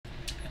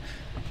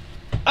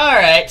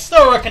Alright,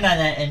 still working on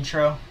that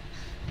intro.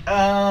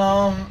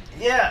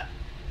 Yeah.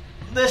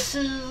 This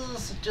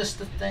is just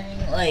the thing,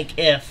 like,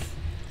 if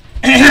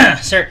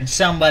certain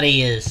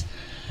somebody is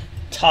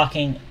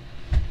talking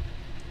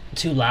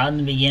too loud in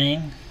the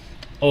beginning,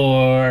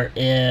 or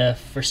if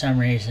for some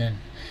reason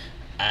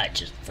I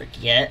just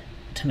forget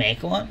to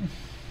make one,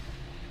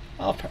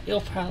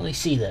 you'll probably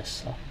see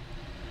this.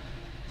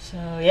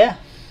 So yeah.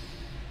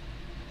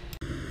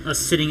 I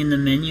was sitting in the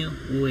menu,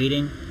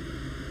 waiting.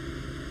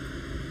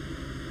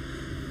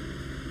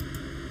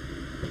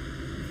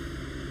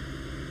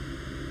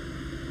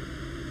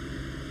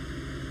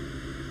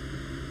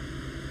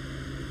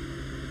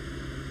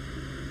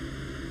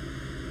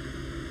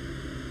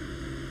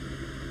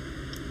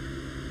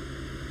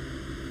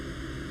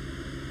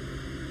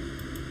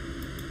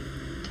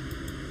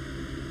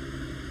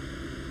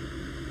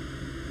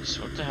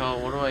 So what the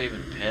hell, what do I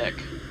even pick?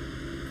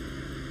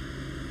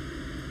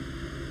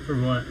 For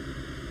what?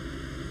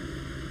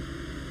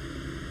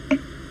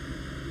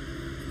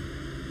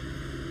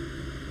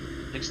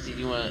 Do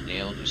you want to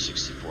nail do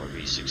 64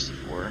 v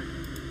 64?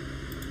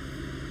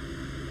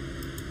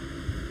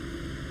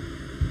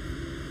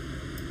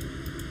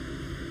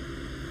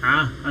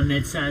 A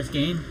mid-sized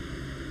game?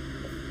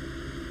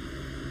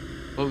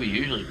 What we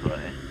usually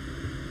play.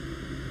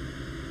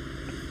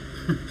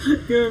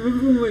 Yeah,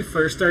 remember when we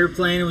first started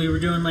playing and we were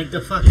doing like the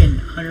fucking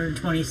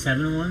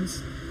 127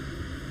 ones?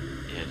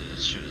 Yeah, dude,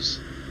 this shit is...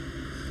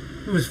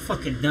 It was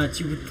fucking nuts.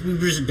 We were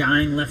just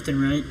dying left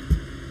and right.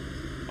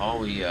 Oh,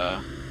 we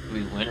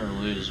win or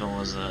lose, what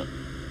was that?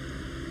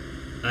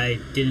 I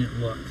didn't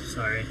look,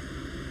 sorry.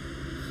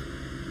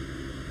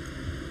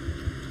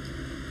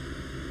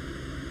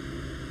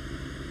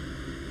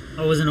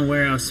 I wasn't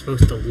aware I was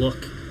supposed to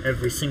look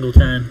every single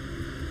time.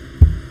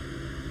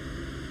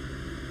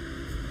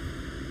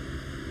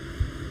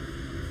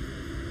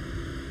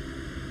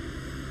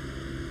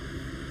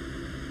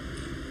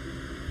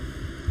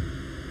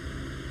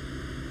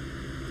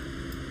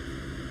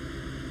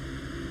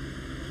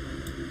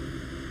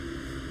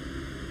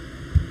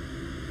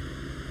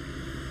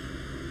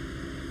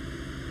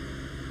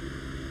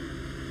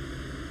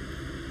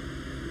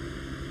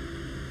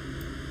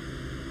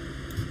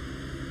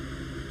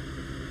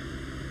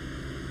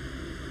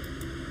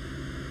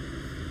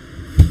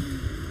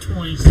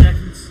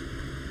 Seconds.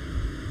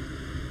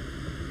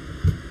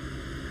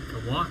 I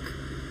can walk.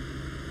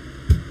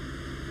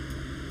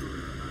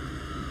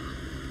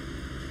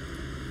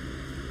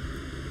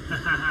 Ha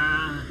ha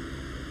ha.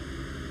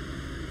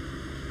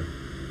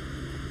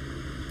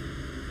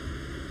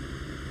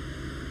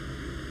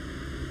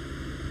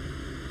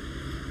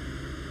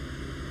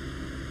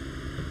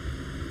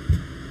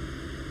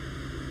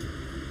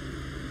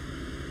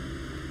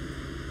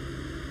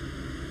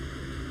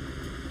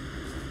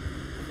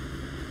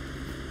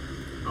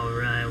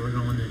 Alright, we're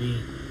going to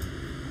D.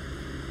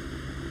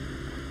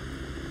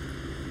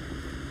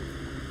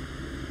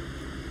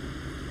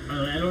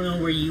 I don't know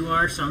where you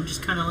are, so I'm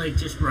just kind of like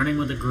just running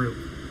with a group.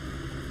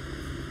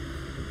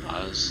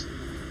 I was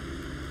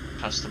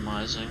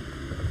customizing.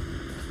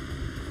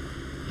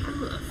 How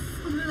the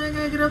fuck did that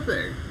guy get up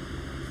there?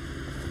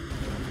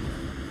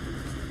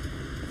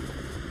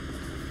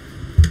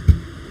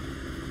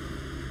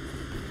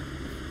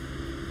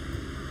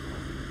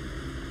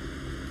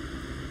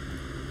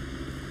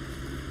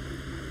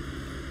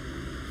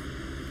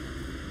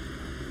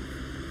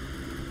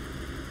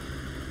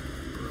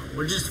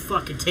 We're just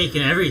fucking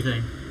taking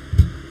everything.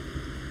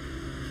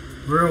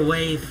 We're a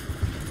wave.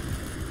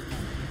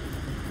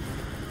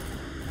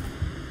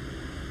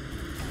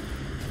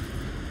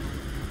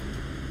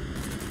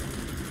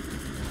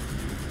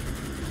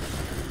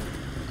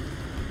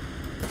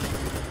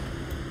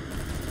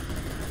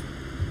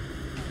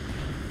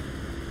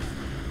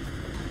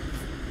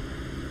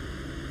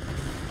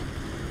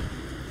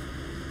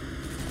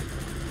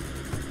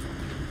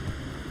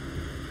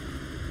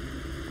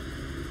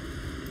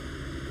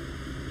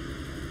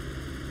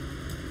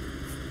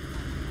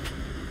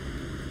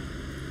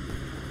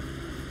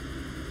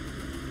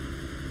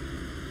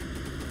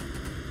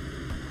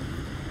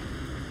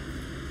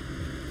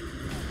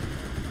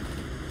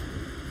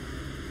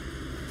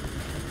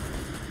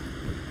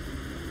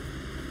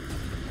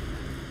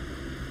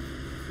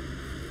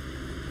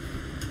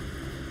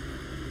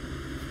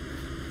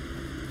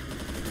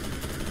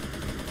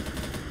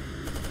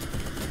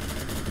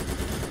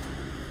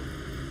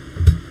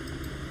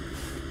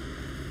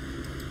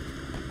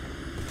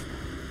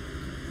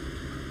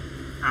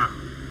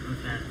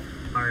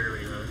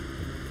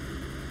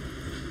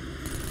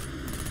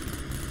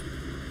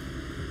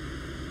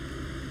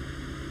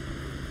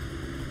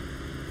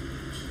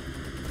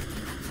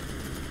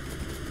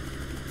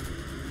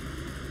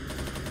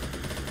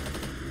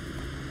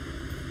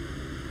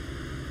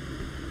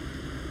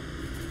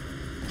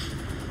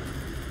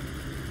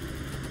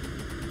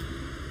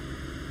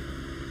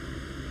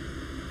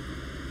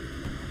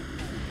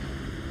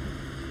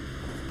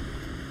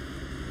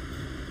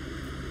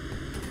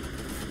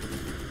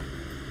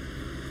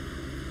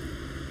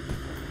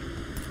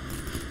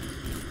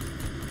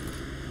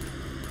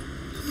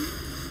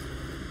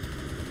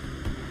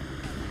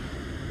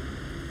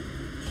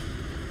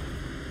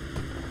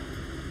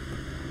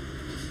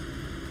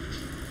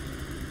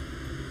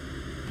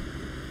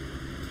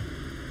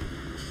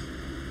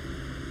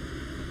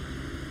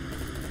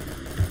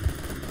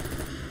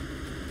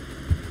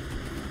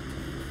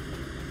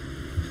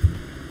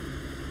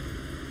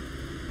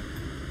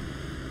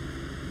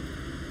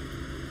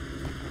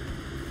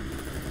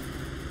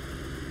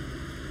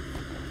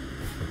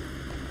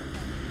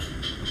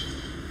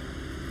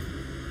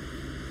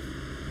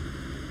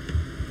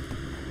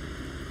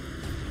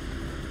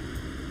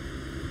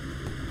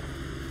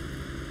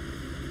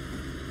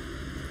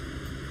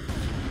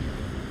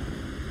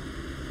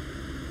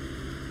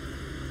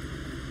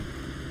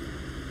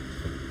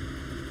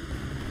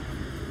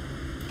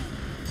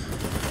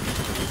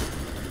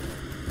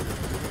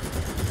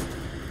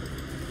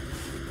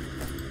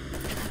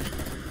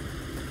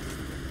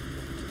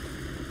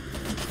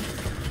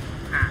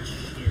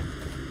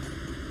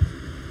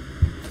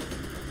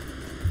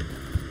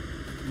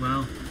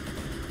 Well,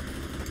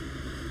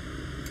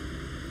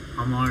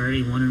 I'm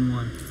already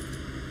 1-1.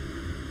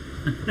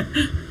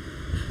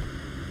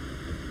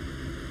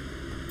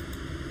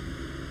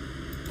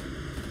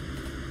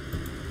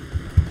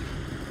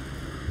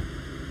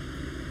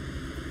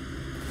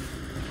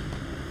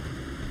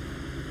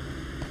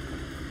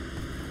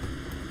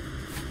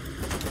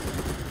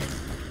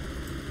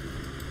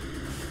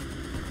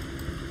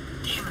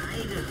 Damn it, I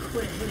need to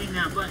quit hitting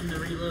that button to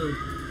reload.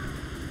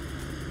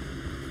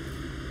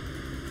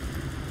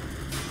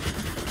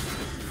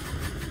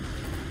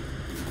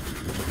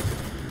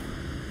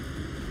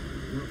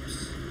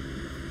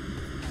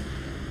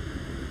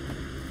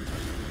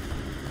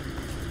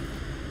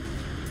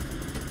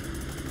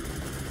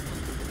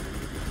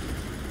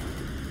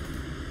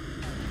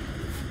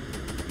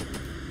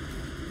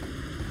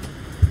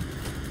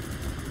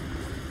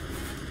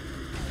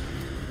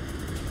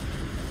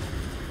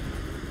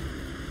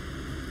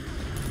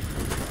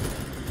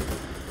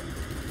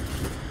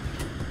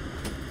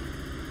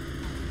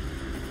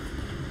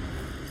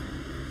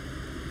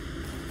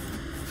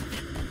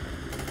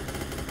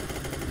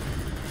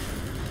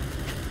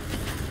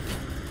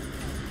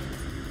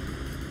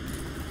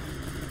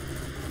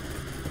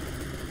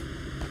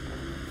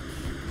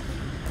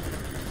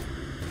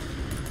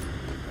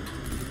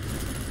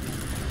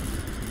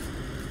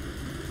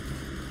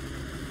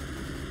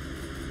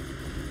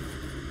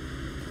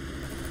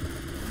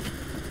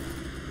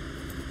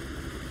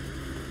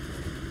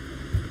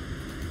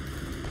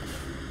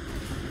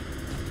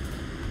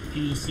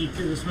 Can you see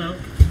through the smoke?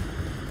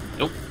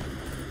 Nope.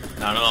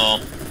 Not at all.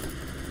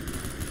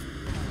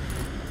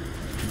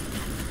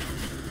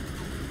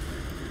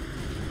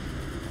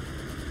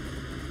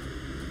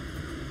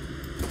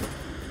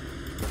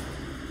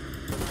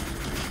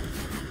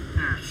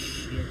 Ah,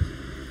 shit.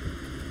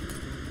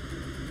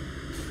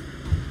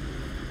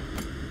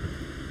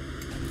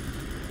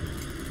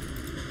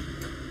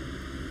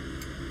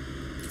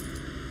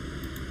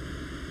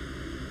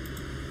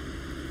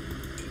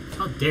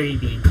 How dare you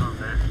be in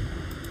combat?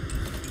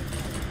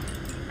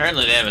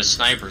 Apparently they have a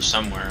sniper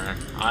somewhere.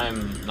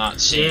 I'm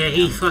not seeing Yeah,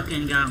 he him.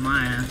 fucking got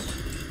my ass.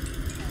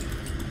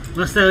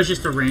 Unless that was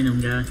just a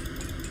random guy.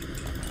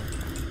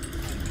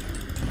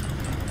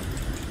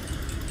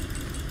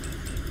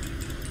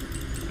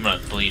 I'm gonna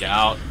bleed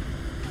out.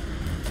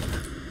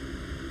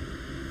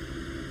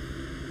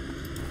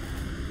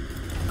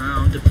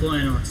 I'm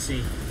deploying on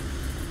C.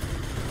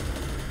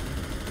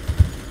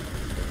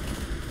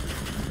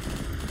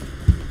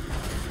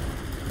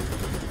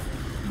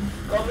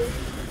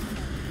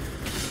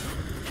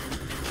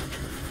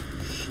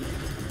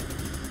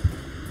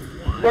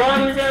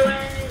 Run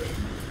away!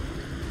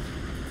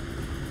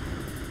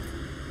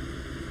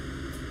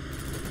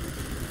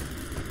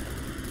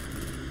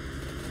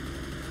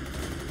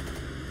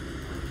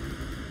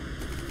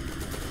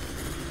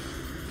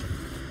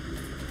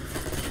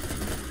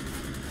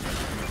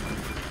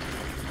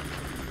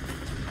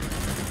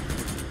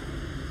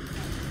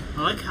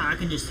 I like how I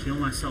can just heal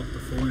myself to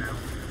full now.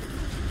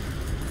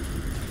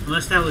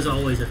 Unless that was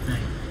always a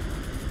thing.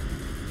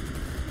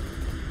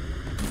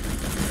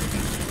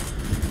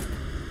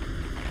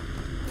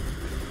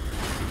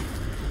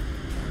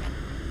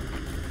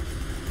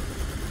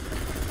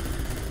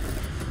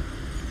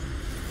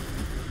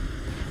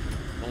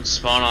 Don't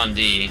spawn on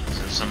D,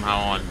 so somehow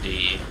on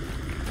D.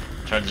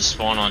 Tried to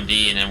spawn on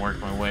D and then work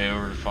my way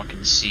over to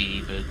fucking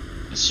C, but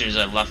as soon as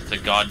I left the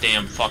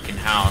goddamn fucking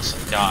house,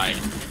 I died.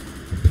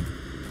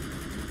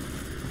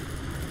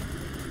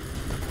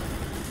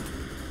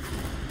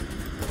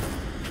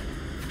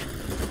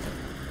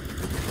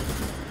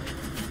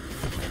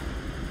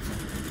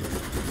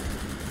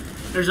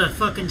 There's a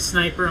fucking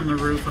sniper on the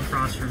roof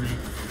across from me.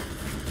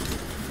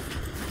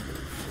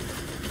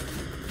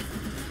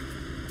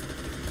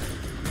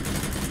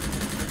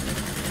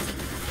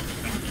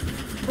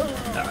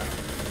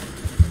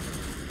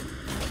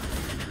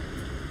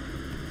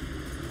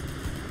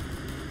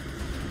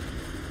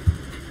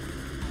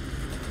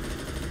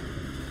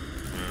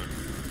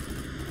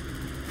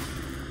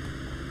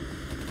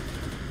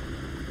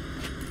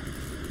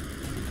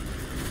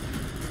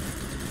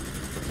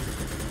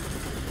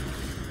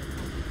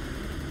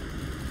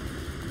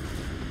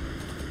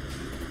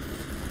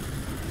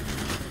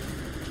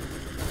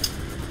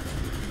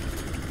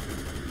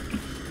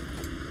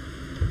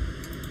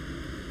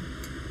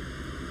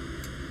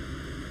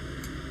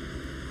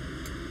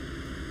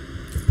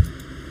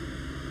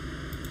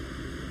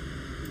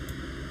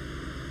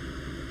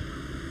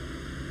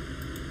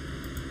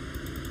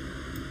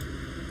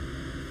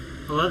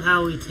 I love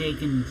how we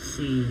take and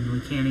see and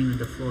we can't even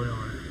deploy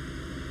on it.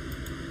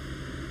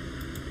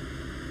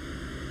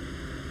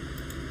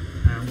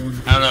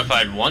 I don't know if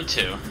I'd want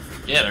to.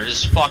 Yeah, they're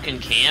just fucking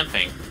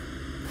camping.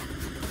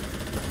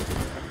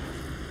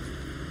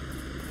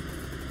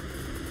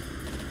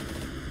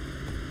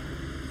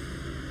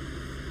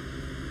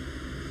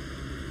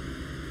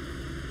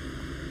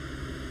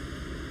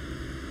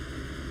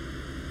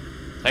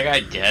 That guy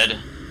dead?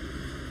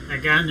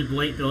 That guy in the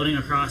white building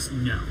across?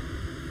 No.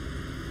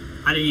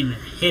 I didn't even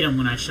hit him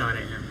when I shot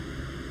at him.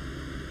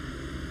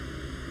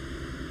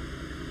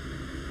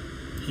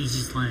 He's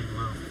just laying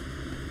low.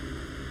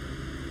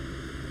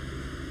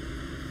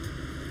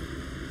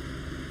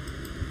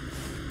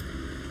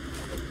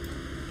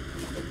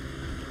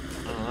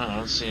 I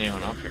don't see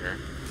anyone up here.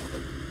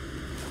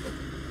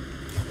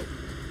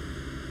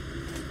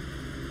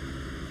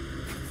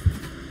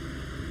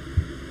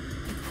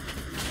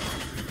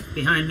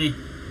 Behind me.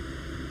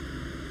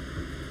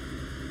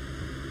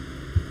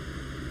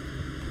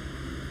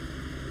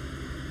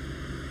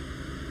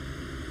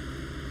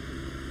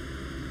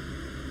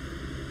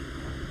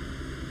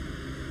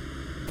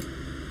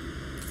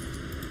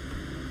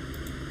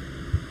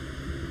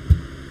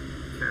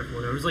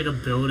 Careful, there was like a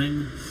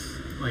building,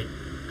 like,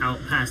 out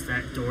past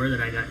that door that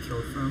I got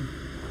killed from.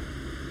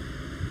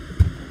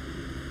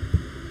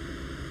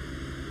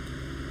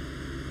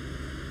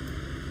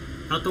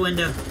 Out the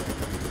window.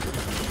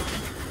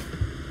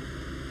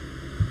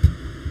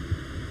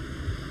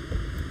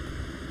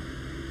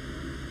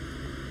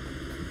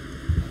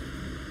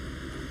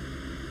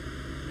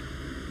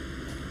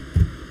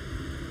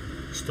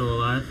 Still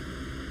alive?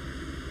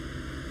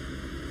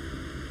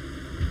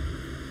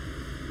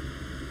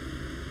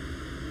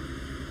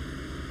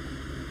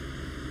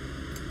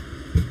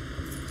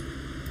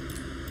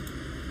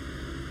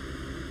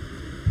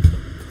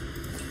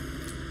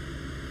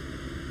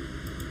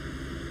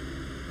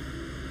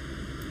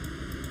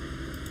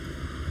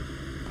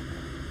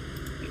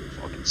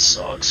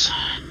 Sucks.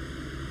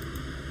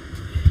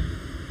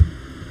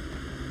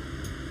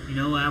 You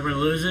know why we're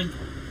losing?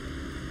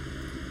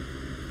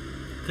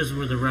 Because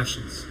we're the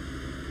Russians.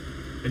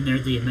 And they're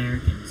the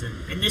Americans.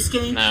 And in this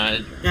game,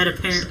 that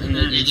apparently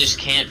matters. You just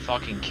can't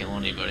fucking kill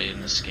anybody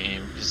in this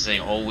game. Because they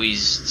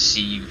always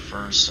see you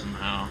first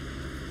somehow.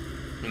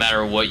 No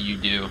matter what you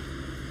do.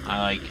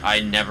 I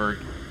never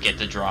get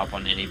the drop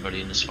on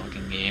anybody in this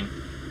fucking game.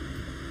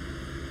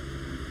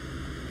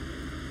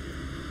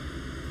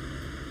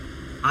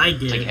 I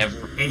did, like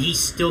and he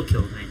still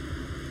killed me.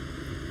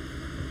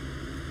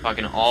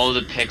 Fucking all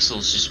the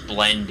pixels just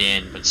blend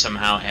in, but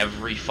somehow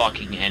every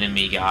fucking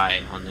enemy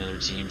guy on the other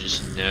team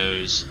just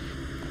knows,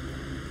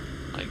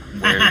 like,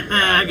 where you're at.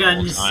 I got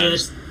an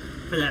assist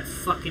for that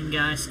fucking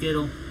guy,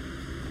 Skittle.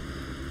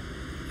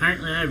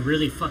 Apparently I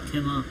really fucked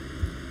him up.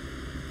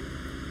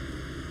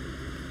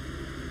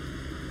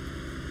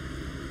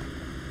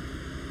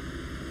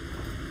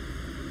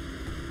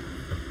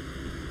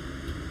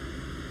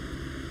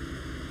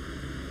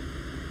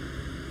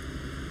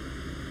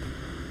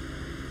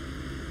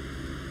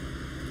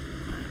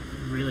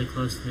 Really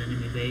close to the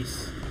enemy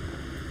base.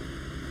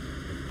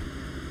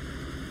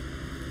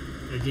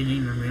 I didn't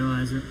even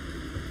realize it.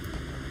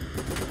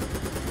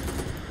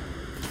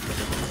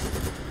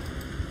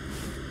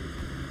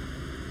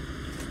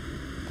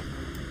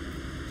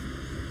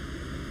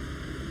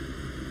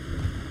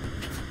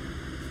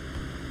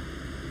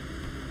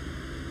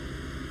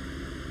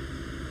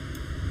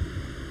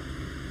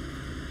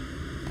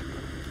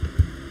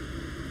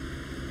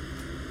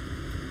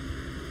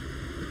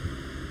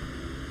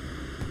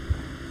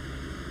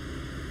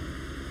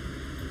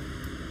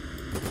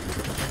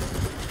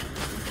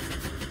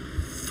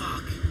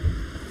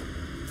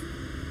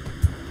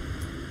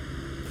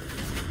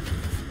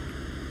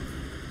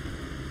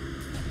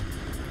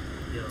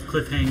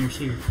 Cliffhangers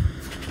here.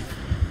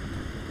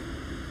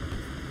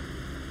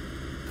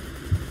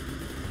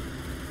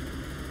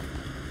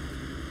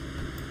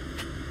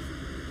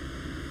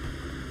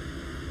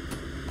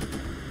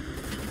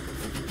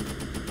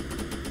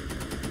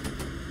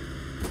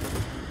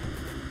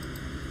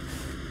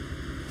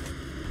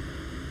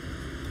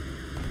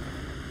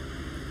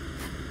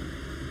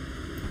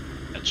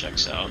 That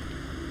checks out.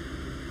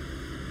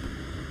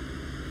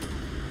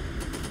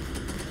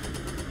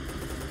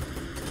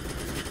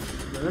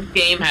 Does this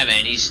game have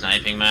any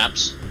sniping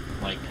maps,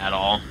 like, at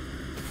all?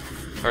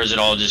 Or is it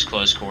all just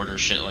close quarter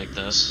shit like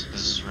this?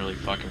 This is really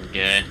fucking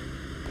gay.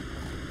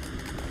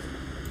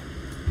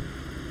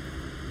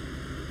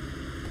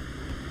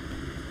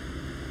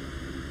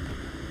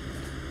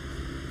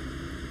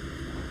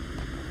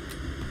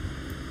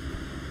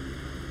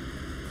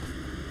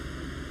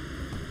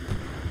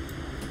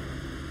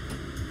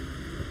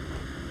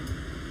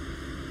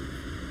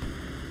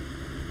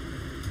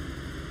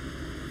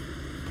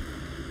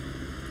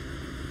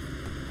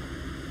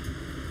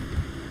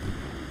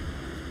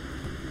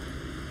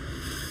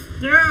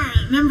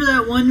 Remember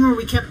that one where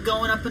we kept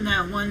going up in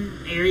that one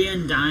area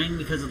and dying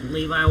because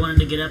Levi wanted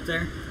to get up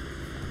there?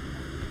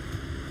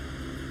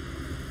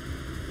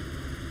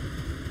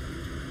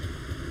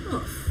 Oh,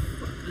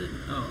 fuck.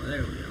 Oh,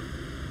 there we go.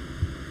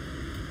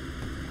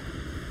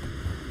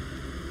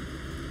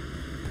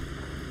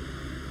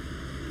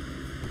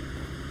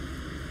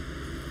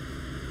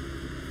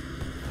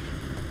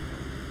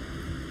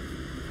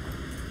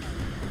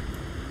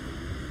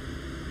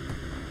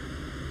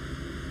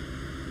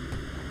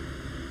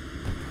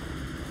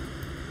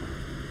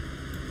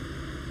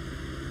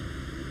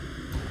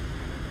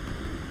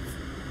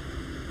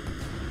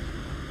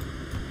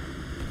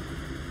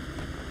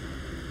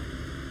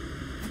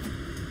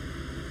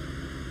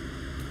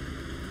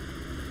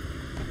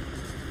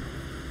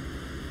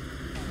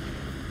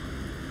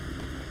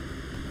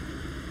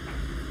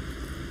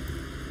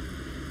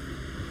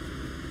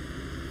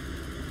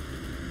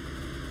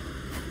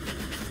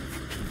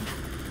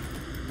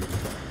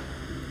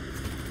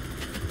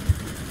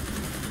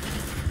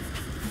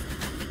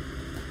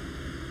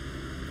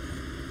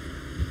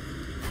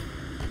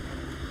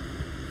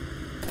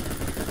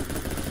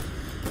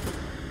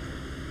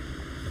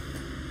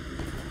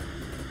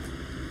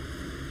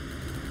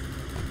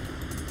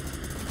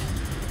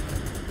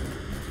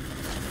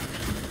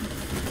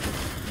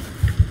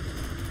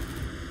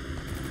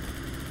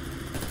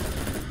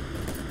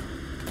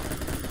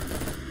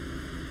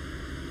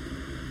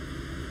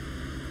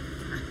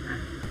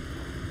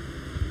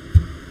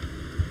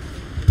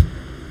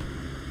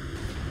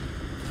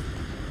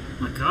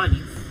 Oh my god,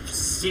 you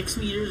 6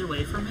 meters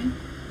away from me?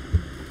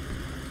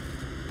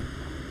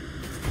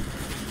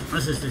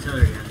 What's this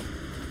other guy?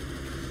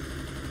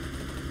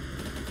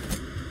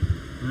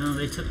 Well,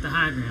 they took the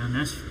high ground,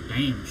 that's for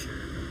damn sure.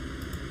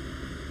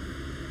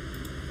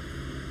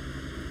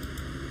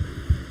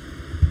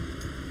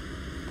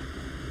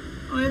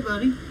 Oh, hey,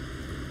 buddy.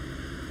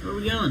 Where are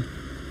we going?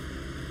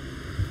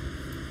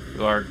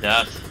 To our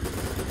death.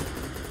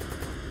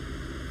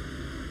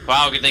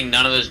 Wow, good thing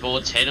none of those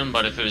bullets hit him,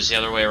 but if it was the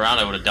other way around,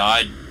 I would have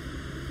died.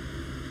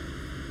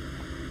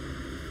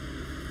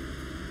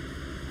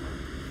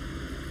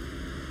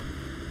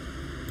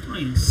 I don't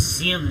even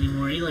see him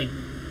anymore. He, like,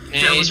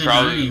 Yeah,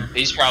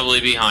 he's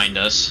probably behind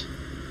us.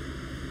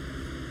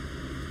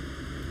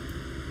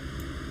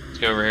 Let's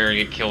go over here and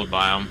get killed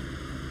by him.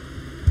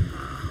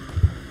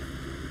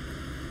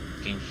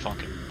 Game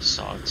fucking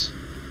sucks.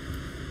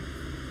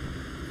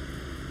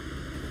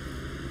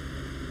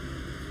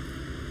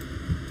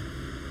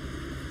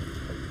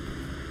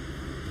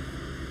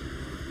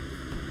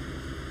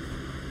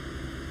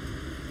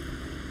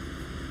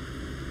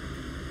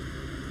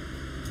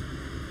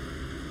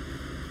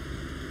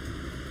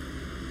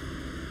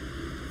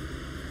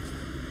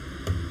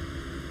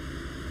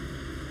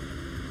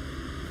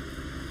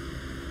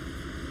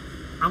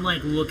 I'm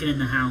like looking in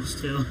the house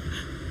too.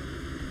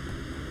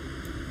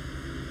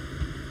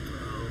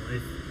 Bro,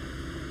 if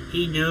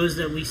he knows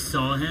that we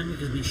saw him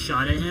because we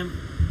shot at him,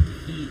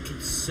 he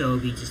could so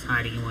be just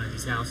hiding in one of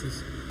these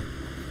houses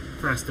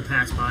for us to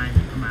pass by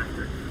and come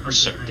after. We're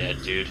so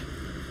dead, dude.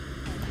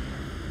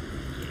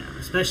 Yeah,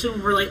 especially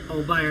when we're like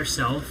all by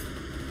ourselves.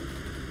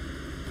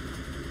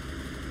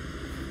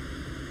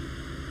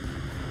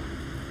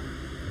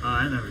 Oh,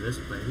 I remember this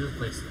place. This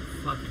place is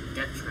a fucking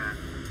death trap.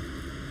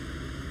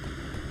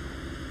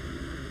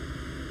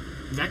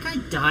 Did that guy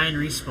die and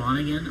respawn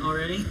again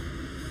already?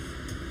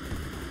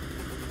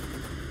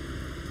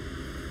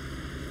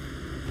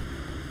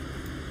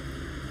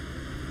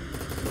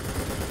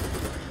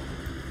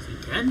 Is he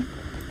dead?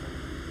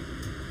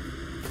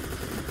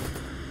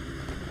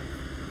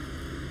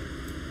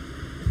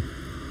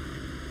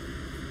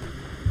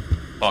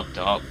 Fucked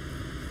up.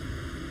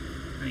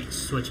 I need to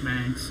switch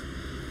mags.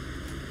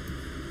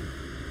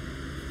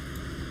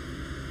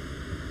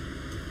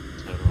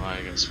 So do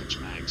I gotta switch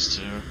mags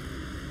too.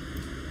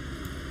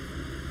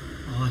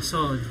 Oh, I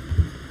saw it.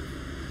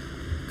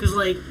 Because,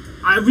 like,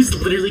 I was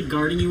literally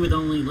guarding you with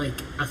only, like,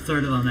 a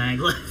third of a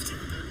mag left.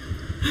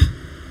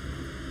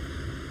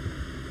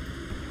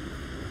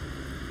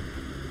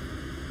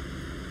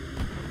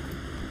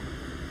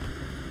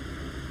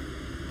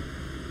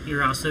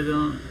 You're also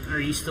going... Are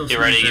you still... Get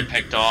ready to get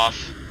picked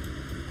off.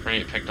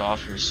 Ready to get picked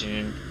off here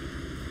soon.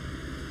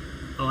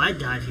 Oh, I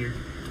died here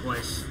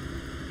twice.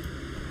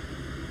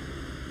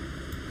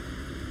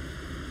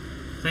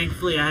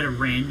 Thankfully, I had a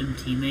random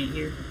teammate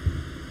here.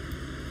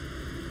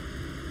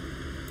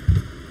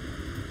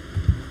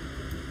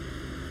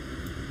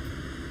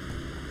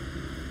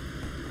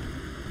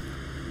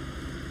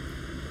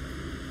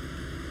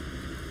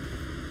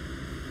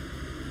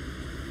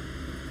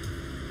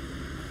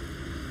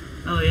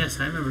 Oh yes,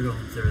 I remember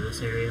going through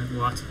this area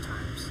lots of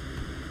times.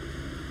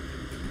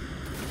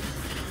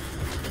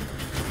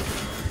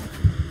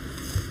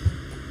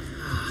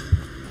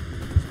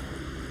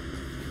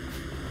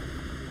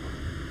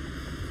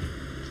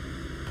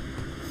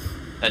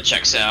 That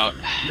checks out.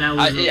 That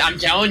was I'm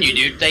telling you,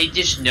 dude, they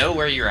just know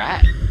where you're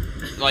at.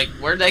 Like,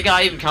 where'd that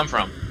guy even come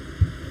from?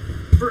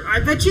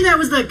 I bet you that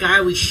was the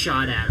guy we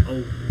shot at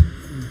a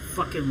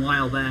fucking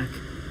while back.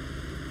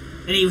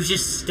 And he was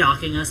just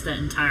stalking us that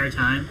entire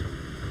time.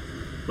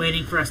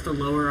 Waiting for us to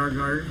lower our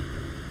guard.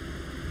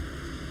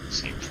 This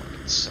game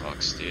fucking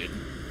sucks, dude.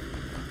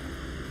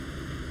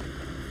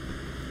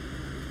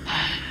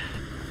 Yeah,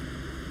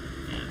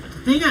 but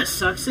the thing that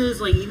sucks is,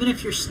 like, even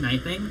if you're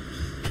sniping,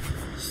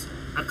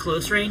 a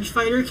close range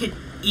fighter can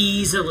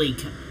easily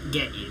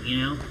get you, you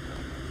know?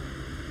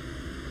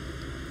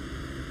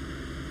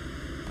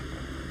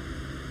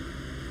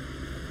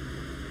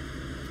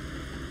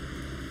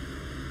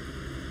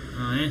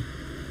 Oh, yeah.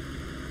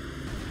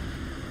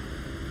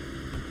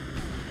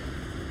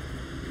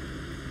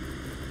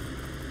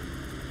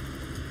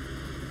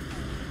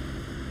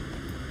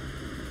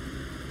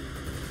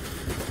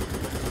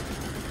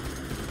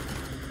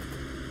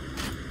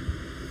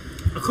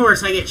 Of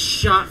course, I get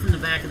shot from the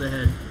back of the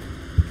head.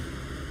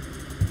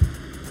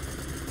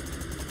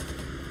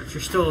 If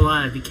you're still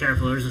alive, be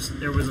careful.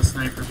 There was a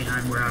sniper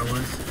behind where I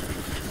was.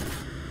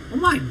 Oh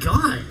my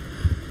god!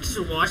 Just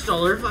watched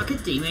all our fucking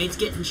teammates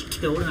getting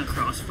killed in a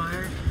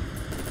crossfire.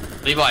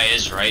 Levi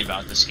is right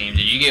about this game.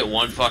 Did you get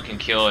one fucking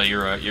kill,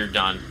 you're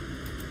done.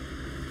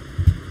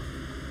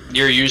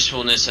 Your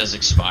usefulness has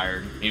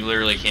expired. You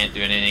literally can't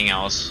do anything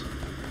else.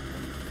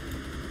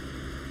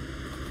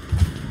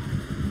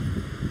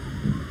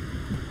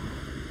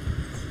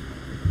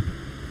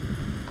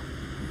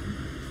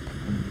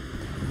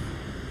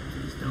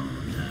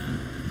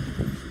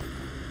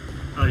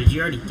 Oh, did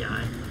you already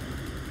die?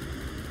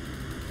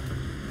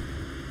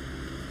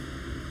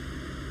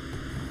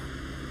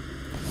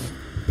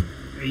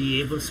 Are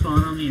you able to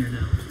spawn on me or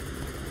no?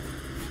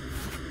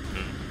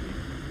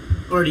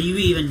 Or do you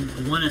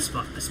even want to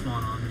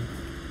spawn on me?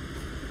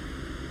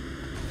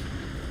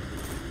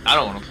 I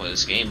don't want to play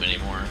this game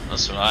anymore.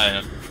 That's what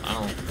I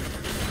don't.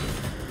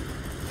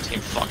 This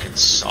game fucking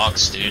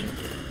sucks, dude.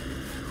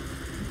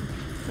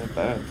 Not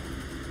bad.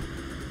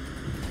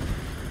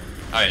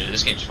 Oh yeah,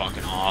 this game's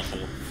fucking awful.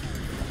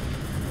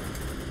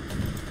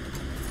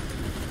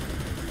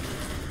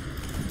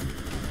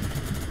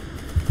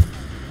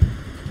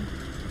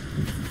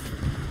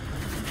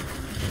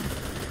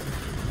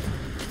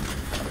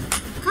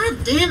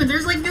 God damn it,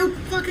 there's like no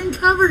fucking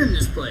cover in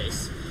this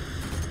place.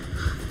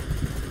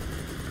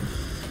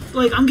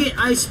 Like,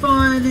 I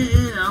spawn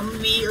and I'm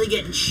immediately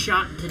getting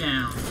shot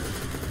down.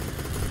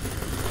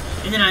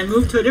 And then I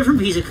move to a different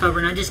piece of cover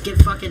and I just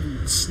get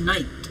fucking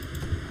sniped.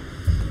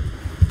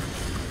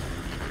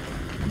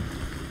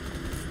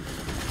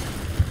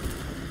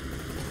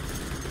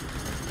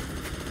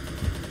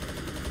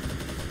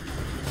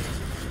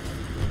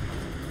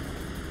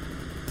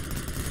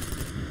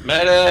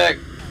 Medic!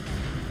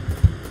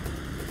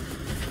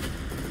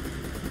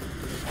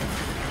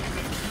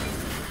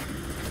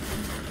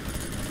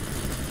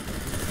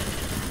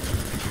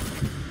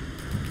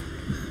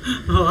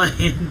 All I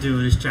am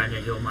doing is trying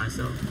to heal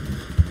myself.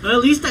 Well,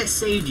 at least I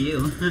saved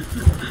you.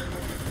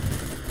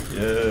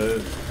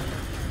 Yeah.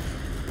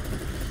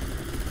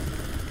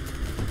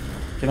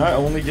 Can I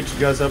only get you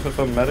guys up if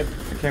I'm medic?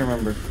 I can't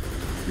remember.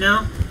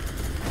 No.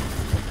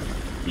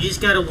 You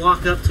just gotta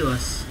walk up to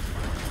us.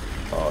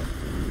 Oh,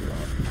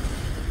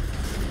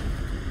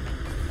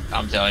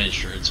 I'm telling you,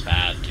 sure, it's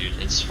bad, dude.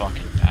 It's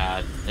fucking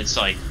bad. It's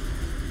like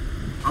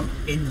I'm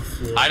in the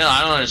floor. I don't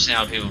understand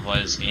how people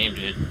play this game,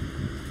 dude.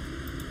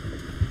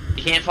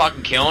 You can't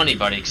fucking kill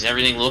anybody because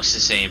everything looks the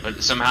same,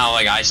 but somehow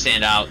like I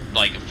stand out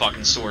like a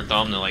fucking sore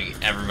thumb to like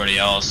everybody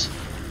else.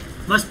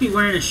 Must be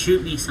wearing a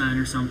shoot me sign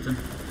or something.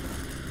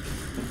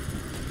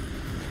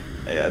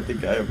 hey, I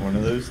think I have one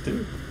of those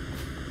too.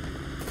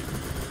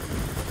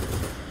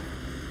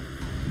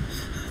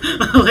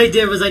 All I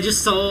did was I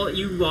just saw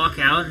you walk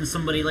out and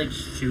somebody like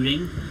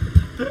shooting.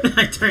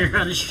 I turned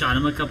around and shot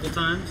him a couple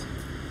times.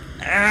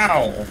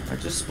 Ow! I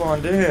just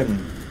spawned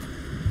in.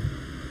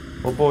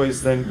 Well,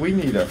 boys, then we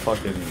need a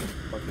fucking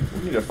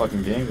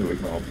game that we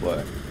can all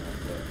play.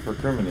 For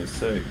Crimini's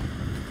sake.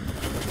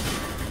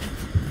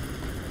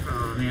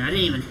 Oh man, I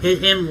didn't even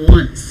hit him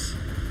once.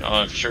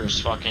 Oh, it sure as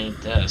fuck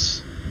ain't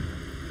this.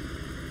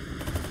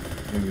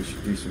 Maybe we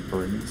should do some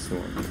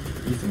brainstorm.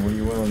 Ethan, what are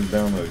you willing to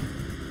download?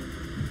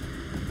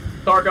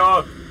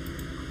 Tarkov!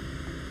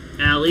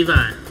 Now, Levi,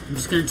 I'm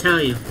just gonna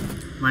tell you,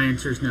 my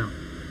answer is no.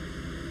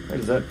 Hey,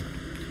 is that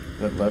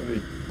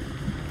Levy?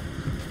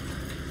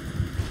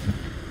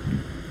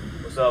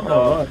 What's up, Oh,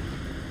 dog?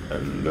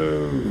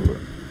 hello.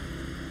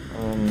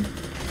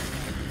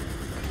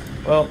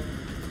 Well,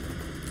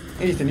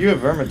 Ethan, you have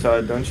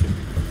Vermintide, don't you?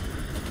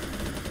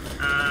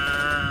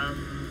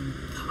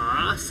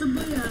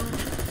 Possibly? I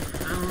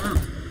don't know.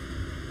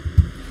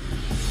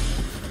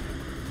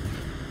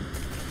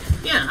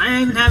 Yeah,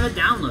 I even have it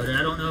downloaded.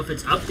 I don't know if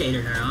it's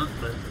updated or not,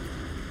 but...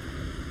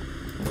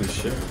 Holy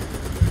shit.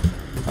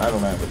 I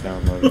don't have it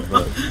downloaded,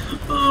 but...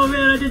 Oh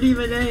man, I didn't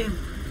even aim.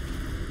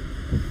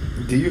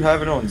 Do you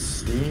have it on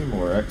Steam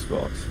or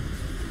Xbox?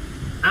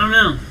 I don't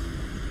know.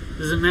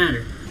 Doesn't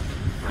matter.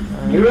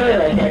 You really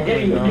like that,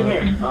 didn't you?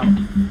 Come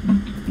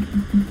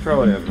here.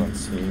 Probably have it on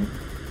Steam.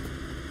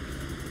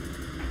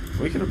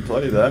 We could have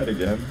played that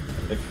again.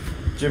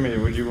 Jimmy,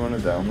 would you want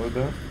to download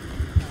that?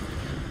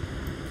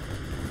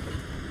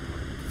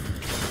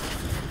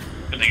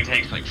 I think it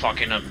takes like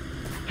fucking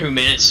 2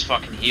 minutes to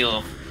fucking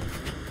heal.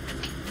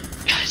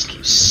 God, this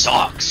game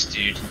sucks,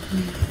 dude.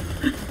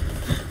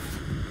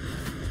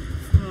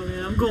 Oh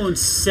man, I'm going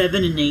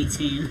 7 and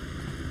 18.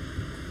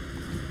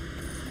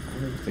 I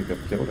don't think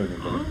I've killed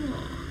anybody. Oh.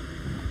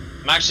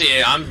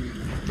 I'm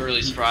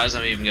really surprised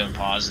I'm even going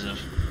positive,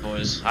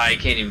 boys. I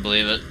can't even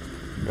believe it.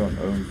 I'm going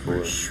 0 for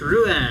Where's it.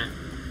 Shrew at?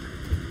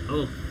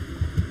 Oh.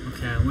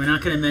 Okay, we're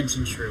not gonna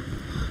mention Shrew.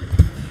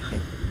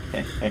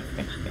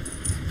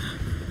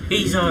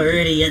 He's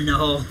already in the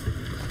hole.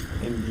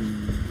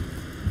 Indeed.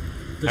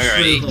 The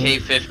Alright, Shrew hole.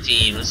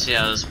 K15. Let's see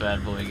how this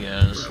bad boy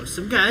goes. Bro,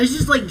 some guy's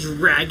just like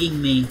dragging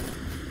me.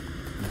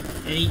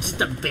 And he just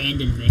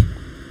abandoned me.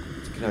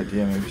 It's a good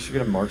idea, maybe we should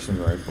get a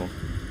marksman rifle.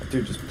 That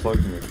dude just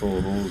plugged me full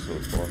of holes so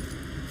far.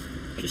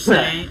 Just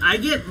saying, I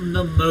get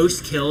the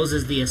most kills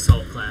as the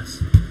assault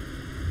class.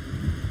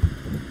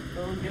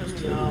 Don't get So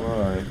me do up.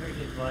 I.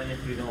 It's fine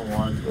if you don't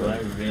want to. I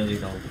really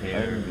don't I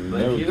care. have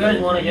But no if you guys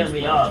clue want to what get this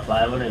me was. up,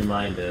 I wouldn't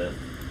mind it.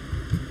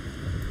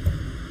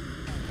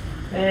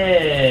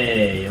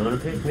 Hey, you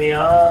want to pick me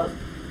up?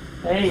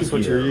 Thank This is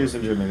what you. you're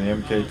using, Jimmy, the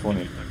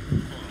MK20.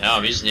 No,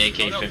 I'm using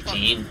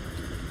AK-15.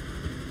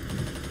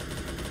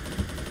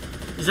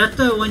 Is that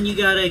the one you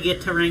gotta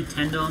get to rank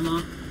 10 to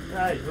unlock?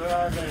 Guys, where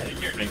are they?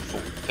 Rank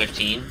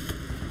 15.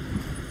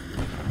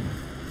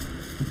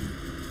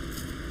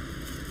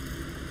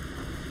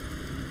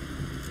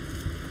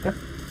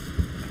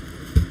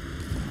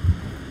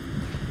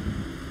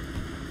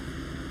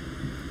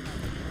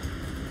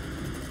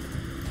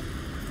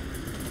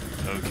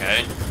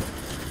 Okay.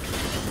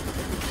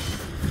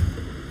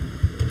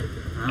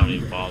 Don't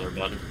even bother,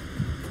 bud.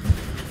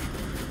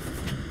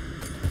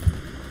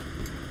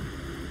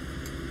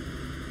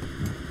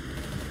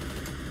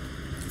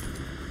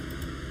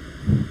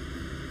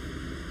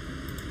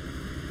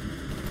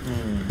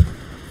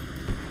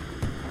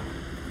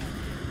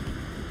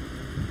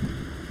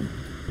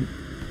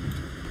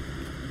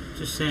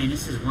 Just saying,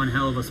 this is one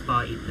hell of a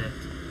spot you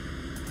picked.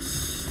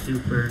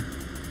 Super.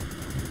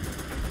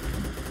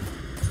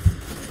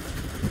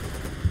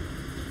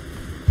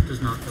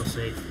 Does not feel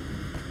safe.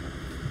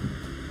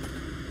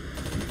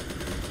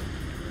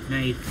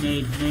 Nade,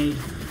 nade, nade.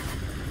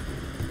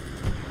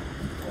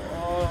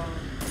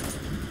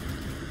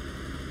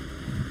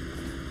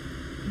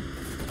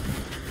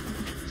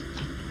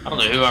 I don't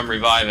know who I'm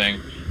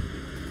reviving.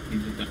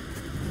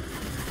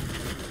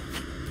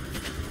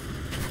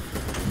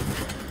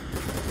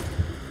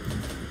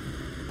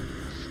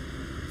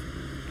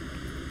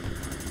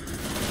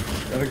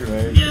 Got a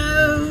grenade.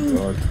 No!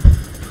 God.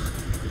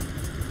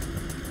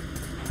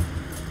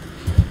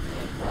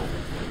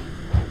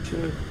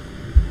 Shit.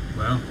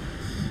 Well,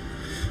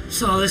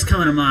 saw this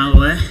coming a mile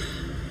away.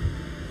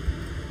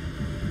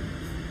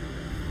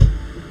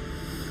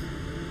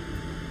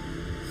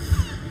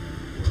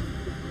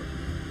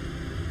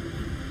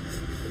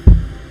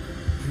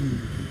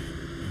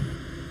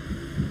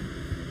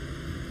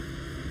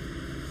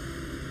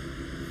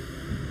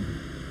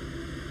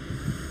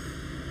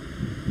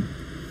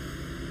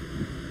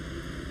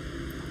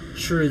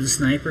 Shrew the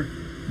sniper.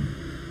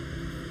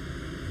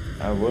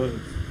 I was.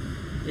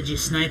 Did you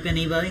snipe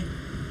anybody?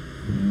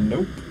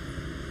 Nope.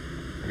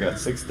 I got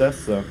 6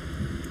 deaths though.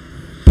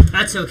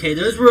 That's okay.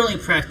 Those were only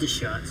practice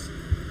shots.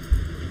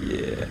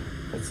 Yeah,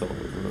 that's all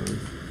it was.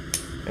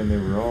 And they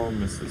were all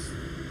misses.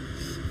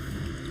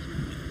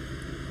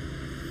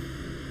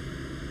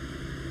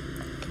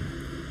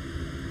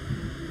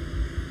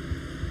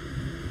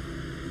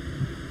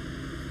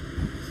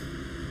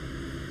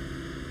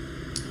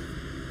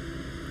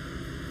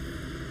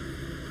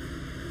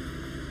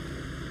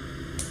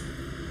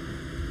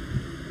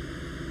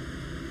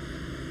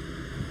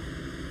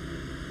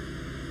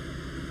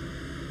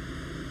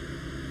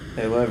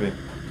 Hey, Levy. You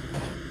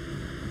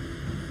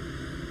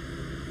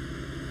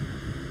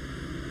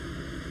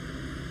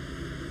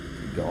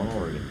gone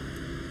already?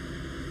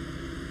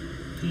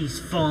 He's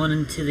fallen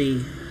into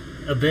the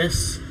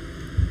abyss.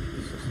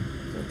 Jesus,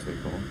 that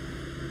take long.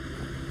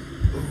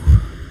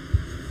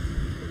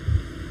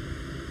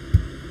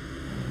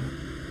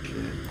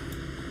 Shit.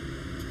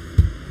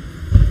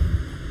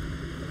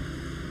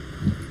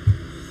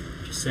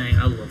 Just saying,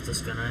 I love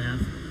this gun I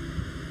have.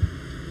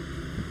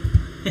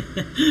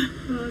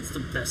 Oh, it's the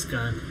best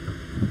gun.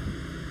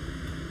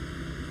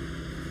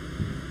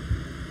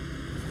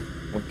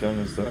 What gun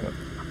is that?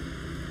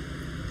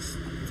 It's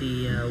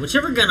the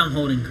whichever gun I'm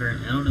holding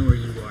currently. I don't know where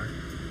you are.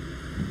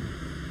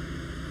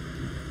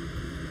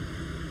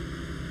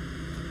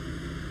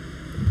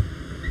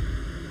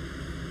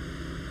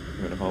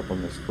 I'm gonna hop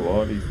on this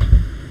quad.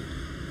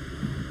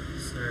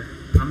 Sir,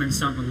 I'm in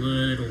something a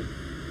little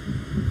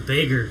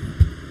bigger.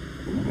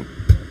 Ooh.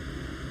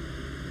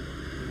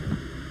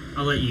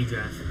 I'll let you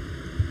drive.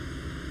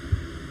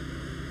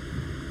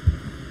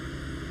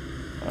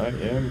 I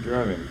am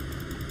driving.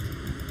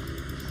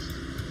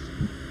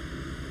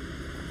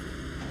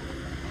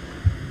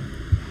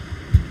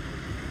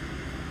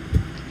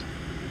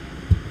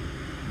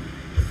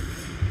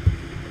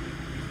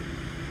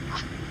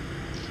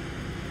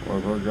 Where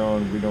we're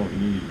going, we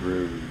don't need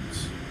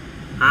roads.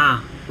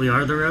 Ah, we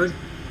are the road?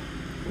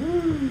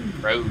 Woo.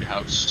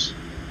 Roadhouse.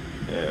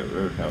 Yeah,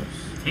 roadhouse.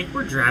 I think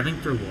we're driving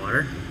through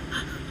water.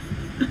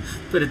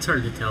 But it's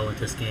hard to tell with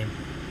this game.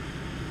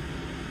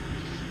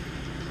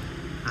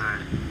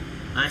 Alright.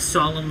 I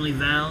solemnly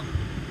vow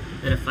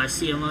that if I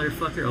see a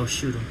motherfucker, I'll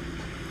shoot him.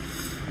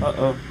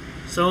 Uh-oh.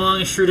 So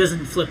long as Shrew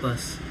doesn't flip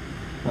us.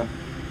 Huh.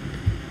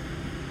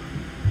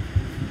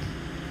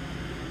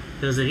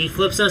 Because if he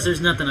flips us,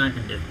 there's nothing I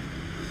can do.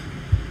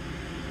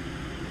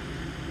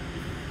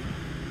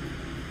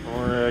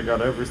 Alright, I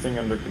got everything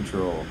under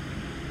control.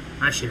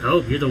 I should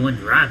hope. You're the one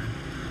driving.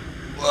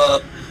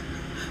 What?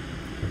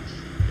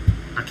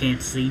 I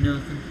can't see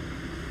nothing.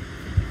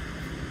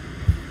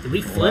 Did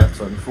we Well, flip? that's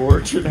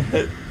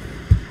unfortunate.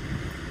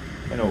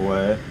 In a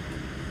way.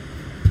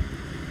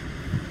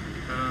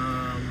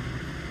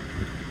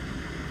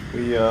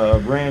 We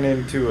ran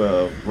into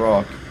a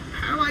rock.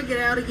 How do I get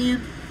out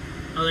again?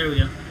 Oh, there we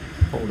go.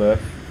 Hold F.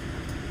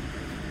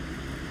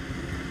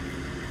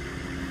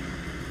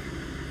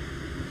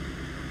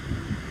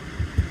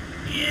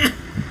 Yeah.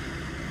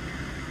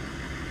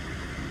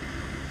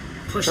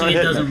 Pushing Try it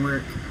hitting doesn't it.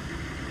 work.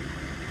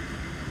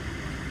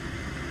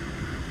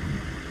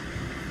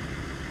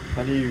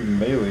 How do you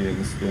melee in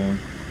this game?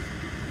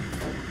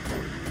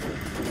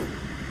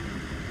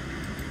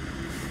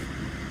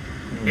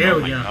 There Oh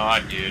we my go.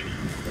 god, dude.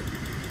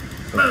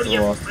 That's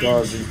your the lost fridge.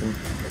 cause, Ethan.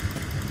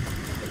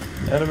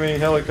 Enemy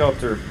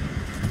helicopter.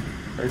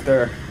 Right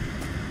there.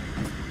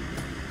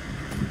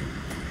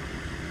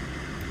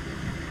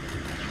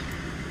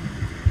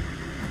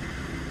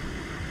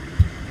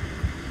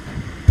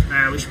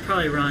 should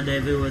probably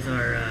rendezvous with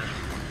our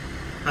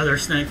other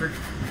sniper.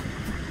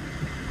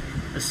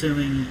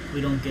 Assuming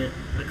we don't get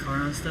a car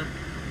on stuff.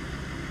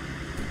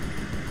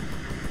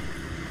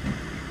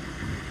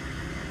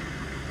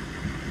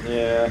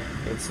 Yeah,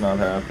 it's not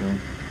happening.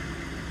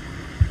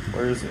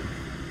 Where is it?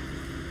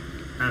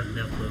 I have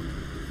no clue.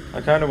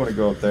 I kind of want to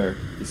go up there.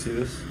 You see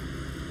this?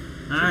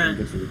 Alright.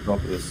 Get to the top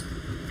of this.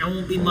 It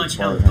won't be little much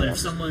help, bar but if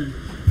house. someone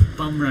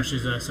bum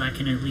rushes us, I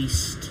can at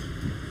least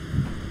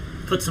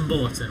put some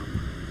bullets in them.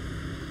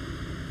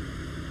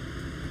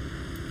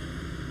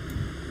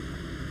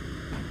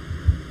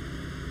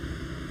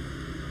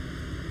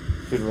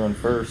 Could run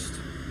first.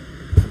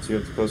 Since you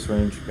have the close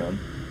range gun.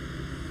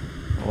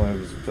 All I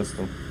have is a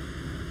pistol.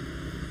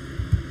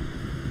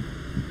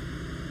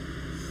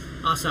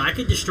 Also, I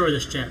could destroy the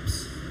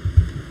steps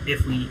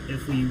if we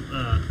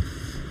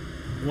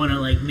want to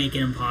like make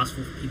it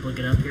impossible for people to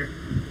get up here.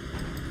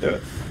 Do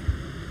it.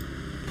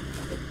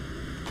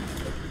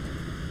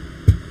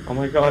 Oh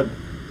my god.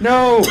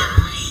 No!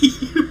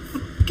 You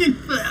fucking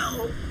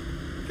fell.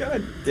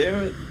 God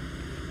damn it.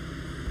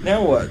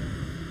 Now what?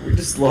 We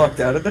just locked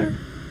out of there?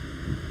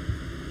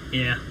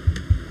 Yeah.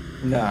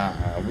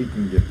 Nah, we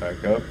can get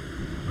back up.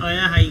 Oh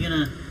yeah, how you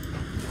gonna?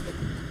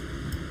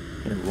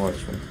 Here, watch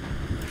me.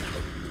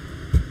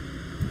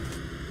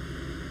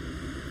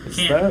 Is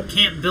that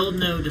Can't build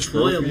no trophy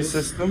deployables.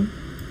 system?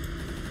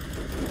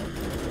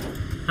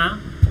 Huh?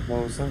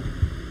 What was that?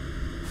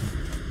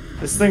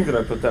 This thing that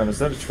I put down, is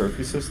that a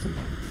trophy system?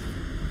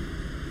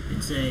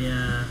 It's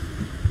a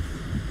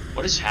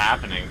What is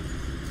happening?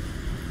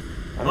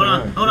 I don't Hold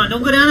on, know. hold on!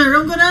 Don't go down there!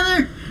 Don't go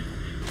down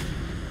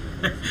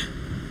there!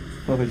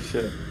 Holy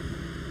shit.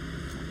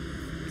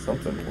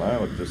 Something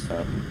loud just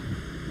happened.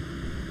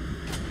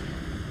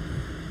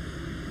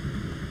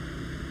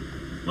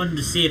 Wanted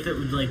to see if it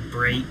would like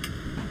break.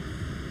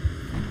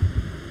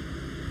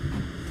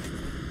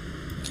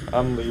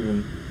 I'm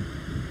leaving.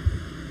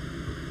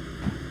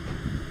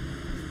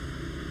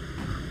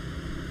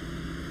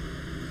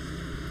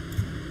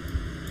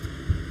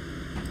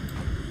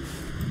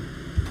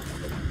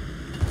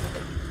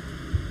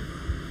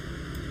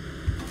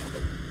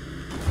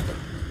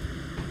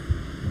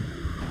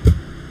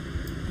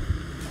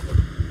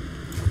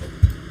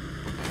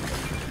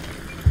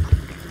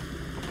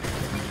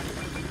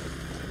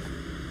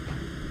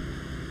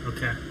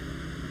 Okay.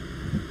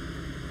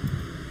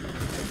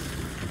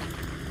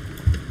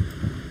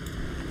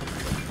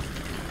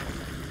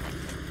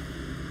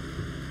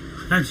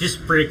 I'm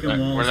just breaking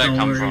walls. Where'd that don't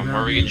come worry from? about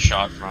Where are we me. getting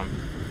shot from?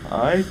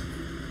 I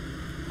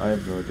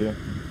have no idea.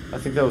 I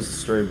think that was a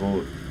stray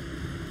bullet.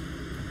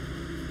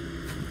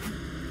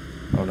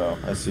 Oh no,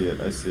 I see it,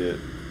 I see it.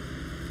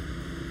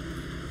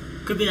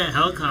 Could be that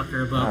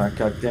helicopter above. Ah,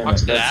 god damn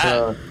What's it. That's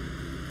that?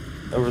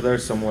 over there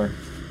somewhere.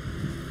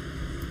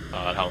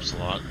 Oh, that helps a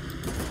lot.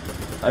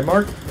 I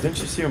marked, didn't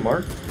you see a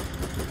mark?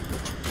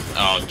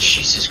 Oh,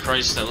 Jesus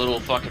Christ, that little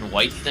fucking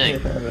white thing. Yeah,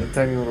 that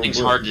tiny little Thing's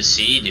blip. hard to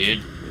see,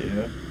 dude.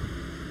 Yeah.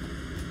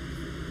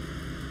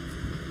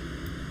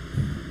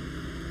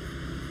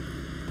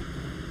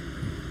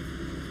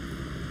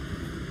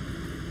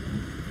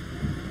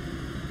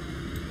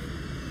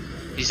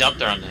 He's up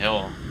there on the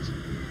hill.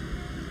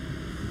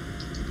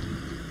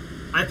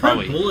 I put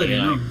Probably, a bullet in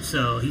yeah. him,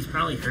 so he's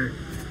probably hurt.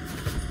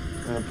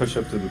 I'm gonna push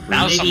up to the bridge.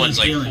 Now Maybe someone's he's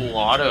like healing. full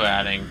auto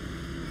adding.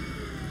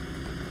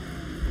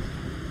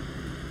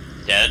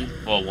 Dead?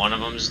 Well, one of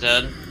them's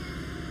dead.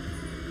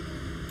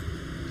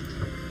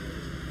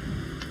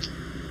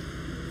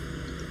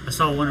 I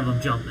saw one of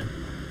them jumping.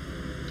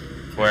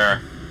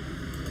 Where?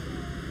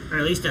 Or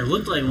at least it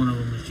looked like one of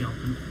them was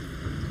jumping.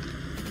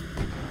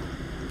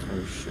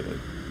 Oh shit.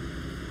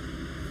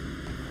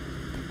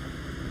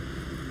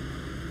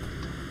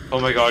 Oh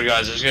my god,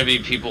 guys, there's gonna be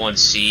people on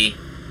C.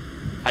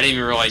 I didn't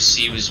even realize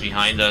C was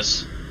behind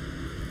us.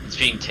 It's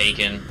being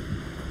taken.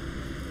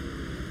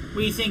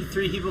 What do you think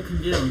 3 people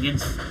can do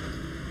against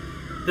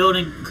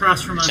building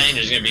across from I'm us? saying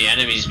there's gonna be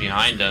enemies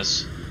behind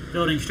us.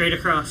 Building straight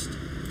across.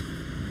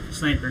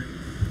 Sniper.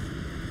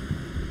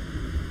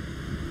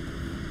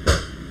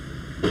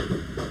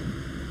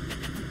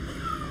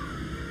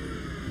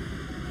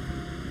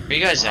 Where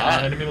you guys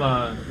at? Enemy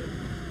line.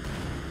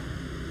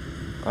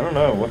 I don't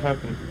know, what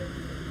happened?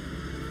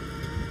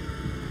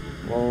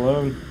 I'm all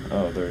alone.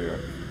 Oh, there you are.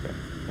 Okay,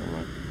 never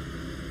mind.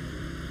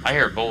 I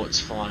hear bullets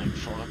flying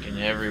fucking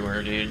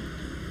everywhere, dude.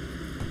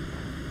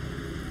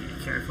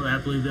 Yeah, careful,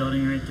 that blue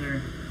building right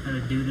there. Had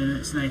a dude in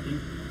it sniping.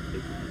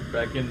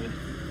 Back in the.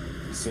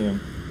 You see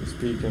him. He's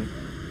peeking.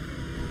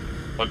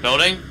 What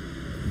building?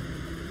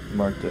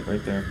 Marked it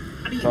right there.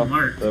 How do you Top,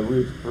 mark? the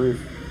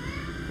roof.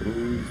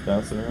 Ooh, he's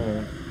bouncing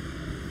around.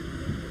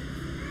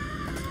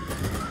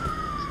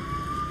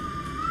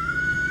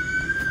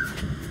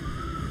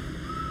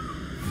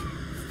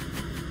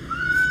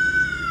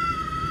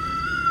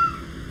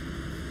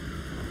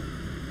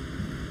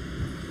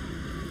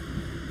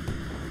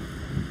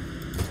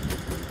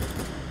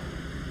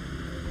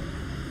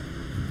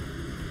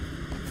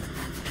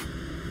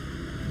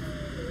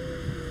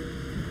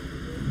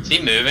 Is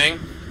he moving?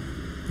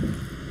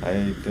 I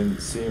didn't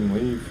see him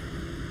leave.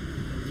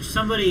 There's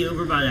somebody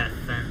over by that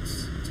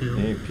fence, too.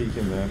 He ain't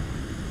peeking, man.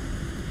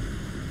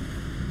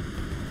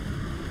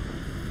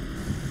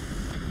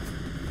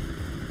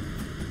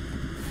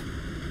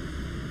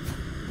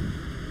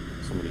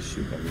 Somebody's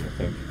shooting at me, I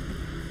think.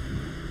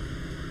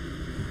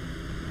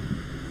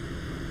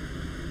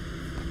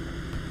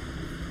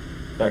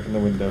 Back in the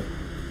window.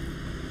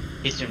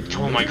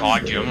 Oh my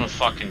god, dude, I'm gonna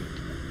fucking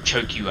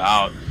choke you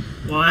out.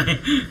 Why?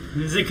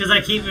 Is it because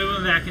I keep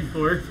moving back and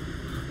forth?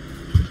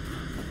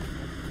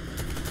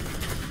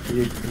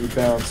 He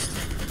bounced.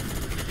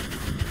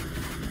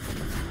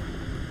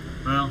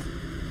 Well,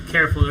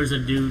 careful, there's a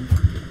dude.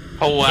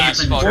 Whole ass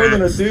Camping fucking More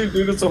than a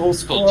dude, it's a whole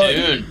squad.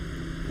 platoon.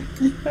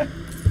 Yeah.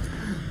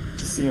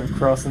 Just see him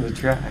crossing the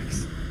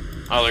tracks.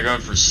 Oh, they're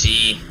going for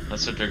C.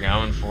 That's what they're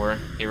going for.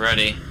 Get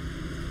ready.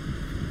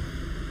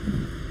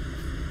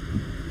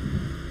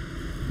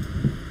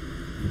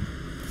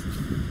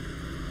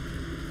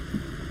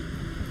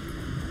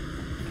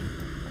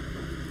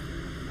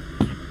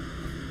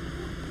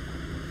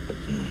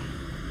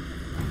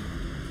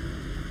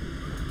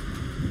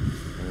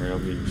 Alright, I'll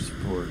need your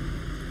support.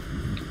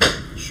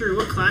 Sure,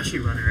 what class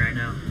you running right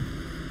now?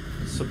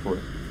 Support.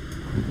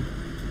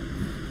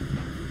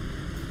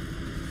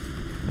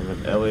 I'm an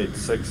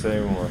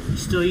L86A1. You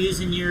still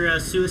using your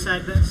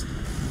suicide vest?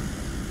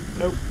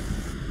 Nope.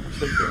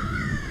 Should be.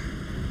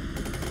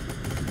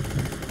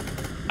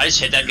 I just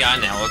hit that guy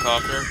in the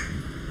helicopter.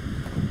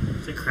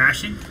 Is it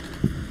crashing?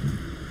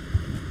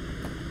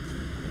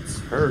 It's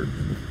hurt.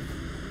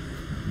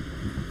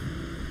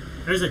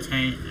 There's a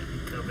tank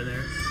over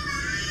there.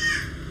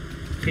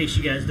 In case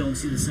you guys don't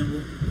see the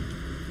symbol.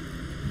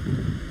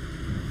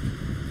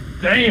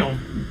 Damn!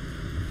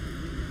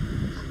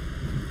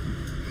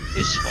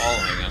 He's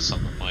following us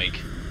on the mic.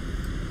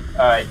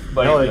 Alright,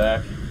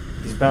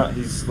 buddy's back.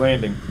 He's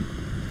landing.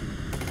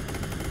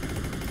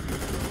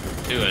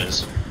 Who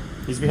is?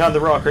 He's behind the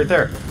rock right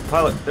there.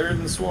 Pilot, they're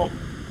in the swamp.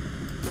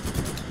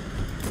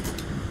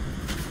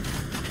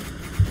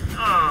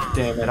 Oh,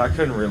 Damn it, I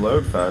couldn't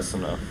reload fast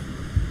enough.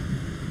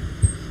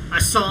 I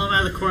saw him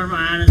out of the corner of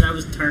my eye as I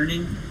was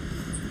turning.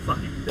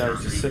 Fucking Yeah, I was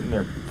got just me. sitting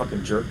there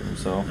fucking jerking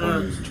himself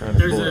while he was trying to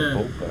there's pull a- that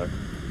bolt back.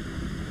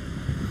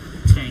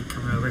 Tank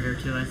coming over here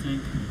too, I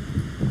think.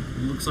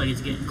 Looks like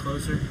it's getting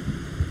closer.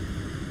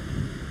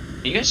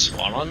 You guys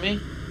spawn on me?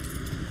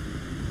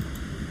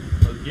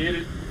 Let's get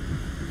it.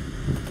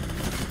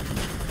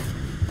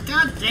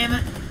 God damn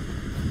it!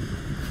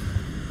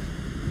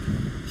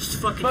 Just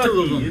fucking two of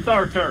Bucky, them. it's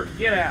our turn.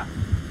 Get out.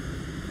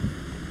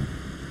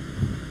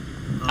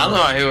 I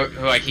don't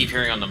know who I keep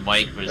hearing on the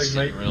mic, but it's Thanks,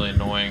 mate. getting really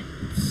annoying.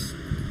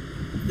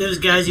 Those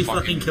guys who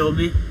Fucking- fucking killed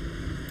me.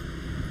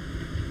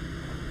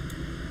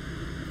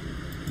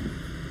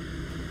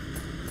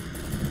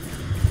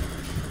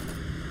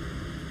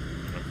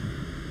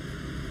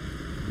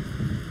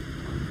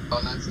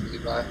 Oh, that's a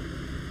Levi.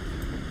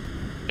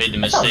 Made the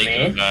That's not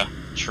mistake me. of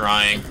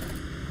trying.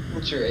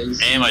 What's your AC?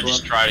 Damn, I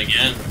just tried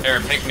again.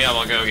 Aaron, pick me up,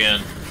 I'll go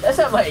again. That's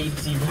not my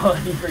AC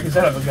blood, you freaking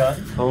son of a gun.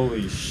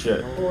 Holy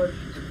shit. Or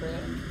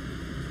Japan?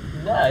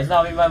 No, it's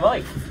not me, my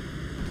mic.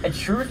 It's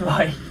Shrew's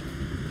mic.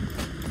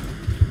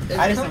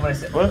 I just didn't want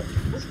to say. What?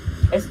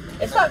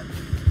 It's not.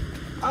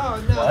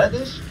 Oh, no, What?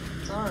 it is.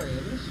 Sorry,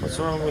 it is. What's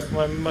wrong with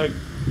my mic?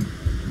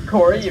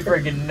 Corey, you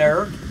freaking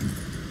nerd.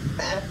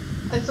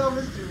 I saw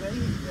Mr. Leahy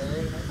there,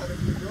 and I thought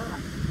it was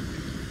wrong.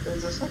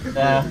 There's a second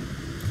Nah. one.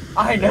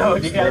 I know,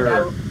 dude.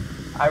 Nerd.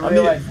 I mean-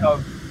 realized how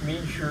me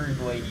and Shrew's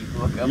ladies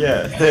look up.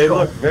 Yeah, they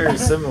look very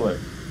similar.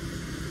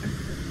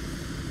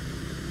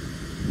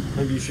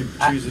 Maybe you should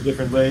choose a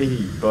different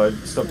Leahy, bud.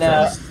 Stop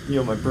Nah. trying to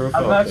steal my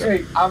profile.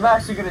 I'm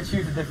actually gonna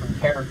choose a different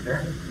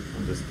character.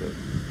 I'm just kidding.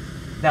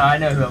 No, I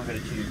know who I'm gonna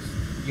choose.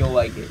 You'll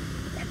like it.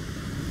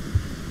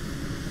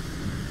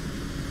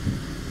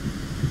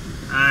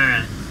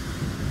 Alright.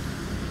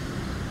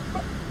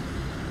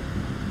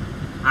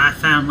 I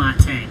found my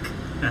tank.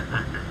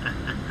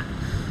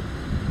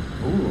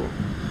 Ooh.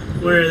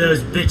 Where are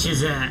those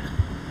bitches at?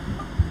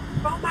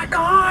 Oh my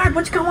god,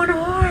 what's going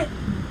on?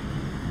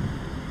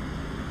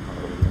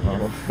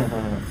 Oh.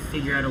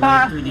 Figure out a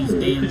way through these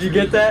damn Did you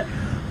get trees. that?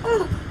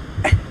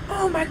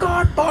 Oh my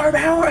god, Barb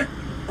Howard!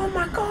 Oh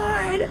my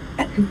god!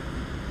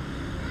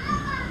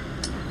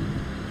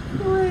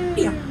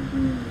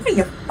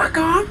 You fuck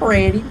off,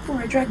 Randy, before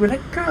I drag with a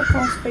car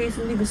across face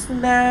and leave a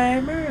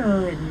slimer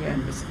on you.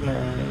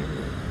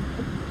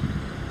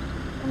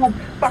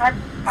 Barb,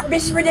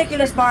 this is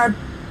ridiculous, Barb.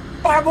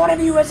 Barb, one of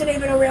you isn't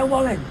even a real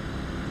woman.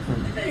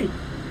 Hey,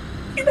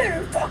 you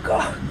better fuck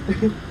off. I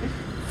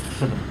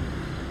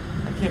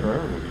can't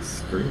remember what he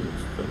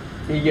screams, but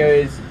He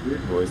goes, a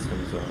weird voice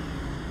comes out.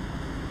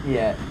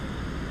 yeah.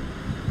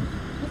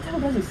 What the hell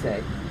does he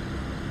say?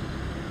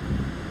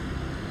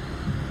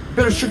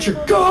 Better shut your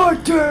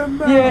goddamn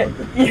mouth!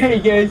 Yeah, he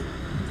goes,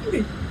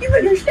 you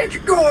better shut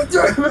your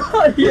goddamn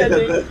mouth. Yeah,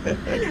 dude.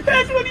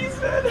 That's what he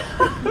said.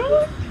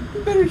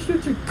 You better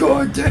shut your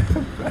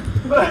goddamn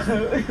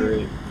mouth!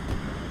 Great.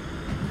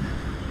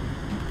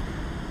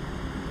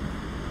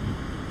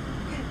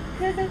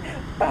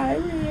 Bye,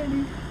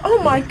 Randy.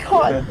 Oh my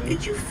god,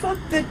 did you fuck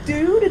the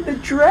dude in the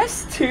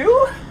dress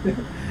too?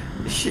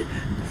 Shit.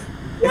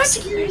 What,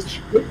 bitch?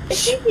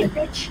 Excuse me,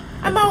 bitch.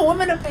 I'm a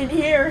woman up in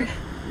here.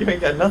 You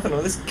ain't got nothing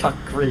on this cock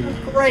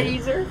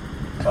Razor.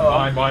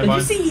 Mine. Did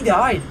you see he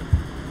died?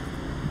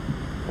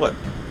 What?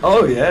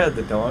 Oh yeah,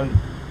 the Dawn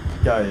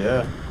guy,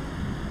 yeah.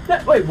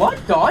 Wait,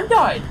 what? Dawn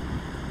died?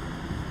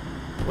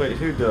 Wait,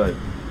 who died?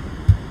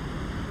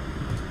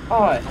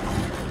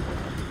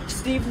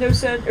 Steve No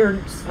Sense, or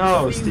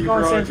Steve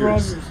Nonsense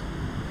Rogers.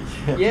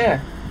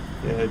 Yeah.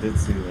 Yeah, I did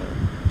see that.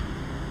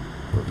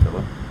 Poor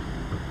fella.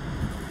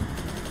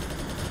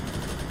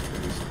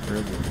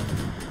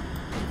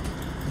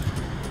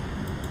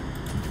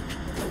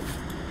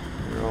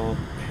 They're all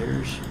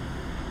perishing.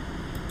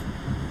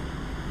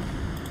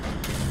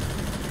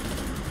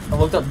 I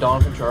looked up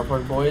Dawn from Trailer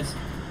Park Boys,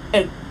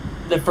 and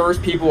the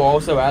first people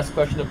also asked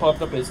question that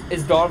popped up is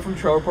Dawn from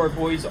Trailer Park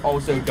Boys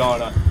also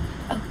Donna?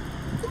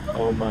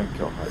 Oh my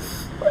god.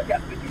 How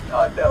did you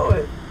not know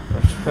it?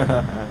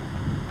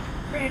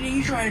 Randy,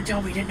 you trying to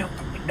tell me you didn't know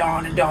fucking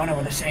Dawn and Donna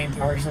were the same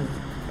person?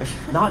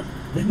 Not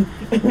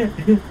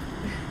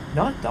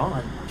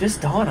Dawn,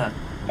 just Donna.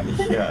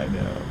 Yeah, I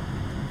know.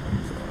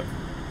 I'm sorry.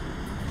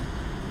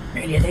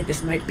 Randy, I think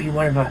this might be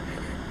one of a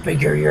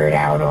figure it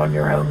out on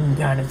your own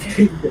kind of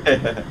thing.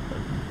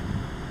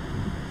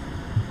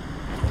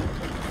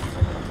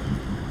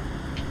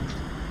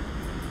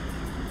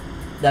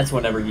 That's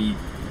whenever he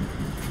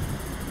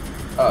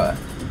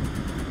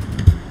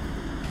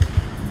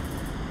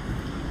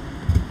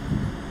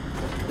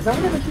is that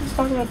whenever he was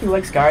talking about if he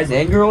likes guys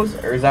and girls,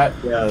 or is that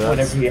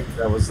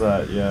that was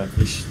that, yeah.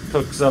 He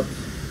hooks up.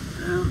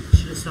 Oh,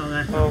 should have saw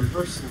that. Oh,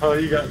 first of all,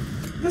 you got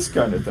this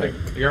kind of thing.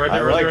 You got right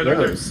there, I right like there.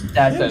 those.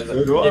 That's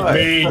So do I.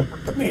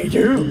 Me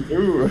too. Me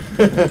too.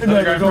 And then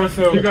there's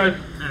also You guys.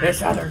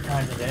 this other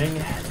kind of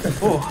thing.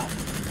 Oh,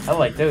 I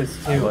like those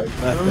too. I like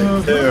that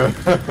thing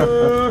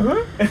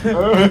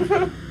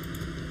too.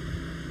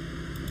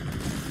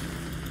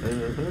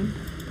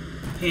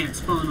 Can't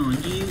spawn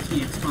on you,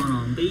 can't spawn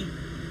on B.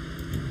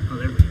 Oh,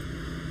 there we go.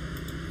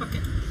 Fuck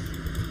it.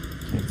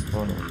 Can't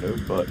spawn on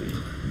nobody.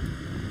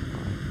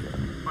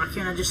 Why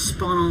can't I just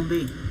spawn on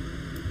B?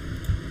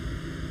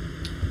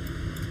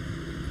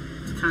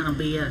 It's kind of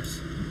BS.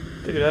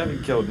 Dude, I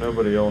haven't killed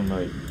nobody all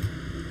night.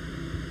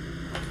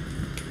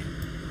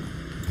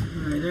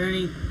 Are there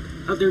any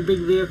other big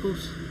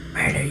vehicles?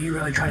 Man, are you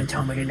really trying to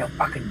tell me that no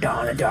fucking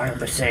Dawn and Dawn are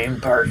the same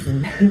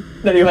person?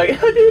 Then you're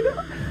like, oh, dude.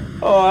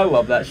 Oh, I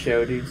love that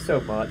show, dude,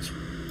 so much.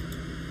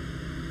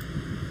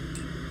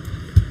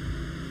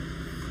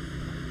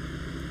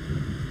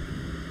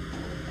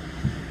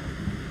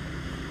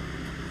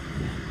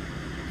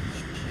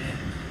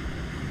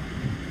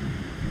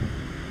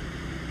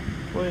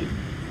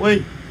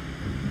 Wait,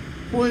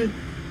 Wait,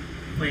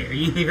 are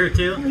you here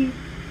too?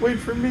 wait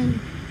for me.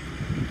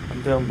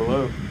 I'm down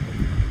below.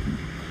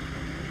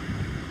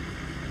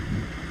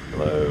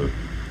 Hello.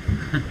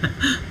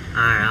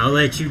 Alright, I'll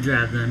let you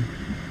drive then.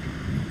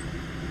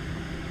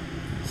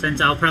 Since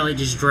I'll probably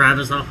just drive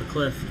us off a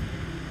cliff.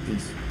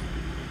 Peace.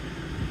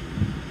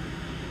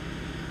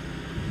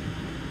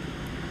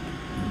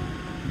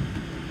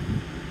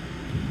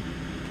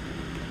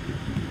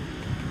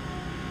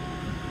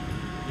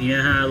 You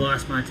know how I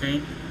lost my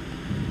tank?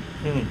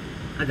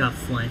 Hmm. I got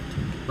flanked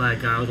by a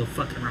guy with a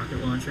fucking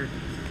rocket launcher.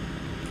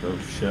 Oh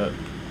shit.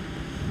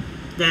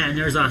 Yeah, and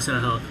there's also a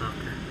helicopter.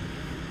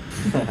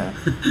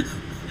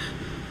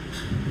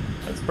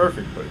 That's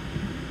perfect, but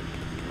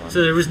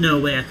So there was no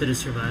way I could have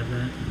survived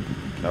that.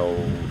 no.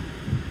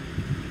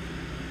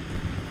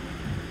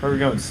 Where are we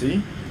going?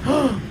 See?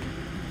 Alright,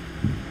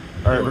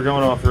 we're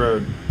going off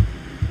road.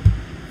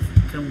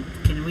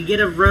 Can we get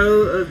a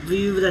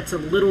view that's a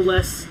little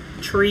less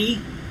tree?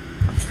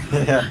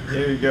 Yeah,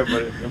 here you go,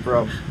 buddy. No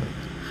problem.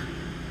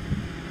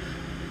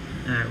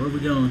 Alright, where we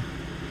going?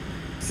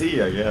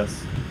 See, I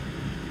guess.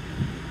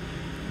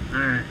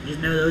 Alright, just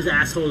know those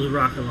assholes with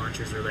rocket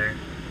launchers are there.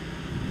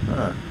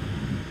 Huh.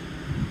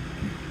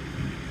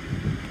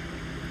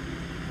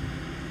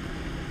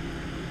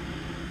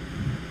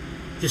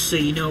 Just so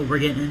you know what we're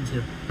getting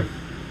into.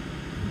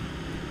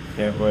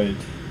 Can't wait.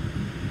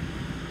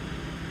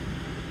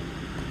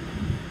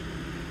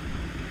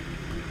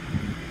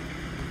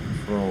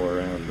 Let's roll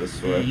around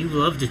this Yeah, way. you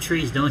love the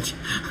trees, don't you?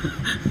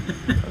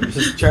 I'm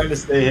just trying to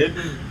stay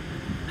hidden.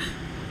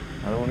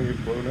 I don't want to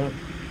get blown up.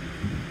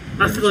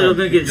 I feel like I'm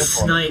gonna get This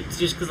one. sniped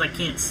just because I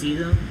can't see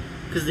them.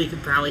 Because they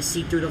could probably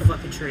see through the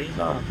fucking tree.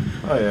 Oh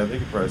yeah, they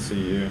can probably see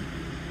you.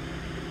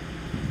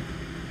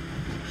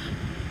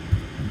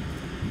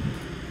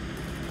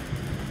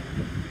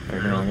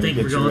 I don't think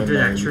we're going through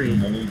that tree.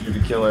 I need you to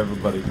kill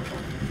everybody.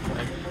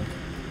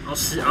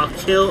 I'll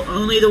kill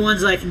only the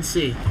ones I can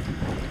see.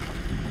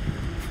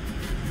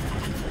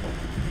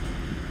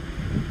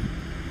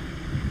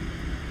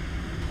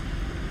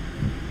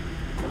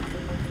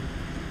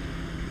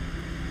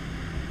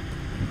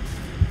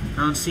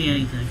 I don't see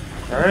anything.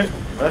 Alright,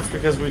 that's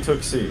because we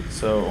took C.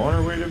 So, on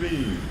our way to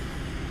B.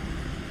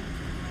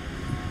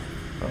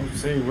 Oh,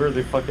 see, we're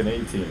the fucking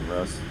A team,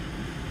 Russ.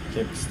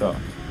 Can't be stopped.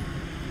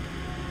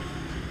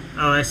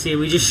 Oh, I see.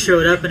 We just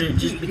showed up and it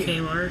just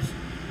became ours.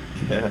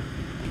 Yeah.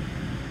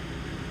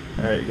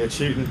 Alright, get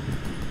shooting.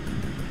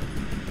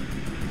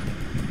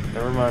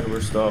 Never mind,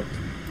 we're stopped.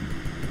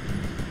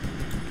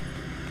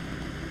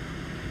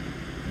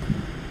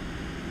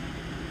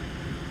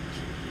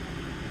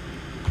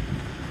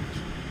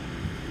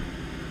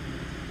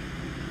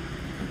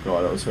 Oh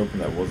god, I was hoping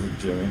that wasn't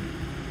Jimmy.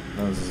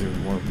 That was even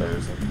more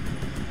embarrassing.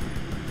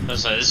 I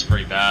was like, this is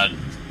pretty bad.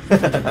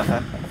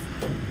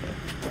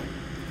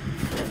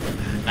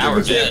 Now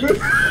we're dead.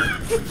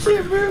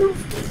 Can't move.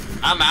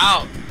 I'm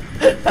out.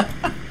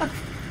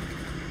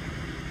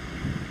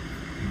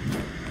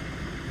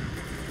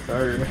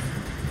 Sorry.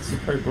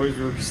 Sorry, boys,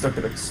 we were stuck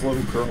in a slow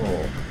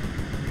crawl.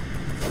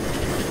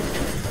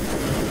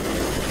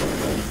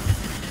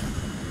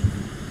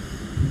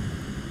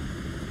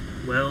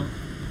 Well,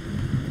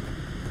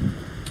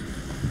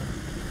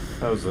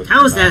 How is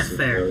that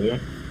fair? Failure.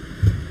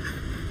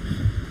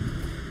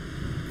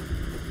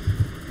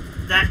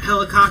 That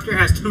helicopter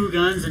has 2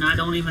 guns and I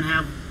don't even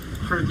have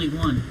hardly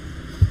one.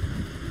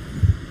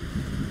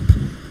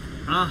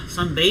 Ah,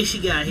 some base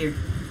you got here.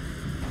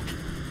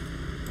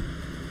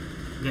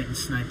 Getting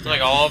sniped. It's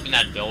like all up in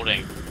that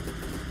building.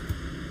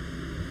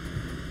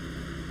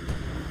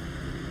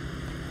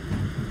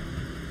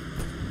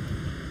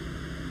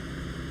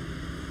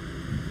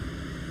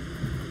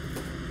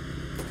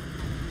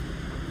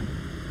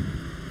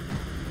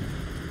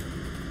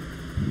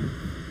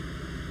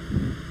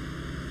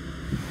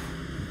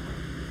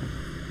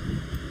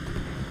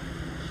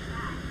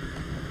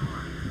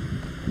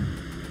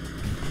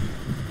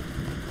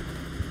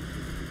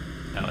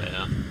 Hell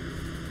yeah.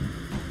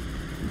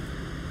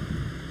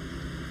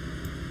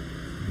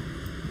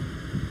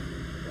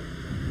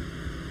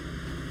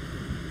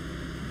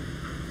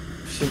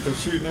 Shit, they're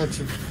shooting at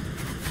you.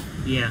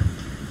 Yeah.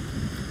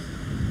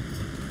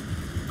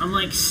 I'm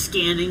like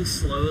scanning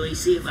slowly,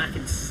 see if I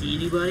can see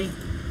anybody,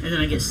 and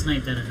then I get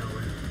sniped out of nowhere.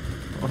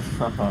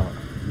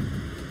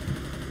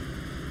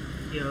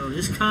 Yo,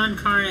 this Con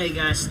Carne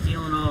guy's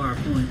stealing all our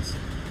points.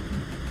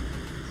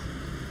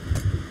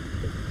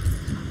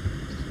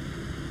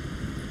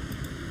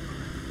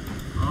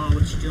 Oh,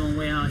 what you doing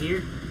way out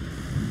here?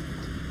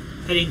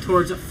 Heading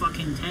towards a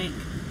fucking tank.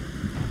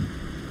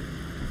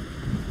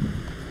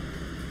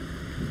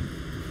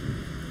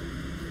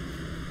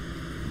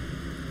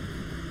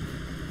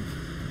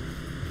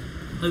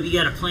 Hope you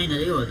got a plan to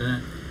deal with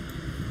that.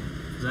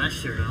 'Cause I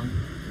sure don't.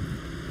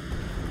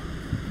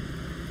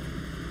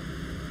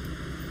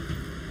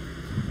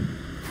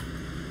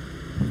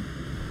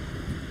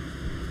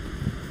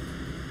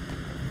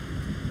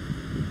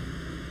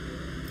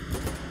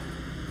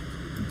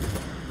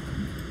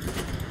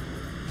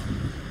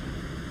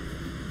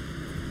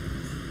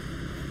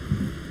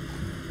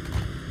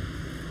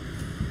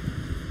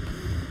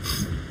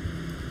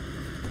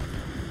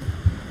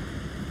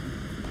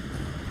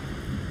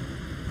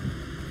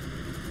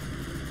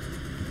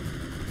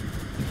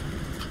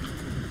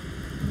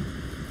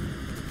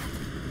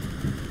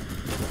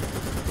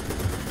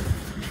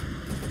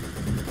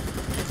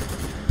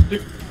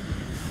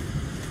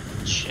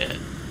 Shit.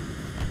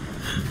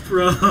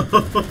 Bro.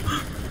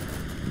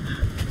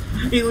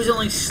 He was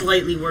only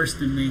slightly worse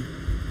than me.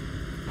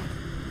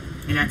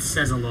 And that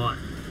says a lot.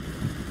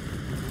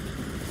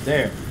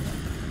 Damn.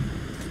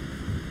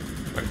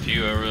 Quite a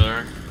few over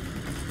there.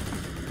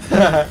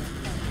 That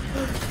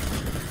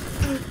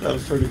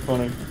was pretty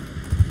funny.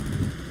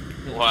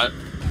 What?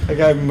 That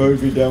guy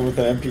mowed me down with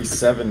an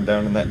MP7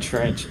 down in that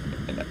trench.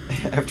 And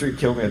after he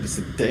killed me, I just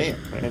said, damn.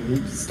 And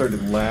he just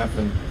started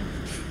laughing.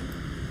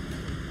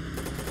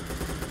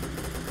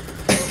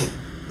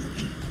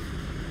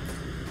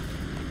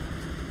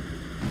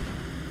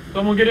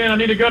 Someone get in, I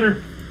need a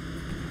gunner.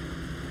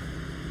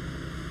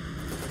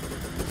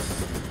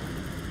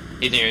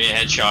 He's near your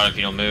headshot if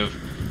you don't move.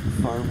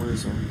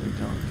 Farmers only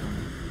dog.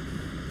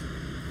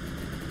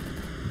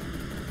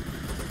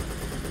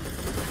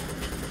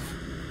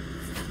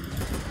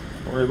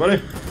 Don't worry,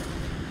 buddy.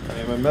 I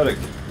am a medic.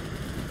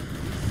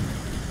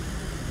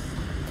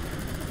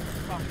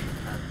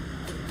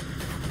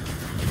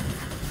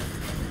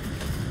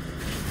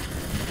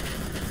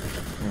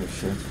 Oh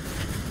shit.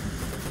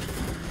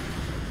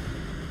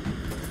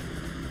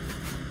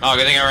 Oh,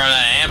 good thing I ran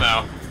out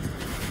of ammo.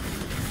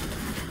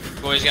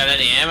 Boys got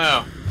any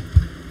ammo?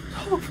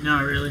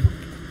 Not really.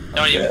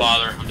 Don't even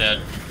bother, I'm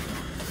dead.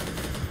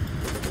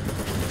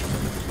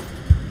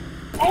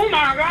 Oh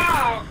my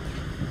god!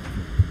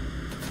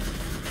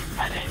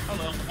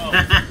 Hello. Oh,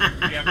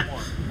 we have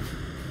more.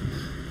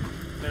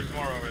 There's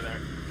more over there.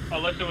 Oh,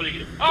 let's see what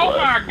he. Oh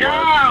my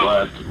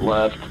god!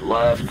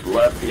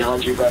 Left,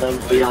 behind you, Venom,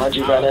 behind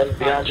you, Venom,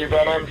 behind you,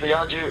 Venom,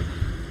 behind you.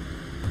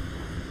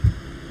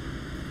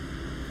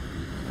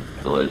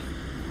 Good.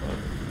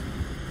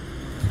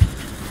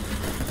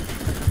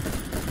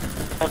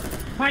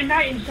 My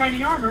knight in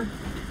shiny armor.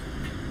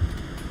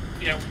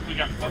 Yeah, we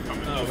got stuff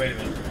coming. Oh, wait a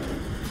minute.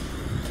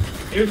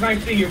 It was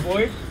nice seeing you,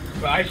 boys,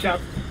 but I shall.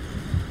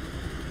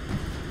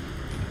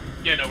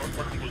 Yeah, no,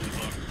 we're completely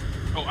fucked.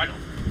 Oh, I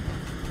don't.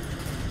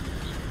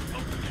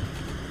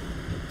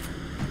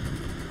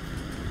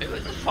 Who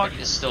the fuck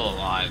is still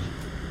alive?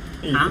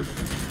 Huh?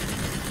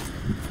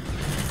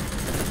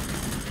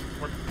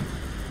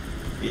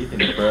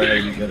 Ethan, bro,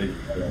 you gotta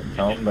get that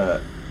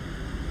combat.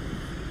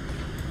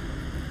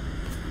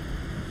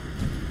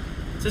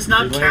 Does this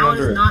not You're laying count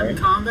under as a not in tank?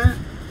 combat?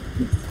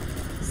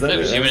 Is that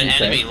There's even an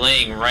enemy tank?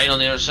 laying right on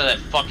the other side of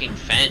that fucking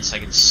fence. I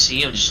can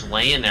see him just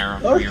laying there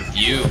Oh, from your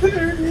view.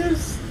 There it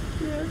is.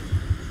 Yeah.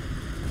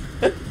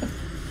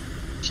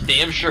 It's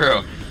damn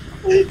true.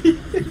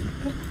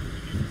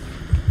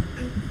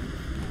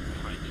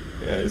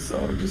 Yeah, I saw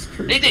him just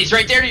creep. Hey, he's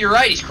right there to your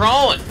right. He's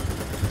crawling.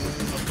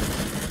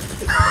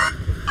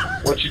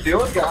 What you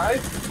doing, guys?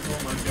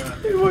 Oh my god.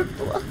 He went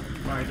black.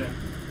 Alright then.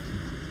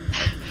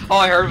 All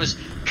I heard was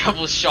a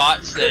couple of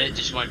shots, then it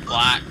just went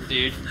black,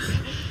 dude.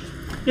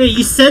 Yeah,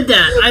 you said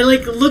that. I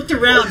like looked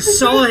around,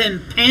 saw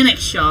him, panic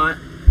shot,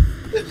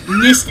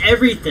 missed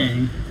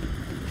everything.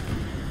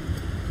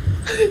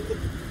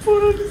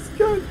 Put on his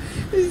gun.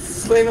 He's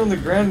just laying on the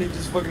ground and he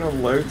just fucking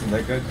unloads and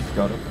that guy just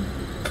got up and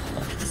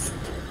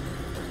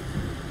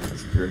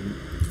that's great.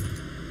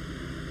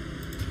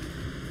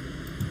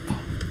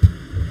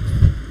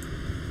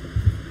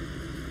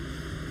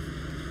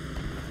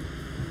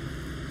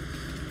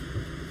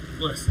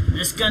 Listen,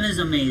 this gun is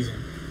amazing.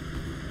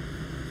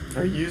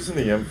 Are you using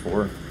the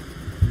M4?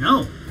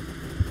 No.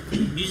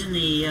 I'm using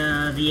the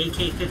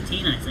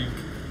AK-15, I think.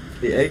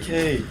 The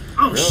AK?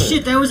 Oh Really?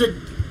 shit, that was a...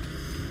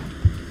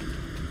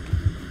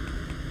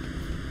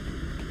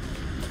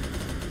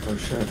 Oh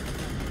shit.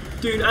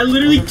 Dude, I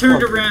literally What the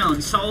turned fuck?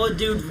 around, saw a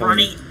dude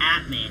running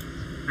at me,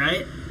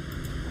 right?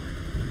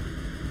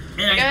 And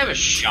Did I have a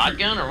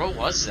shotgun, or what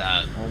was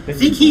that? I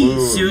think he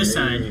blew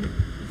suicide.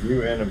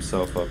 You and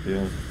himself up,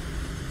 yeah.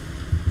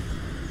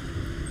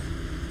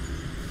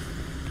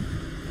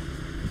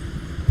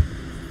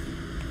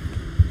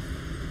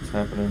 What's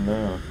happening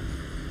now?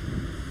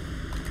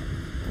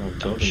 Oh,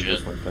 building shit.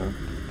 just went down.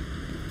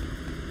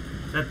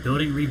 Is that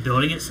building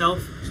rebuilding itself?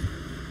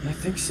 I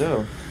think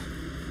so.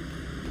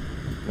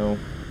 No.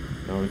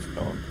 No, it's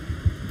gone.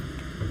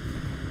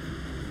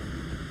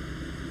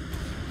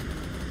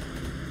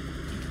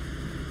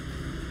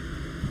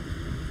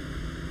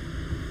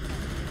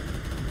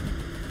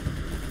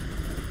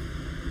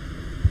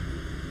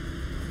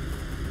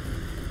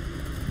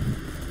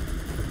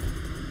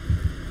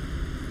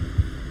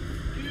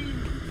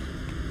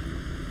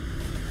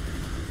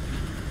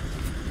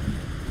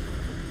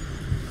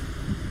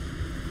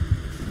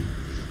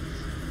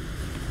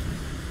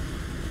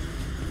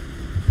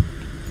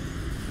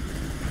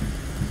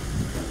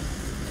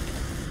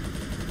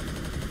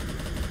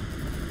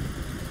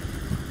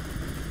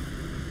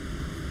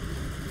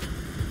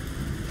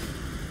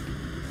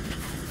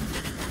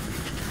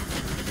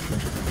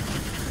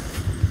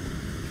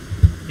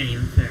 Ain't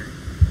even fair.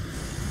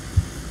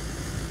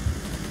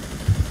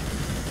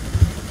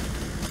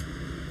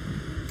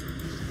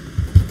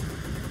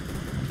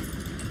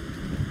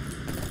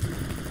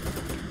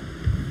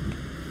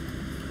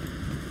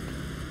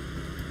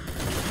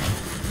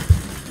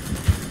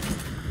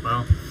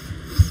 Well,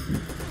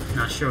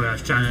 not sure what I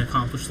was trying to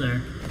accomplish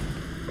there.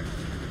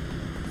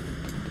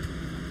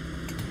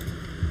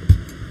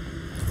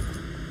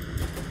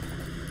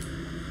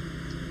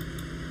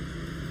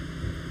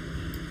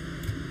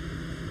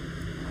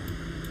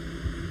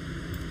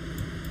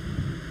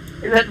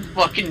 That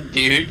fucking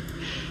dude.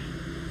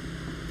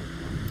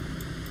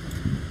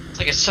 It's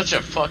like it's such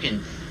a fucking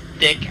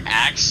thick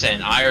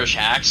accent, Irish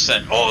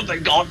accent. Oh, they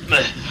got me.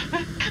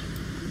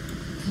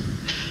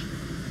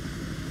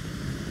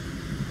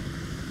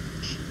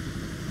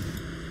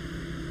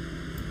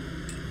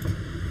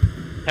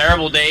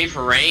 Terrible day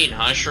for rain,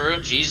 huh, Shrew?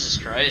 Jesus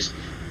Christ.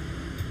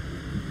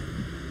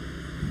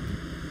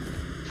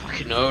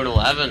 Fucking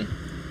pt11.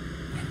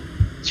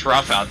 It's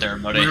rough out there,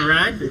 buddy. Wanna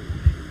ride?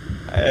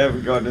 I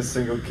haven't gotten a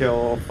single kill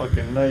all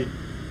fucking night.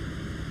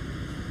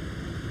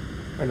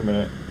 Wait a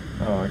minute.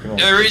 Oh, I can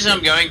only... The only reason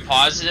I'm going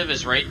positive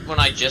is right when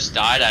I just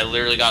died, I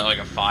literally got like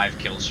a 5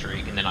 kill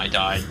streak, and then I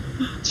died.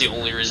 It's the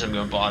only reason I'm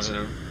going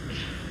positive.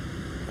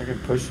 I can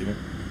push you.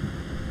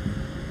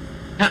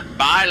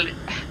 Bye,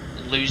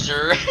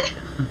 loser.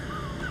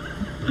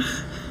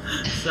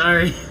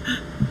 Sorry.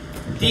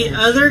 The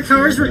other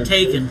cars were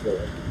taken.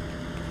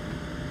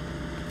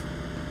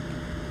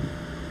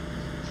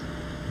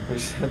 I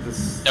just had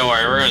this... Don't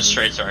worry, we're going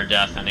straight to our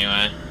death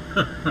anyway.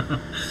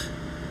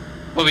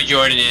 We'll be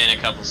joining you in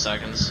a couple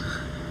seconds.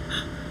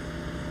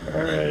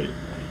 Alright.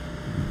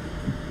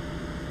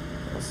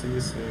 I'll see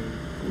you soon.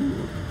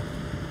 Ooh.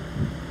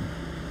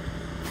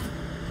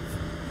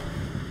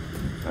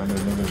 Found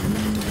another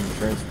means of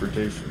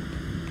transportation.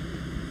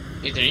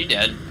 Ethan, are you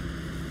dead?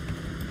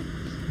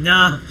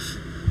 Nah.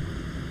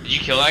 Did you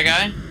kill that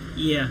guy?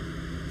 Yeah.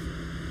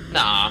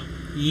 Nah.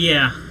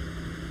 Yeah.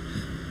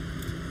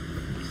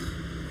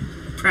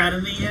 Proud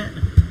of me yet?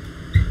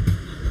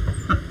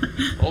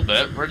 A little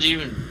bit. Where'd you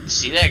even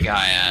see that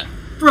guy at?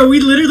 Bro, we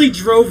literally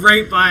drove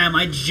right by him.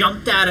 I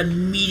jumped out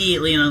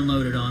immediately and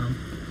unloaded on him.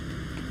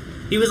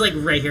 He was like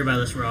right here by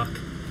this rock.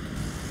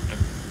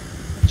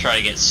 Try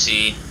to get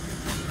C.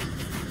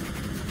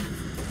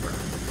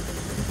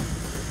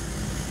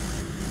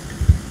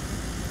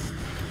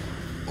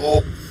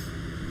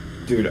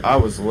 Dude, I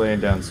was laying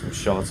down some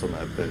shots on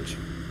that bitch.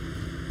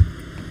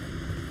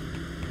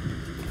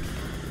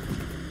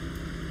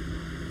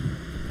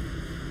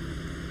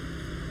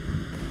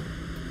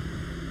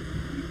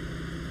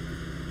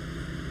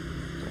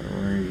 Don't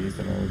worry,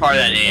 Ethan. Part of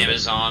that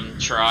Amazon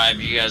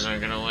tribe, you guys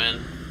aren't gonna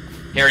win.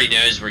 He already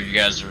knows where you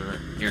guys are,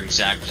 your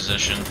exact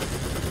position.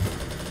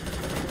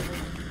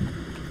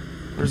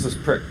 Where's this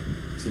prick?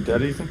 Is he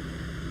dead, Ethan?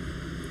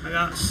 I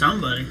got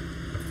somebody.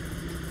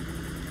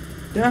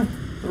 Yeah,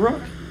 the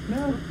rock.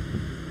 No.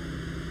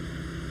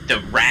 The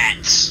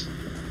rats.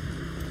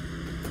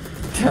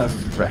 The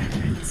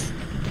rats.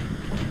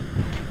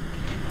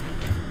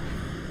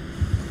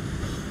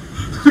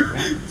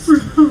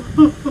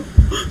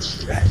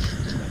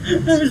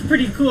 That was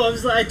pretty cool.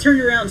 I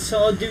turned around,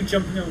 saw a dude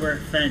jumping over a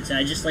fence, and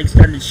I just like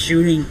started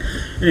shooting,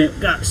 and it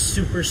got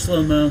super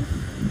slow mo.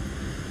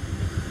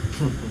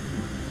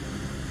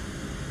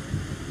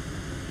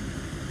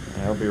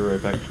 I'll be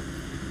right back.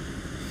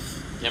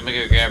 Yeah, I'm gonna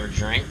go grab a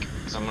drink,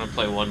 because I'm gonna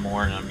play one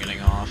more and I'm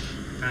getting off.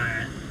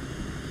 Alright.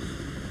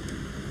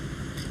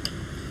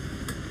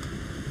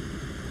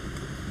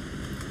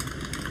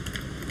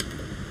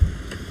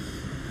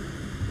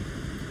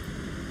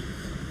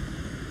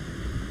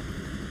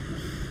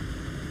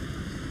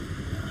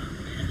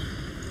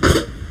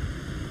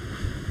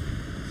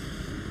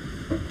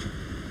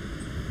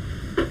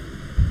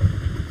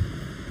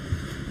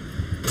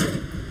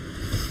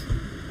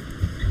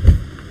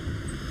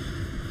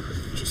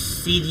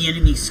 See the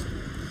enemies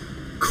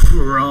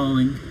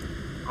crawling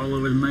all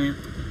over the map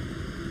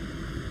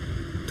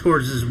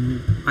towards those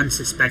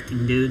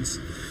unsuspecting dudes.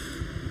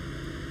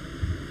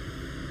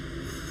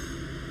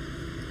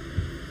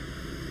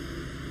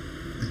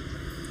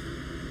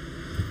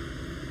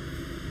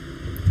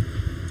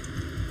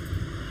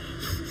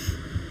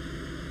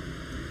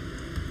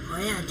 Oh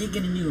yeah, I did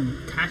get a new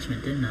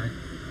attachment, didn't I?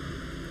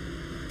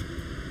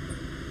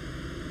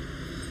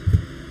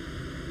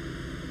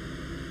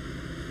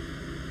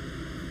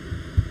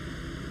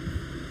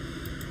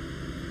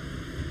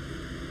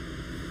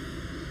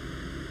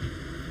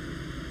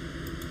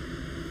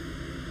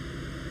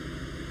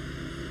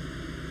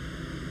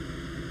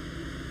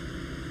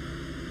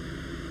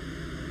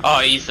 Oh,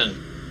 Ethan.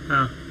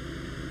 Huh.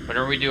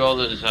 Whenever we do all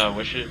those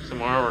wishes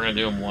tomorrow, we're gonna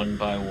do them one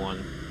by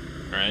one,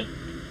 right?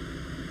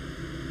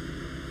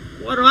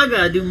 Why do I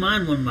gotta do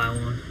mine one by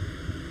one?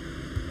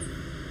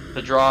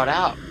 To draw it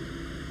out.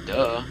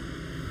 Duh.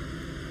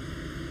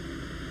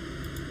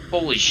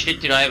 Holy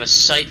shit, dude, I have a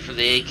sight for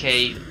the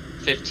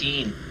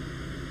AK-15.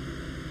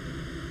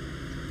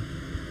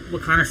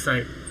 What kind of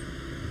sight?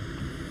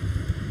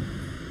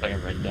 Like a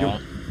red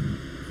dot.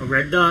 A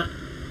red dot?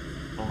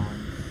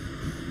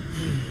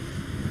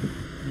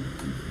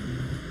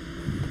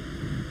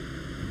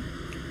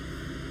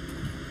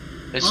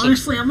 This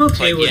Honestly, I'm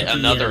okay like with yet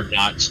another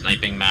not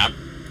sniping map.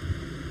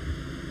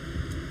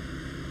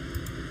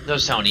 I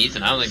was telling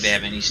Ethan, I don't think they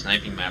have any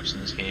sniping maps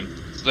in this game.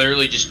 It's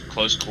literally just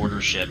close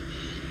quarter shit.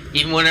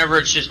 Even whenever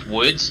it's just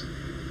woods,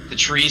 the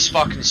trees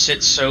fucking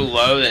sit so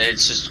low that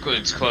it's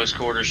close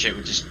quarter shit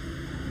with just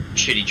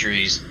shitty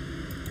trees.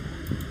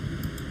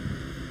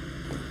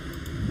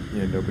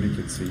 Yeah, nobody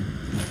can see.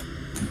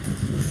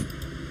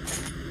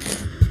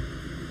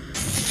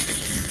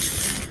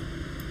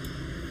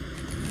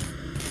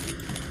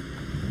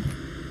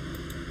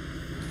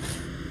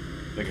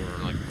 Like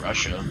in like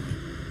Russia.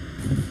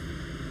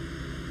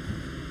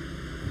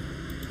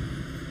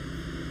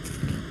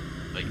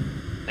 Like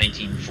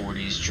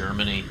 1940s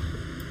Germany.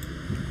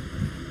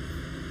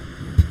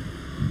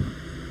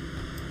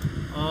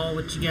 Oh,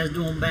 what you guys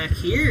doing back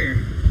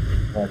here?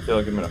 I feel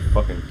like I'm in a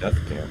fucking death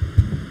camp.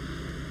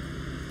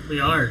 We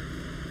are.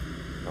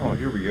 Oh,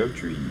 here we go,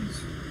 trees.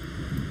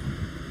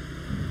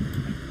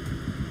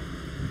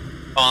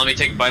 Oh, let me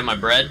take a bite of my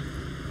bread.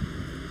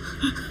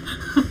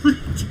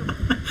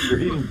 You're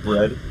eating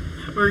bread?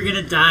 We're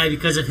gonna die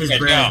because of his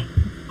Let's bread. go.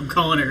 I'm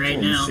calling it right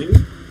now. Shit.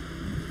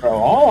 Bro,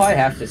 all I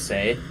have to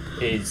say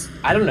is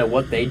I don't know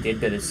what they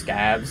did to the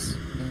scabs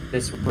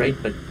this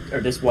wipe, but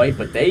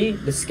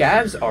the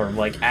scabs are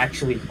like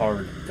actually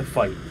hard to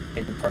fight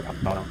in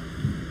Tarkana.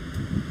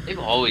 They've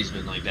always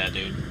been like that,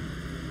 dude.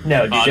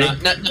 No, dude.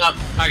 Oh, no.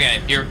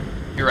 Okay, you're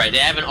right. They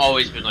haven't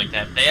always been like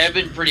that. They have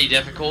been pretty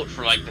difficult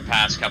for like the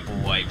past couple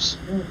of wipes.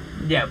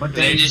 Yeah, but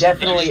They've just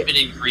been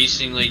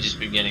increasingly just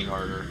been getting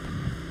harder.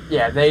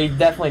 Yeah, they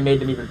definitely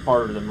made them even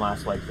harder than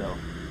last wipe, though.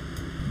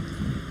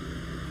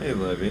 Hey,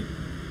 Levy.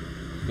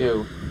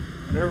 Ew.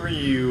 Whenever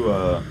you,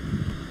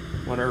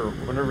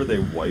 whenever they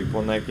wipe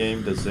on that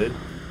game, does it,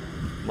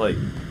 like,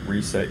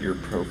 reset your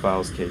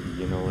profile's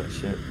KD and all that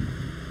shit?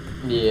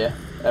 Yeah,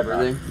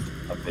 everything.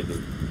 I'm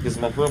thinking, because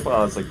my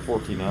profile is like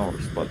 14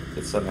 hours, but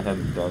it said I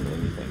hadn't done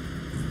anything.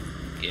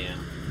 Yeah.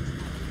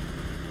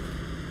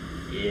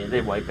 Yeah,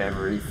 they wipe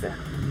everything.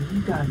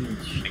 You got me.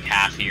 Like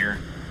half here.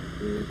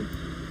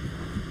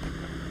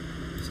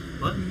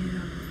 What?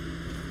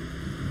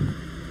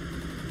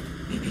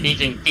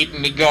 Ethan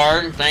keeping me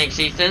guard. Thanks,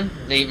 Ethan.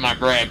 Need my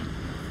bread.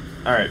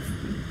 Alright.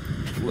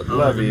 the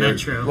Levy,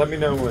 metro. let me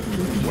know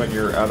when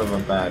you're out of a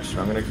match, and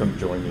I'm gonna come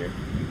join you.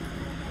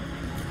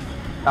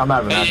 I'm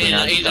out of an match.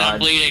 He's not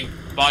bleeding.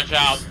 Watch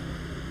out.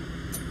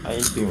 I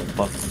ain't doing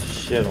fucking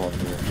shit on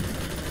here.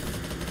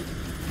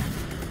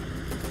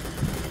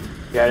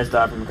 Yeah, I just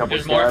died from a couple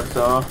There's more. scabs,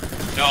 so.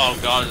 Oh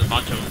god, there's a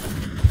bunch of them.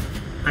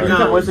 I You got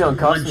can listen on one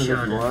customs if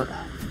shot. you want.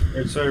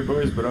 Hey, sorry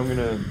boys, but I'm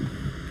gonna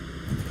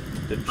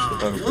ditch the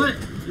boat. What?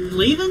 You're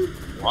leaving?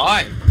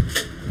 Why?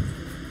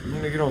 I'm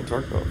gonna get on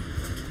Tarkov.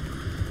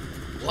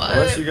 What?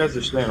 Unless you guys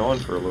are staying on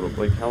for a little.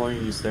 Like, how long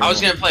are you staying I was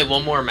on? gonna play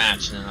one more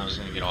match and then I was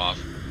gonna get off.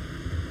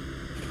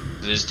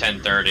 It is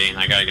 10:30 and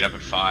I gotta get up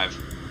at 5.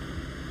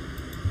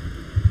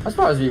 I'm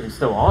surprised you're even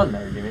still on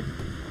there, Jimmy.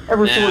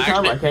 Every Nah, single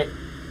time actually-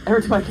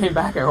 every time I came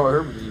back, I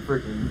heard you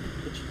freaking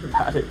bitching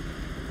about it.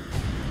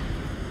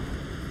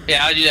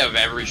 Yeah, I do that with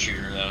every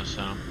shooter though,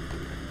 so.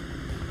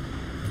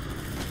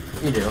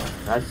 You do.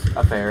 That's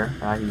a fair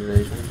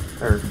accusation.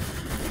 Or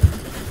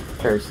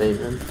fair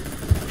statement.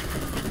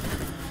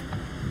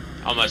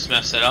 Almost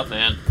messed it up,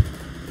 man.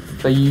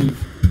 But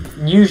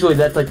usually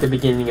that's like the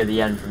beginning of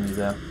the end for me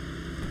though.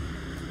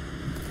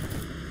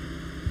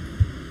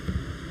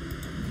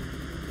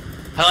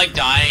 I like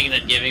dying and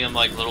then giving them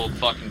like little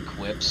fucking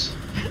quips.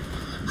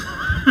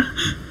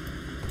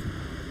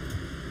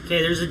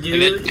 Okay, there's a Like,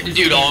 dude. the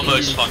dude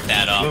almost fucked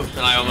that up, and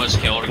I almost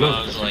killed him.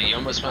 I was like, you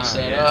almost messed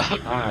that up.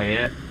 Ah,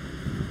 yeah.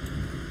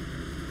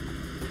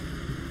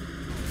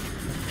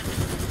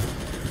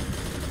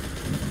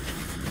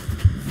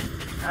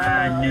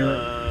 I knew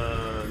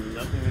it.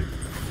 Nothing.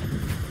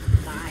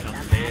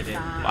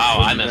 Wow,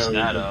 I messed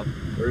that up.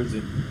 Where is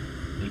he?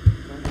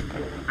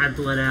 I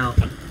bled out.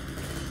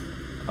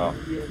 Oh,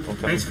 okay.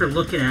 Thanks for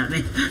looking at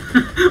me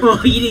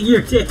while eating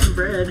your damn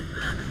bread.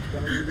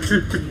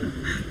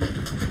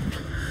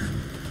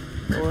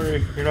 Don't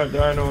worry, you're not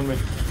dying on me.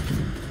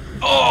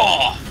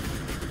 Oh!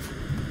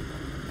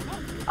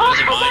 Wasn't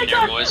Oh my mine there,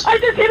 god! boys. I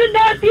just hit a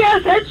nasty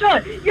ass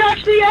headshot! You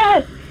actually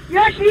ass! You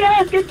actually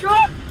ass! Get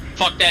dropped!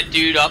 Fucked that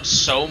dude up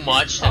so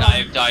much that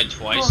I've died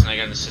twice, and I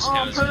got an assist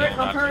count as a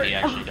kill after he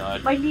actually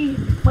died. My knee!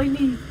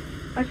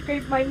 I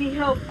scraped my knee,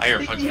 help! I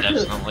hear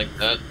footsteps, and I'm like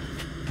that.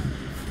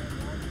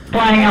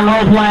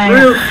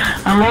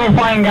 I'm low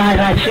playing, guys,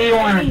 I see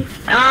one.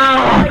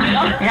 Oh!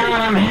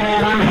 God, I'm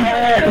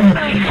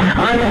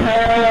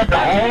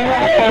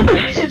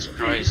hit! Jesus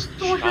Christ.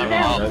 Shut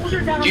up.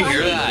 Did you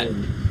hear that?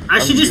 I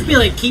should just be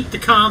like, keep the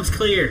comms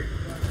clear.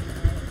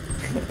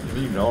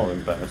 You know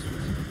them bastards.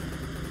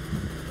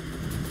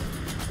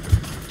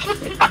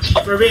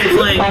 We're being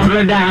flanked.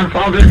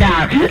 Soldier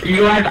down.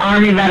 U.S.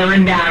 Army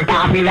veteran down.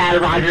 Copy that.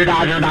 Roger,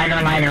 Dodger,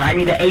 Niner. I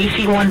need the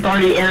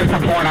AC-130 air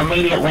support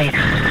immediately.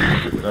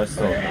 I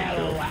still have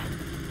no kill.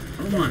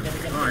 Oh my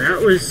god,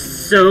 that was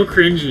so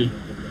cringy.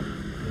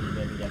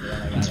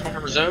 It's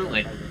farmers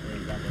only.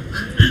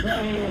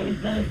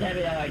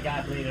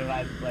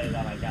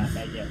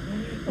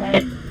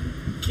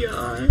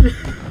 God.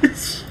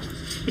 This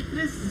shit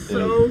is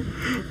so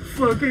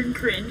fucking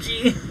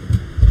cringy.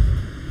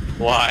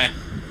 Why?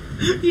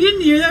 You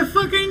didn't hear that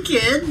fucking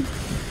kid?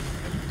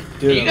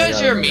 Do you guys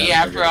hear me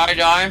after I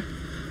die?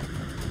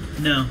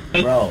 No.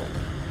 Bro.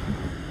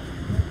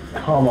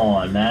 Come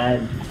on,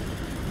 man.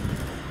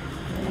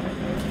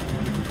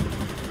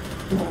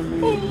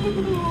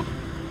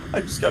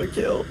 I just got a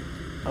kill.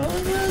 Oh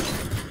my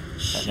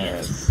gosh.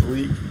 Shit.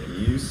 Sleep,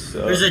 you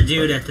suck. There's a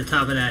dude at the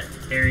top of that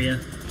area.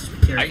 Just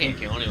be careful. I can't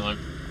kill anyone.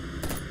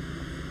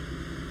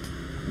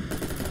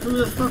 Who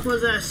the fuck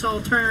was that I saw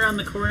turn around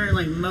the corner and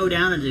like mow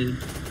down a dude?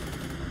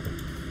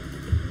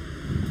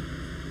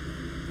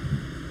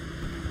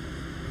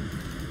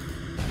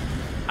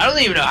 I don't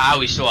even know how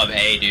we still have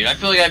A, dude. I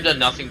feel like I've done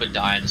nothing but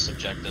die in this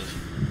objective.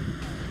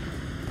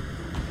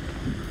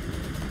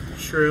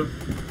 True.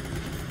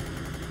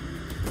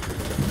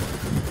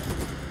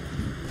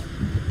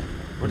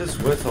 What is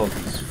with all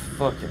these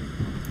fucking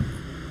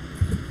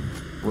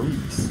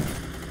freaks?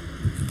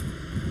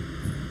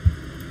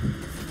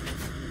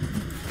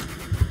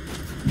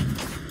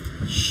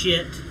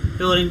 Shit.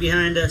 Building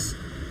behind us.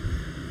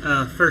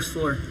 First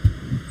floor.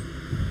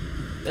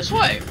 This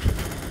way.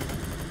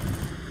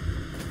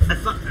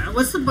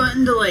 What's the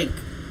button to like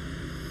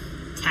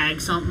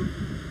tag something?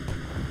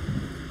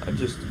 I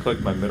just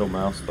clicked my middle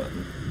mouse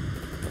button,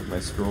 like my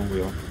scroll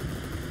wheel.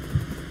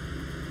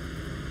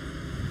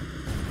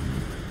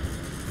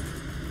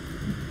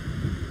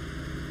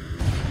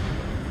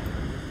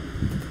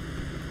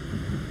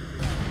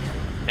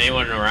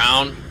 Anyone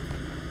around?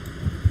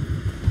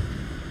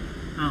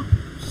 Oh,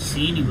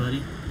 see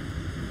anybody?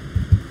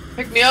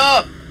 Pick me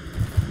up,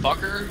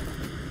 fucker.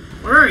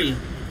 Where are you?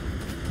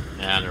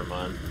 Yeah, never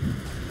mind.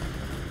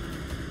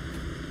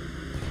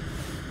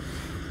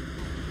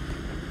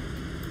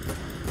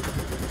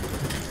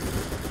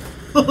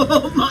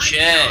 Oh my Shit,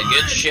 god.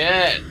 good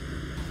shit.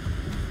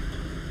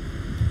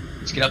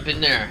 Let's get up in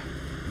there.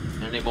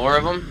 Any more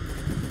of them?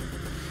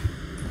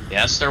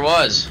 Yes, there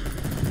was.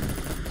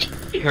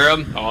 You hear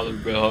them? Oh, they're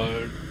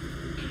behind.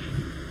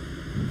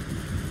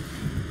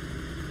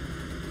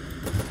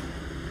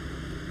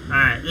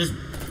 Alright, this.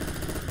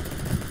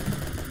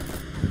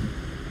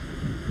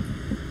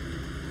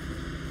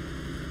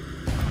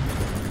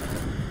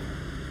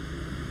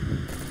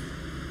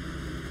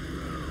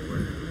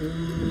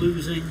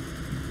 losing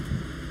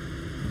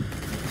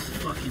this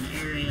fucking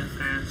area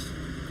fast.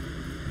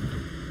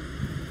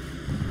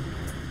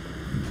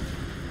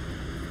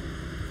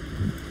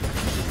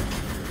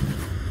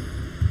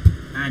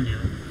 I knew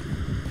it.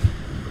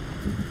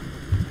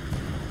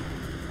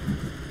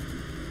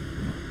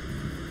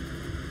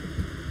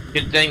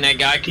 Good thing that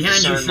guy could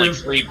Behind you, discern like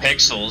Shrew. 3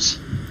 pixels.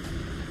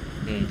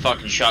 And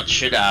fucking shot the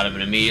shit out of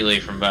it immediately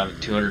from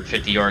about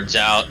 250 yards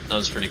out. That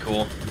was pretty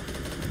cool.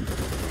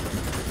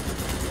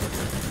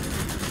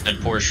 And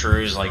poor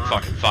Shrew's like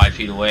fucking 5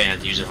 feet away and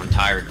had to use an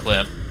entire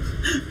clip.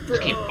 This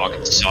game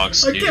fucking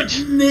sucks, I dude. kept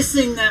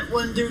missing that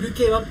one dude who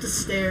came up the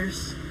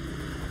stairs.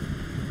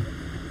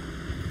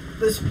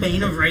 This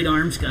Bane of Right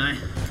Arms guy.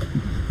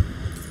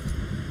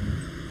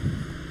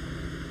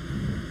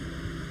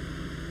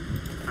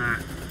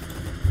 Alright.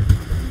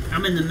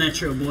 I'm in the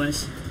metro,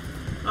 boys.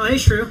 Oh, hey,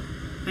 Shrew.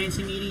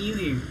 Fancy meeting you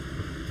here.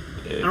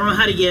 I don't know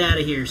how to get out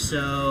of here,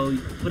 so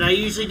what I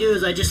usually do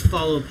is I just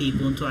follow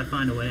people until I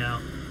find a way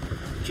out.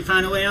 Did you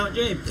find a way out,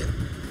 James?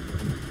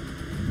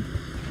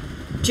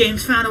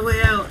 James found a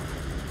way out.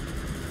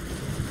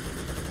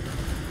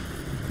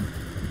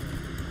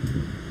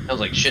 Sounds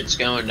like shit's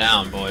going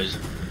down, boys.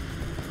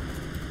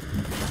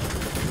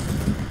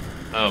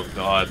 Oh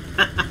god.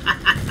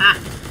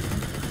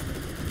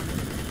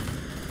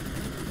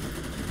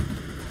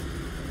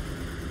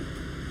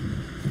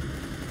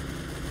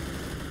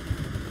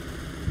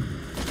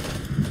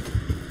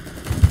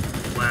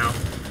 Wow.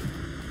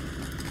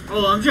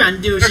 All I'm trying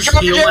to do is just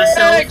heal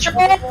myself.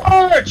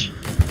 Charge!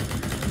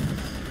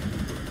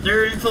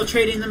 They're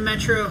infiltrating the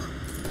metro.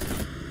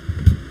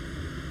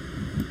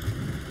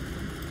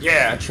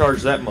 Yeah,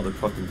 charge that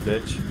motherfucking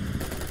bitch.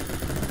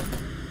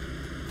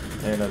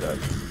 And I died.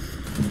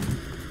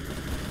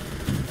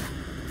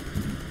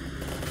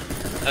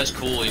 That's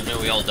cool, even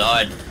though we all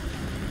died.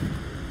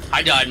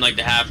 I died in like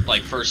the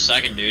first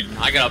second, dude.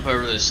 I got up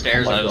over the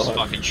stairs, Oh my I was God.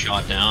 fucking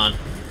shot down.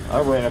 I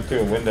ran up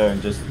to a window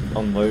and just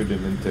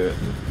unloaded into it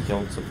and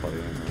killed somebody.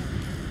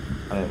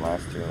 I didn't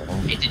last too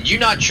long. Hey, did you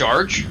not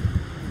charge?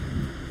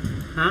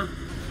 Huh?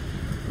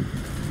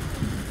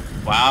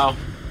 Wow.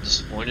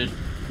 Disappointed.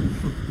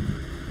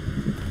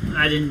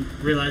 I didn't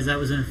realize that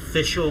was an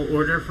official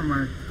order from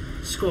our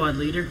squad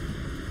leader.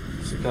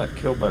 She got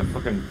killed by a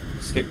fucking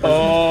skate.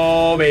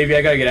 Oh, baby,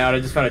 I gotta get out. I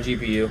just found a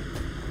GPU.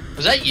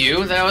 Was that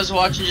you that I was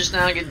watching just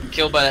now getting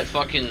killed by that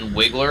fucking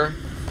wiggler?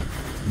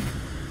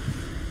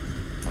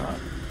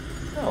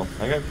 No,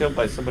 I got killed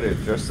by somebody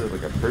dressed as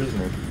like a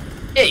prisoner.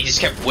 Yeah, he just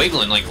kept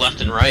wiggling like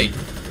left and right.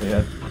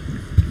 Yeah.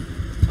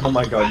 Oh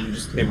my god, you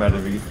just came out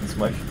of Ethan's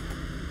mic.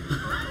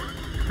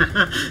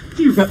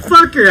 You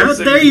fucker! How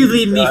dare you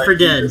leave me for He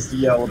dead? just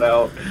yelled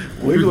out,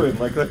 wiggling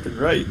like left and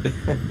right.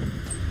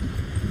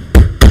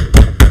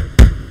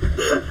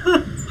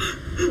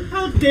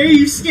 How dare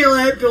you scale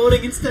that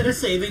building instead of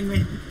saving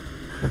me?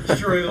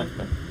 True.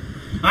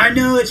 I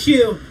know it's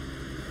you.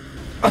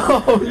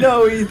 Oh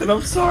no, Ethan,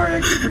 I'm sorry.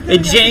 I keep forgetting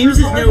And James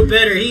is no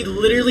better. He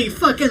literally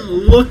fucking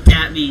looked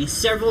at me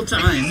several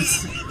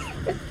times.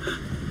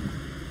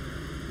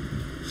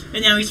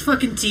 And now he's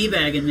fucking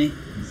teabagging me.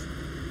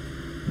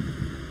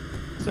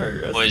 Sorry,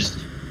 guys. Boys,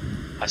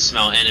 I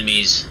smell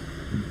enemies.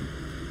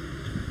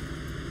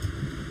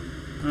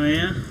 Oh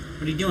yeah?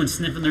 What are you doing?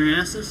 Sniffing their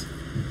asses?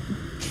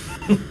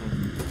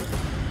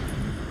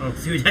 Oh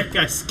dude, that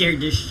guy scared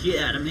the shit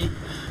out of me.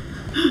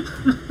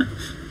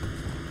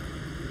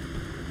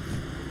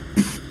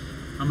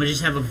 I'm gonna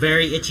just have a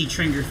very itchy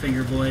trigger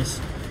finger, boys.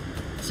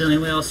 It's the only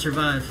way I'll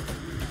survive.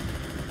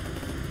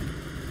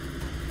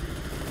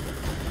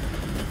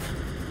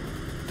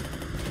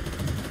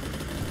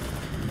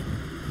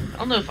 I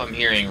don't know if I'm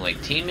hearing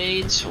like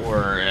teammates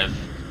or if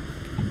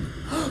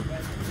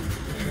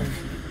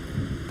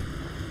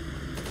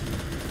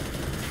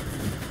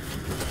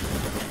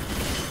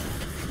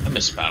I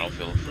miss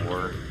Battlefield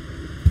 4.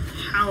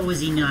 How was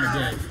he not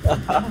dead?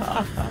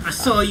 I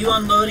saw you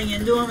unloading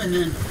into him and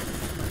then...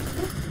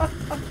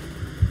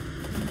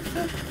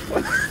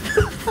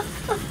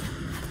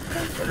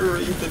 Whenever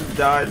Ethan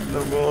died in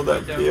the middle of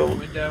that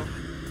field,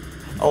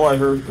 all I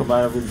heard come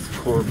out of his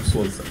corpse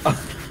was,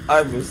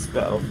 I miss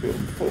Battlefield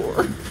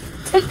 4.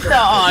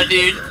 Nah,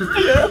 dude.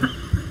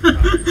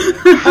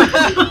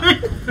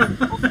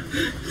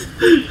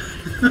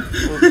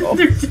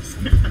 They're just...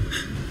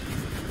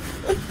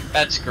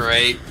 That's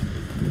great.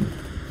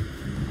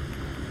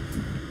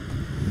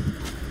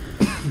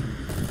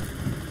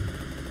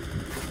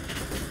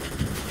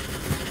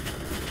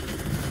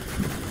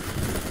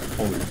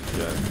 Holy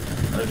shit.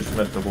 I just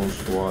met the whole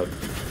squad.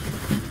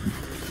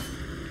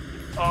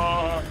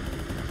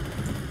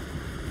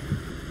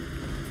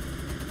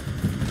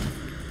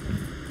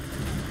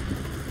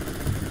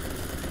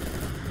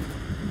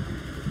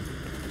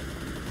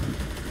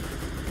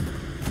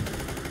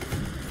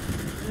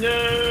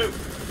 No.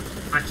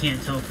 I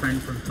can't tell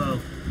friend from foe.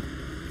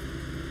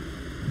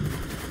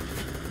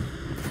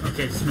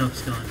 Okay, the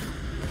smoke's gone.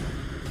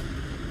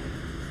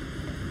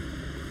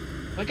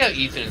 Look how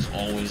Ethan is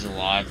always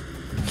alive.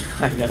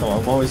 I know,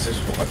 I'm always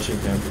just watching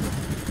him.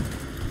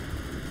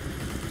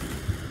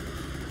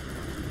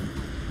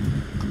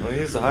 Well,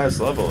 he's the highest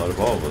level out of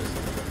all of us.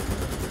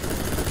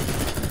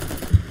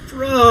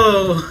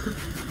 Bro!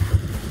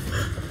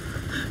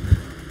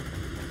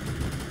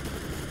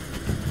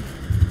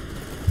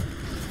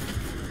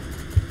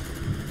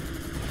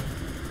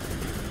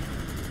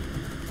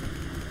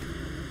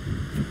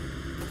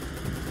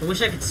 I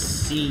wish I could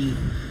see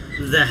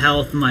the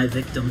health of my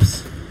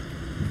victims.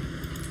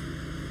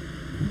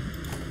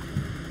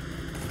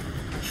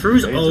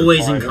 Shrew's Grenades are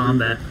always in flying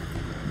combat.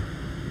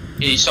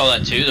 Yeah, you saw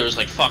that too? There was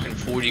like fucking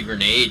 40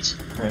 grenades.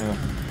 Yeah.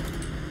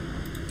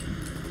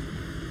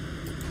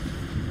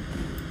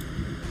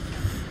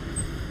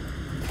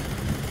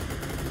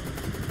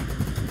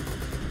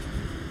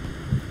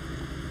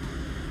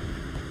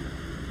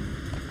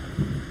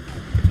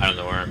 I don't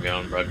know where I'm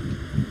going, but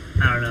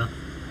I don't know.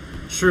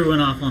 Shrew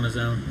went off on his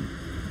own.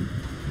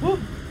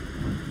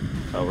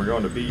 Oh, we're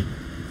going to beat.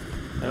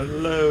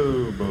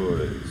 Hello,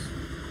 boys.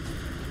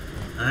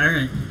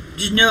 Alright.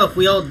 Just know if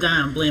we all die,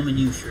 I'm blaming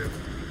you, Shrew.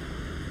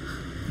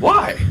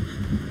 Why?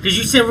 Because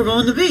you said we're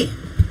going to B.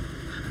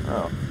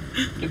 Oh.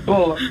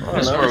 Well,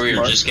 that's where we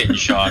were just getting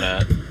shot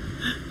at.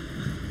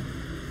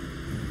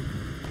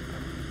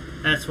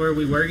 That's where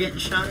we were getting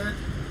shot at?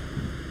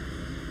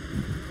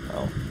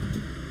 Oh.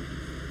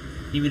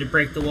 Need me to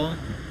break the wall?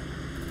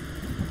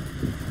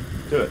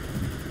 Do it.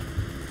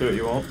 Do it,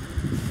 you won't.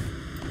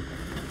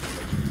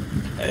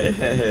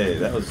 Hey,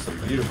 that was some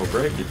beautiful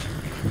breakage.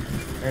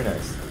 Very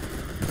nice.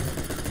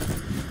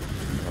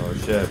 Oh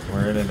shit,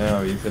 we're in it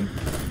now, Ethan.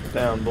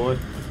 Down, boy.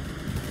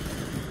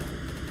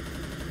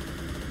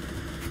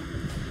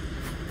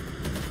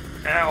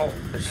 Ow!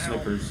 There's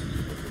snippers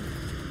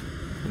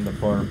in the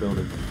far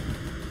building.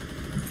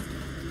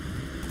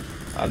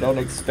 I don't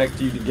expect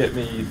you to get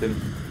me,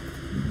 Ethan.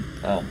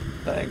 Oh,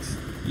 thanks.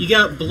 You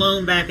got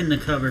blown back in the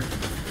cover.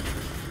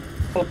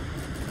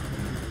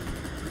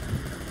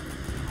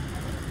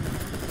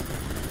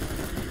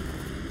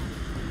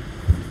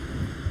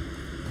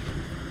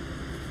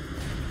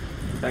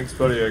 Thanks,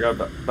 buddy. I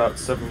got about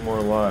 7 more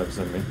lives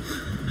in me.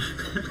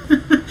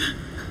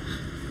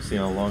 See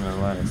how long I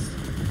last.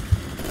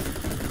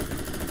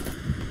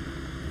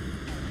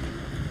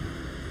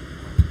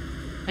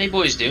 How you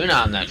boys doing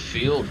out in that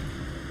field?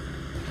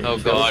 Can Oh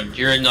you tell? god,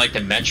 you're in like the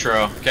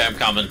metro. Okay, I'm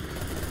coming.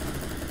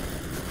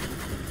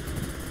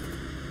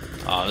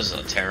 Oh, this is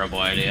a terrible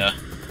idea.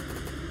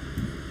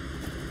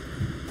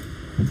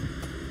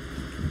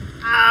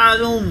 Ah,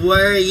 don't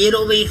worry,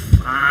 it'll be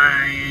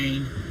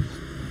fine.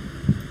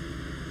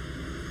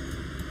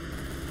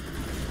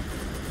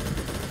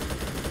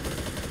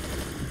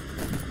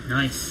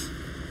 Nice.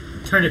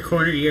 Turn the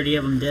corner, you already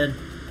have them dead.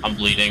 I'm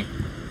bleeding.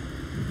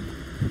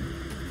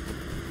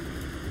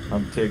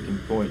 I'm taking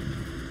point.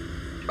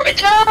 Right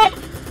now!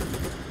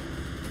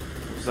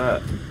 What's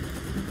that?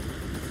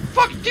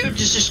 Fuck, dude,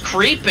 just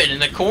creeping in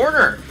the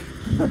corner.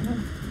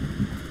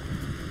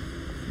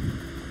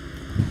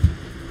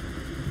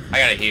 I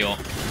gotta heal.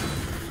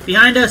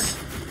 Behind us!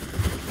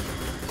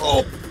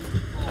 Oh!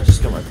 I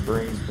just got my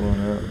brains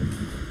blown out.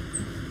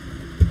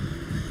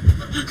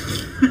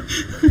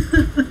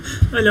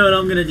 I know what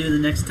I'm gonna do the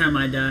next time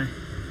I die.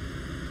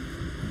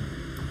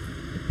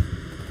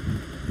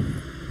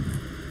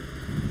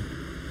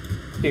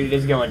 Dude, it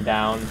is going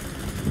down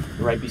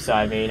right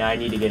beside me, and I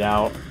need to get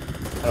out.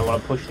 I don't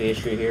want to push the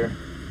issue here.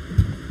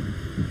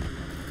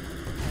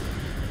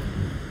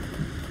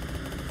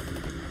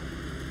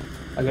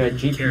 I got a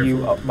GPU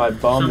Careful. up my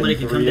bum Somebody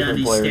and can 3 come down different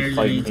these players stairs at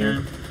fighting any here.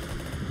 time.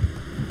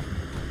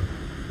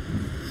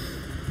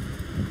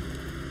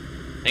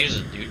 I think there's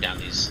a dude down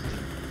these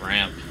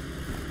ramp.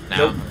 Now?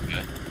 Nope.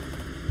 Okay.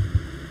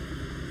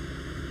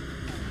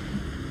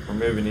 We're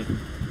moving, Ethan.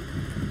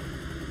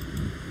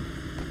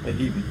 Hey,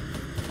 Ethan.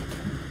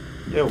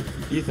 Yo,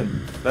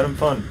 Ethan, let him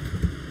fun.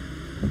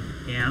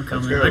 Yeah, I'm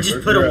coming. go. I just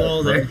Where's put a your at,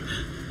 wall bro? there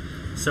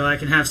so I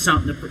can have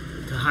something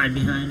to hide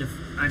behind if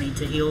I need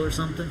to heal or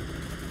something.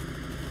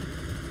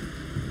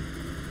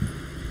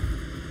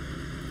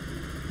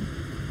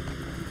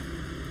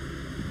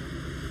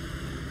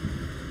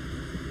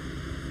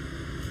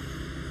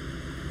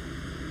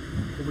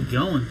 Where we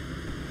going?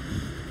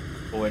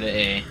 Boy to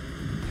A.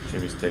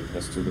 Jimmy's taking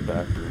us to the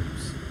back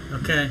rooms.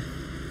 Okay.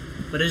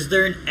 But is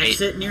there an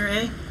exit near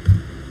A?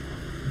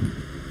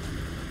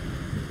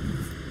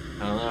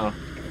 I don't know.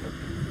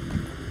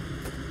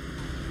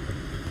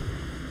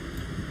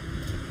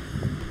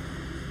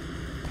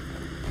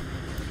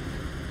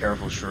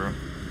 Careful, Shrew.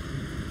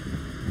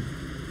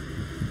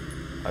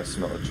 I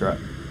smell a trap.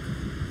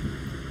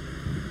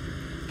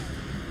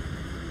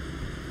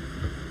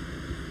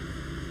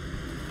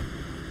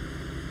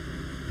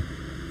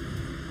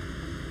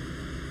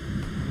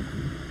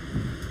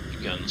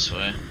 Keep going this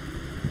way.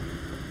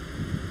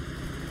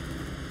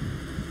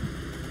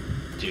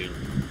 Dude,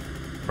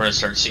 we're gonna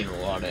start seeing a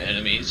lot of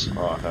enemies.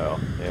 Oh, hell.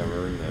 Yeah,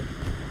 we're in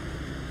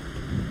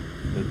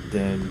the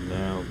den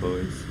now,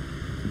 boys.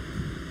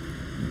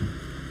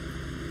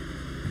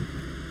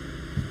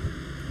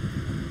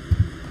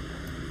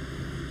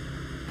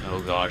 Oh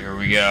god, here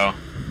we go.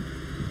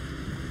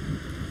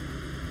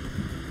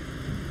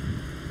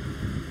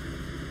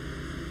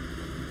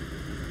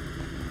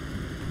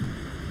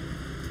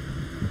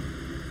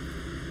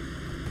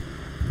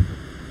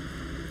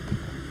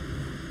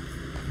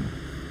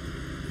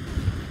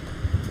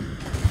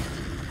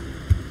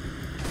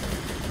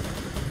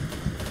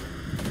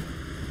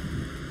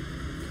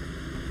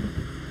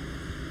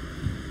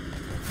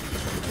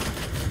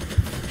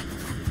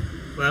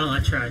 well, I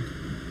tried.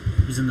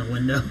 He was in the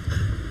window.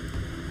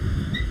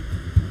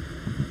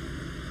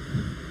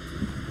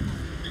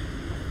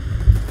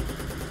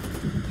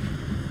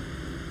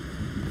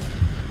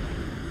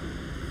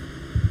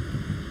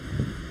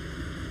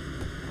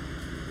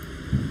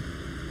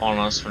 On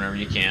us whenever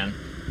you can.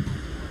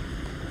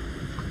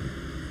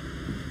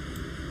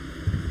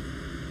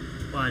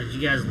 Why, did you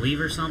guys leave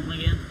or something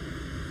again?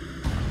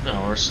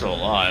 No, we're still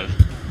alive.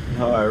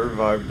 No, I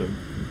revived him.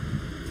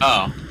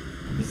 Oh.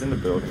 He's in the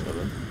building with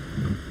him.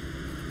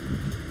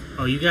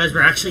 Oh, you guys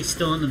were actually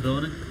still in the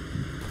building?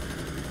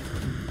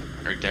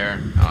 Right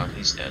there. Oh,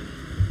 he's dead.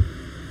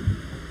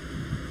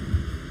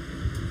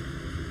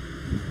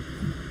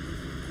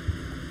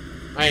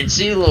 I didn't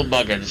see the little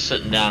bucket just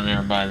sitting down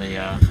there by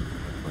the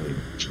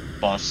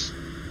bus.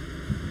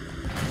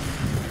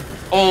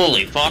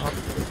 Holy fuck!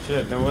 Oh,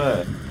 shit, no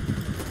way.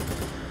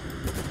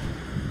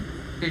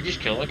 You just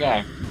killed a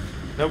guy.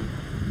 Nope.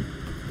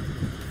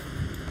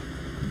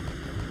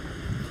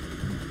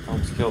 I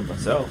almost killed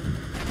myself.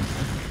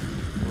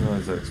 I didn't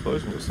realize that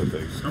explosion was so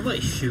big.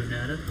 Somebody's shooting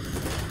at us.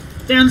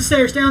 Down the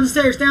stairs, down the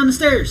stairs, down the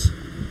stairs!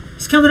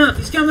 He's coming up,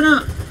 he's coming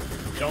up!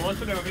 Don't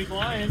listen to him, he's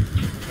lying.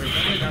 There's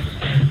somebody down the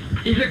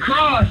stairs. He's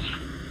across!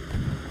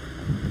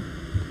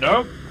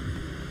 Nope.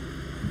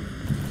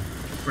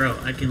 Bro,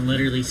 I can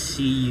literally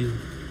see you.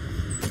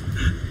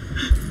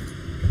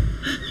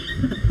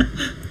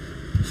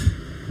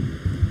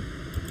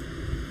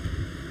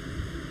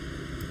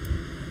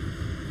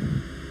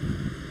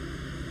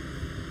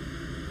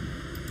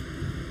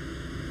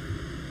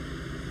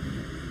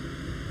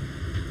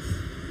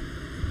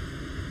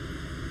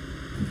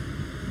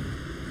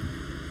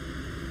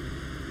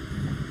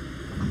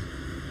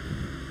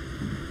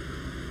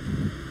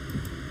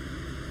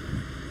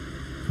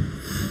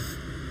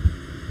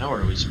 Now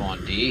where do we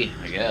spawn? D,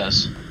 I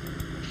guess.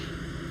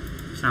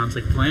 Sounds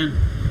like a plan.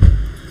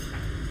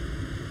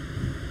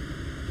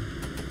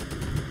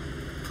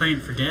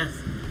 Plan for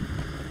death.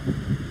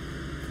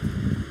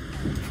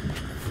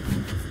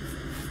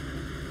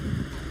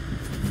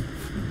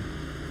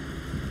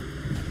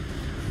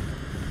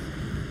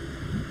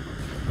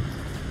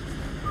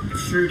 If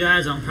Shrew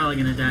dies, I'm probably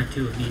gonna die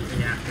too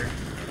immediately after.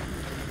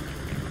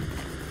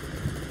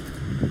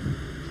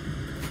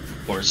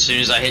 Or as soon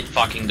as I hit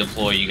fucking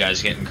deploy, you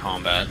guys get in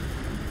combat.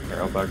 Here,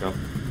 I'll back up.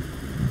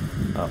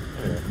 Oh,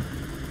 there.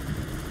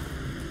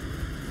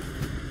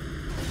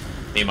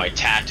 Need my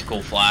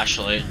tactical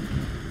flashlight.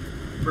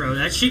 Bro,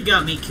 that shit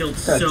got me killed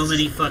so That's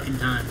many fucking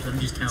times, I'm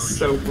just telling you.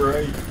 So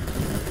bright.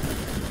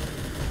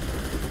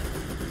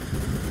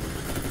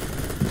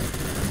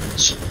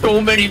 So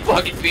many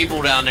fucking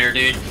people down there,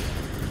 dude.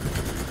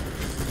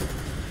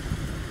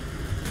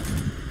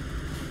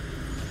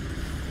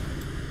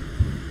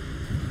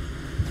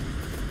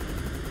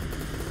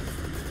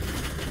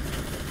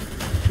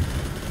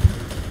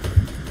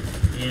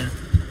 Yeah,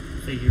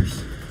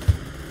 figures.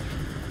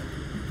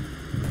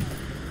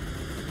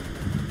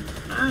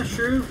 Ah,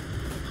 Shrew.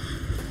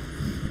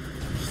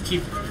 Just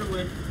keep running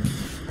away.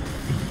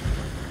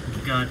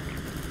 God.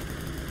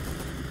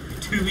 You're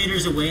 2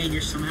 meters away and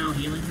you're somehow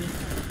healing me?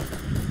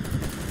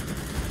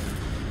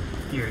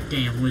 You're a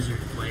damn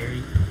wizard,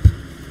 Larry.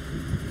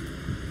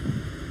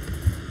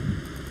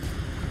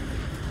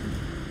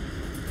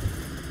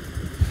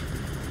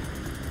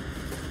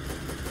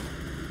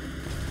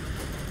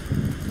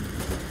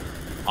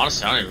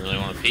 Honestly, I don't even really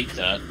want to peek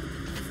that.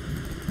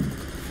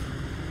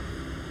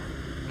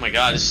 Oh my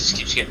god, this just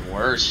keeps getting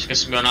worse.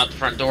 Guess I'm going out the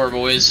front door,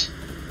 boys.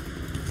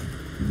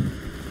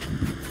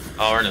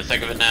 Oh, we're in the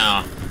thick of it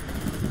now.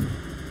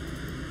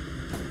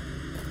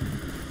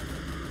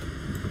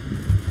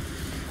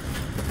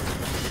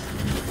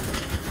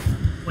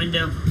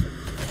 Window.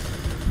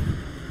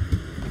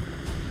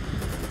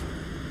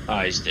 Oh,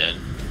 he's dead.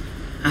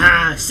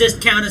 Ah,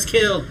 assist count as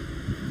kill.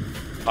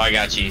 Oh, I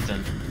got you,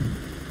 Ethan.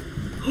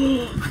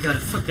 I got a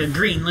fucking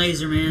green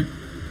laser, man.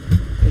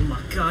 Oh my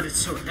god, it's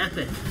so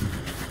epic.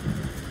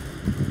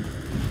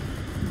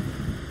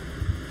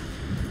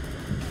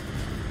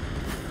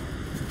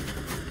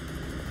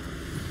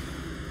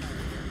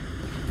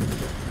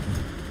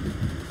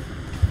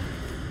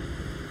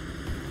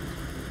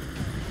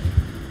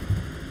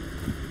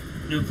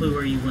 No clue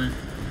where you went.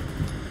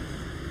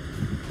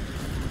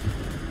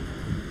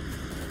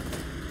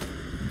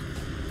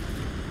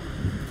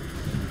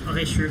 Oh,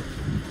 hey, Shrew.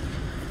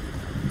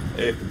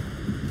 Hey.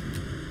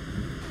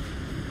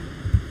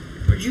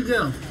 Where'd you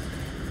go?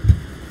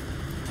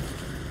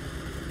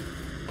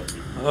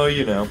 Oh,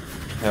 you know.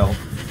 Hell.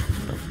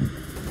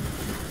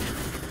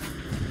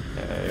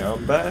 Hey,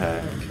 I'm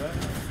back.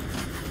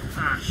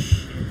 Ah,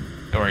 shit.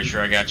 Don't worry,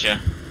 sure I got you.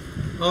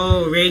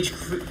 Oh, Rage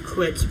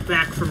quits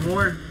back for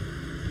more.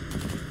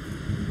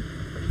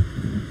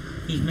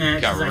 He's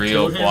mad Got 'cause I real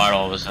killed him. quiet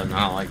all of a sudden.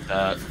 I don't like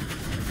that.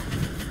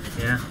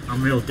 Yeah,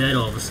 I'm real dead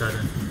all of a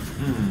sudden.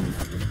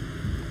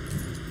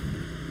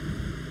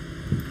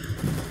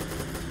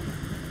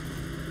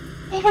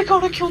 Oh my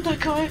god, I killed that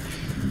guy.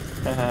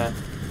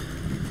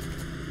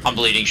 I'm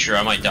bleeding, sure,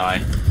 I might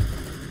die.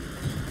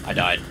 I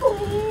died.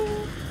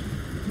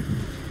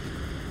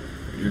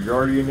 You're Your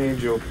guardian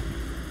angel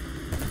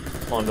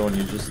spawned on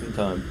you just in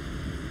time.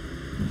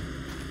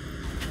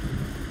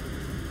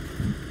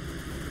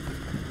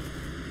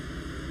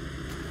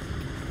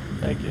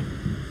 Thank you.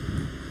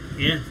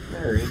 Yeah.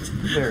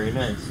 Very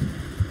nice.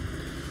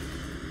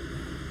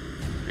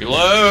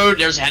 Reload!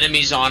 There's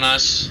enemies on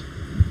us.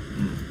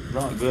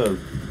 Not good.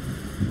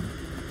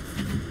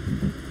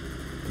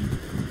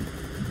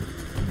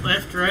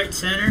 Left, right,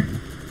 center.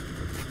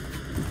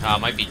 It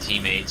might be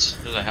teammates.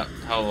 There's a hell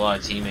of a lot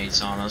of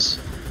teammates on us.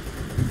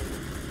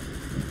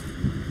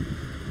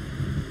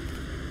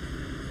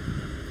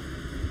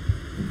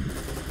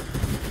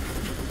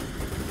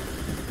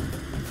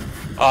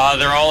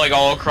 They're all like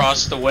all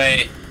across the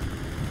way.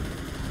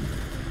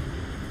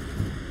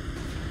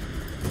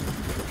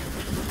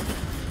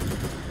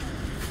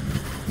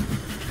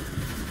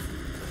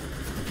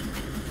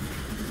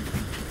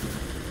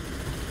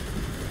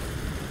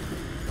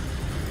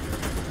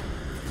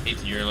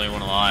 Ethan, you're the only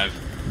one alive.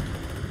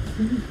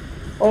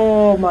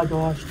 Oh my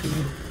gosh, dude.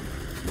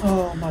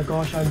 Oh my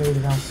gosh, I made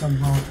it out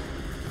somehow.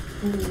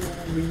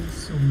 Holy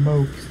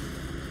smokes.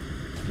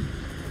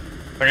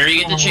 Whenever you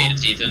get the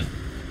chance, Ethan.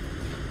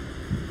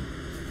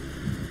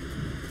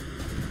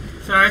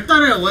 Sorry, I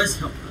thought I was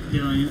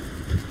doing it.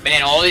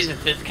 Man, all these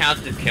assist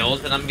counts as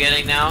kills that I'm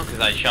getting now, because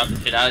I shot the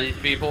shit out of these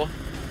people.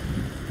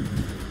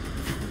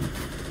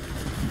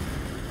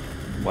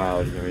 Wow,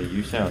 I mean,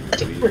 you sound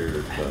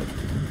weird, but...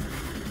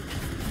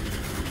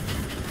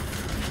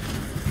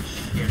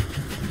 Shit.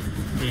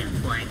 Being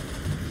flanked.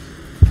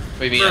 What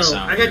do you mean I Bro,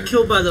 sound I got weird?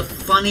 killed by the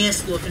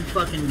funniest looking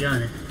fucking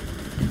gun.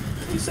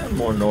 You sound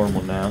more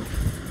normal now.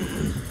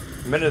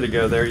 A minute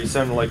ago there, you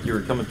sounded like you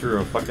were coming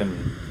through a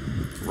fucking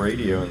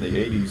radio in the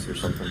 80s or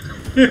something.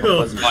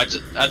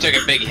 I took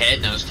a big hit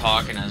and I was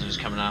talking as it was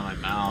coming out of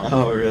my mouth.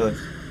 Oh, really?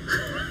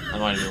 That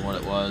might have been what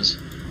it was.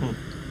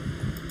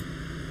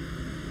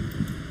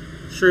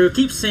 True,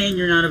 keep saying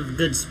you're not a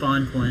good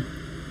spawn point.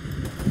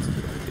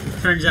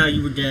 Turns out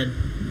you were dead.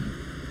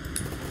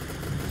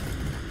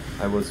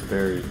 I was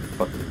very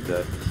fucking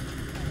dead.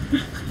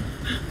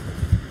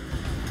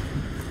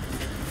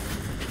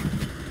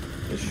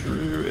 The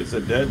shrew is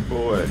a dead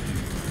boy.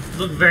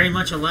 Look very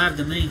much alive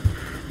to me.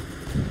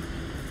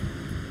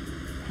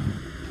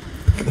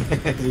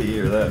 You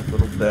hear that,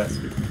 little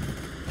bastard?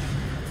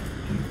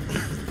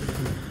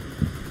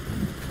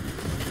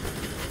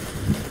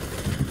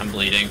 I'm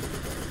bleeding.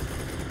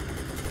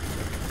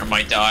 I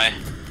might die.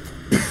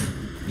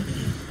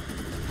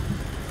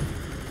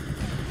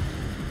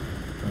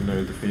 I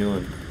know the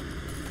feeling.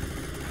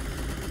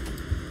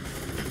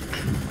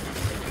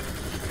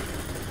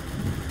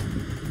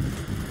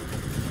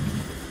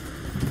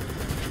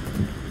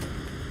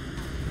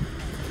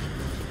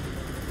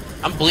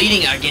 I'm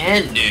bleeding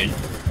again, dude.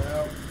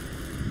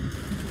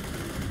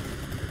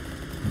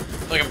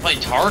 It's like I'm playing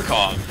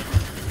Tarkov.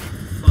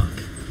 Fuck.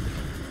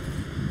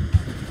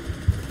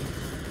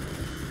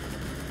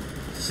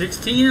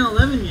 16 and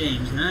 11,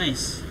 James.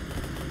 Nice.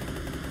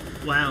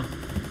 Wow.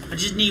 I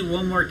just need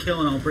one more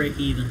kill and I'll break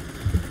even.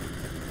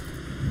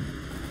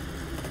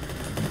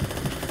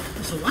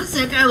 So why does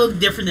that guy look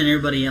different than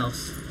everybody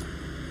else?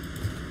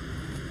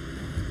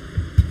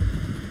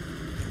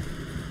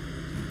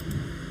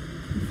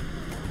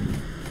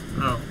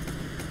 Oh.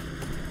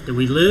 Did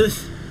we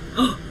lose?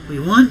 Oh, we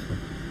won?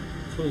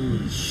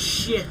 Holy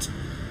shit.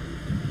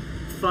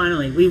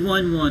 Finally, we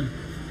won one.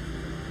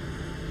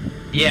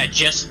 Yeah,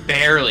 just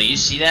barely. You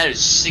see that? It was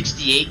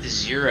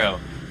 68-0.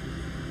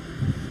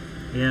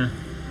 Yeah.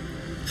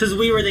 Because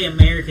we were the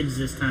Americans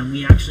this time.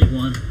 We actually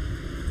won.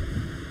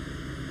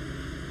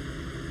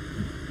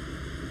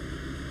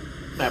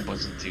 Map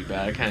wasn't too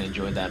bad. I kind of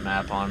enjoyed that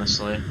map,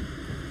 honestly.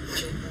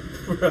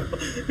 Bro.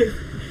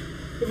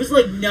 It was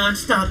like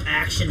non-stop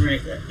action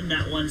right there in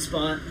that one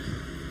spot.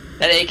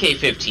 That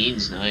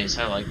AK-15's nice.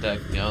 I like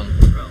that gun.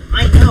 Bro,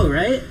 I know,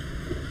 right?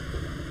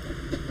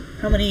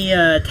 How many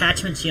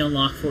attachments you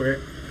unlock for it?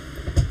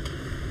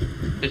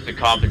 Just a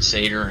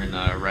compensator and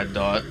a red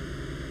dot.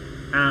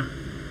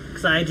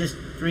 Because I just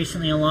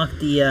recently unlocked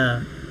the,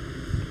 oh,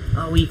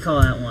 what do you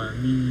call that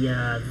one?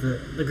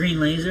 The green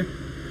laser.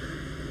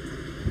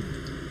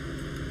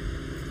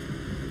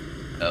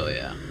 Oh,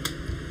 yeah.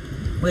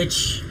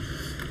 Which,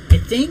 I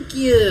think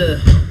you...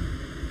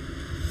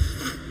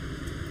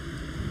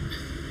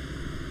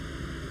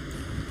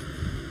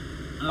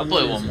 I'll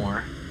play one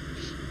more.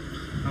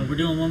 Oh, we're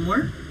doing one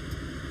more?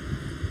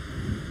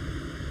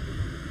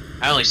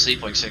 I only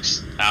sleep like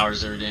 6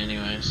 hours every day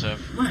anyway, so...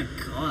 My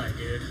god,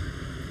 dude.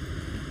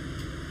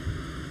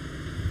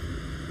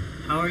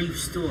 How are you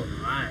still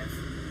alive?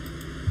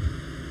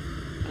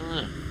 I don't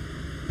know.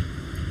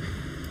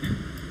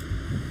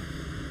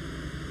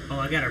 Oh,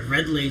 I got a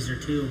red laser,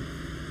 too.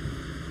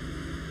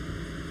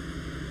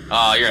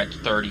 Oh, you're at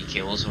 30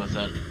 kills with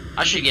it.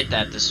 I should get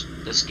that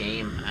this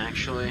game,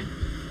 actually.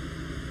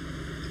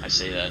 I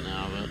say that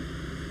now, but...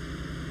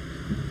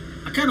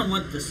 I kind of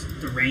want the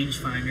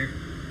rangefinder.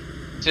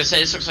 I was gonna say,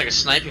 this looks like a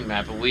sniping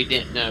map, but we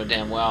didn't know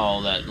damn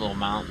well that little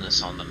mountain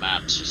that's on the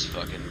map's just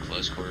fucking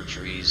close quarter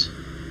trees.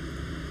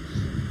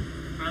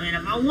 I I mean,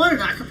 if I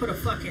wanted, I could put a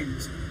fucking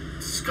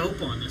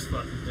scope on this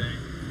fucking thing.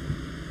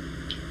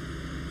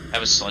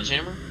 Have a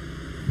sledgehammer?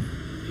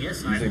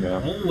 Yes, I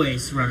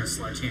always run a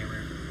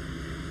sledgehammer.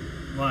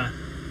 Why?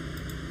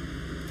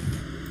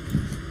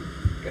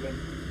 Get in.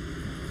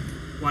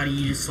 Why do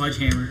you use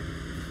sledgehammer?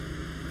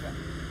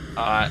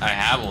 I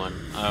have one.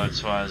 Oh,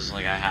 that's why I was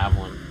like, I have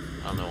one.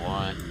 I don't know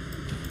why.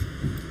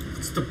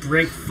 It's to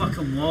break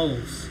fucking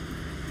walls.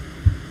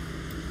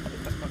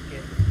 Get the fuck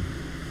in.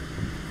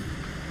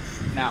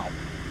 Now.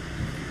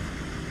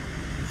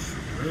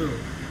 True.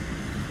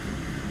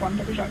 One,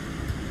 take a shot.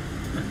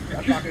 Got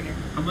a shot in here.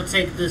 I'm gonna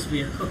take this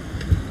vehicle.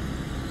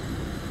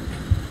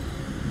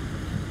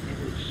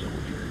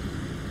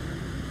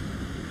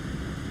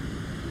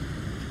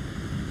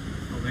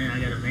 Oh man, I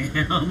got a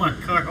man on my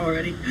car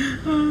already.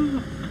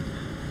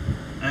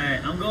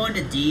 Alright, I'm going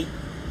to D.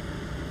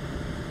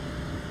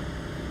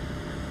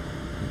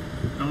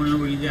 I don't know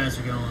where you guys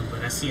are going,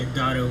 but I see a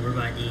dot over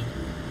by D.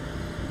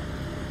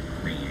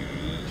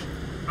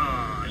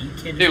 Aw, you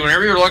kidding me? Dude,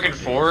 whenever you're looking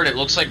forward, it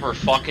looks like we're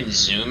fucking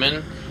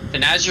zooming.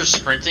 Then as you're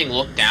sprinting,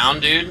 look down,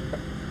 dude.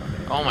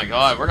 Oh my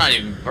god,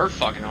 we're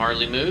fucking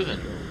hardly moving.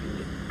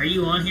 Are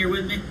you on here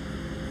with me?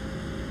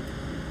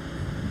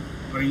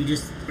 Or are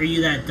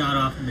you that dot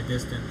off in the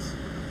distance?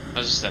 I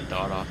was just that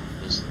dot off in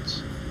the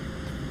distance.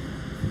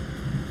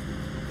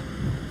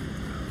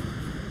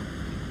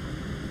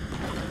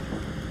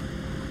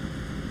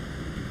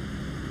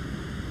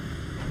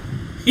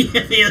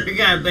 Yeah, the other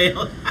guy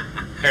bailed.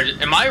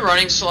 Am I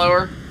running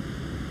slower?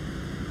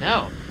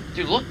 No.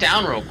 Dude, look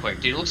down real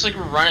quick, dude. It looks like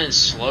we're running in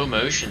slow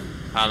motion.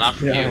 Not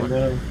for Yeah,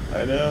 you.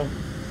 I know.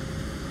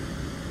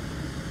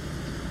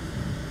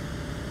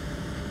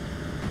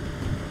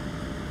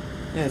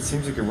 Yeah, it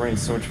seems like you're running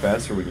so much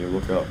faster when you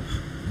look up.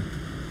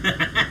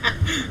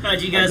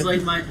 How'd you guys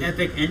like my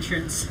epic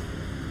entrance?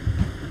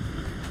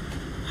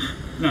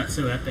 Not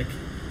so epic.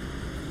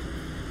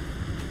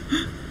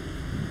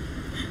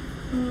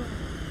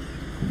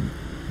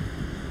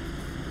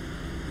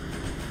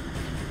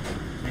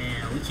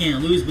 Man, we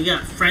can't lose. We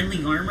got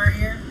friendly armor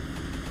here.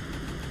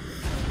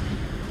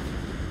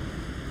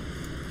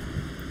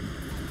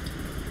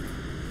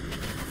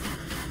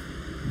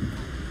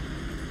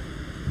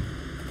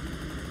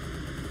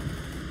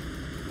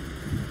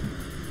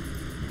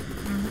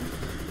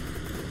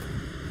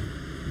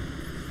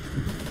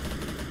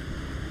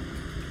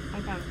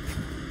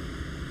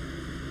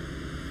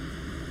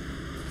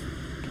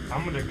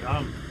 I'm gonna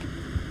come.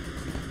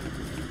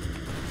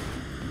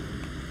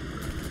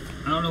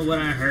 I don't know what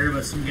I heard,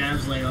 but some guy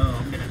was like, "Oh,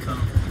 I'm gonna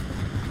come."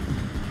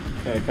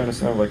 Yeah, it kind of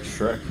sounded like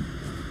Shrek.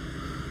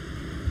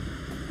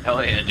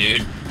 Hell yeah,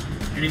 dude.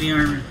 Enemy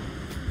armor.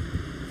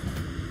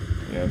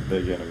 Yeah,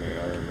 big enemy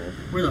armor.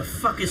 Where the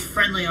fuck is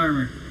friendly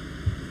armor?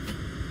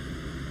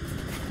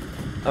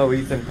 Oh,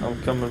 Ethan,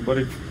 I'm coming,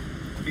 buddy.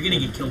 You're gonna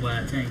get killed by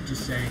that tank,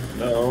 just saying.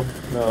 No.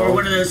 Or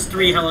one of those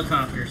 3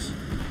 helicopters.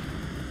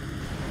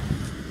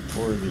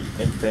 Or the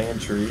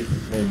infantry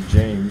named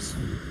James.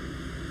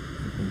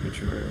 Get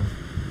your arrow.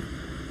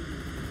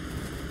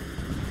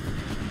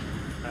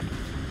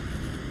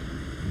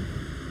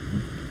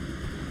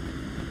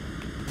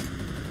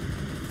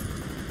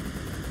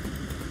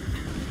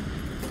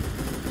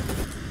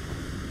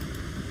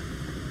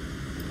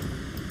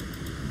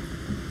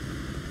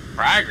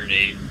 Frag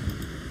grenade.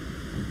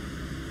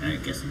 I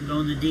guess I'm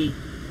going to D.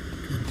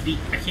 Cause B,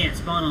 I can't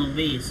spawn on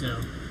B, so.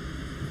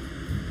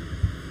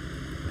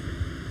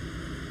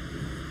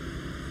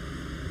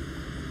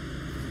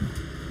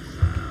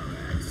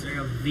 Alright, is there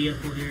a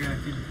vehicle here I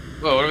can.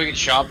 Whoa, what do we get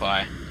shot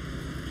by?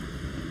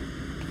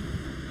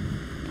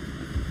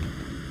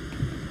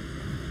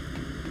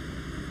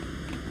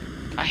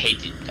 I hate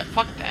the.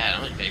 Fuck that.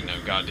 I'm not taking no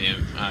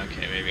goddamn.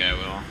 Okay, maybe I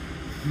will.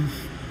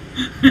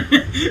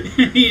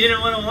 You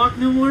didn't want to walk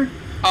no more?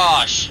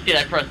 Oh shit,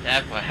 I pressed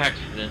F by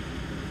accident.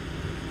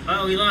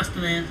 Oh, we lost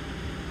the man.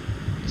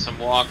 Guess I'm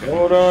walking.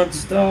 Hold on,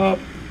 stop.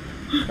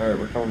 Alright,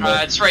 we're coming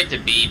back. It's right to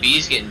B.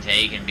 B's getting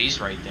taken.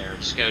 B's right there.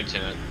 Just go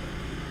to it.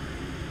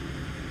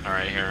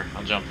 Alright, here.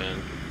 I'll jump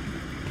in.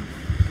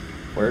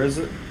 Where is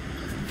it?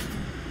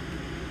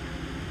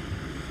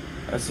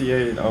 I see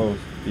A. Oh,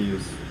 B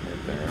is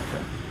right there.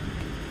 Okay.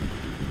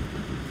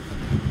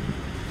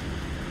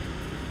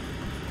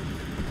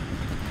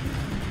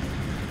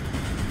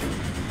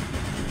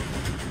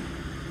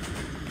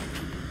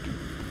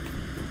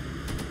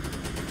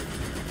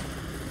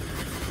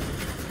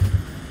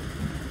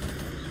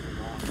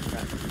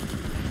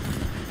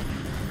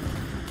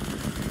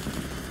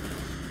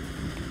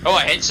 Oh,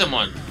 I hit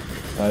someone.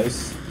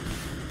 Nice.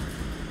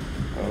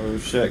 Oh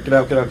shit! Get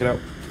out! Get out! Get out!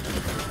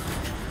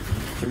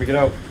 Jimmy, get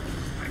out!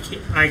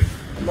 I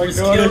Oh my was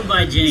God, killed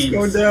by James. It's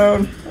going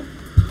down.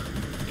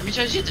 How many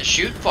times you have to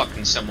shoot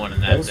fucking someone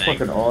in That that was thing?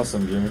 fucking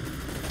awesome, Jimmy.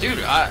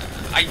 Dude,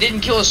 I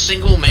didn't kill a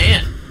single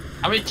man.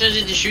 How many times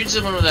did you shoot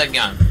someone with that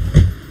gun?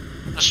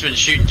 Must have been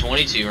shooting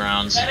 22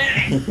 rounds.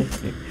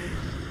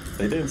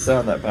 They didn't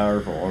sound that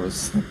powerful,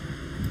 honestly.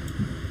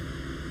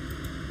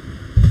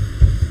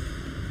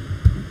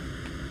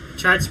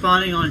 Tried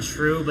spawning on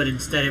Shrew, but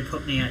instead it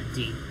put me at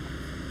D.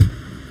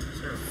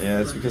 Yeah,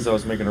 it's because I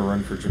was making a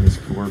run for Jimmy's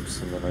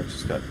corpse, and then I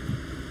just got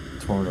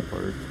torn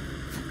apart.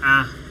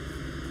 Ah.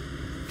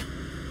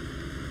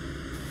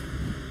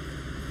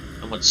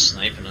 Someone's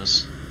sniping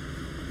us.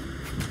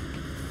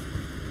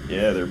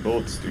 Yeah, their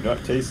bullets do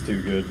not taste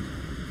too good.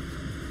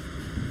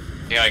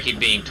 Yeah, I keep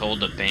being told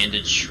to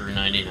bandage Shrew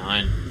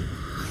 99.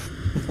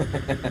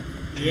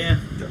 Yeah.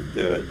 Don't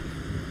do it.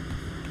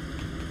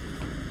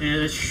 Yeah,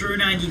 that Shrew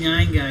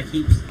 99 guy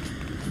keeps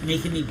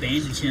making me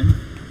bandage him.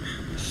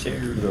 Share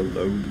the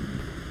load.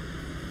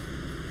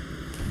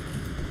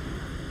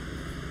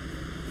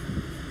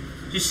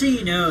 Just so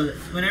you know,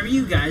 whenever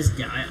you guys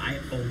die, I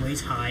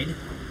always hide.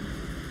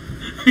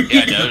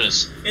 Yeah, I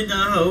noticed. In the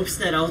hopes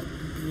that I'll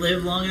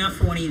live long enough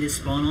for one of you to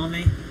spawn on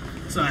me,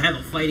 so I have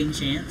a fighting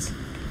chance.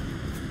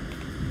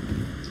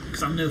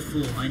 Because I'm no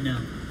fool, I know.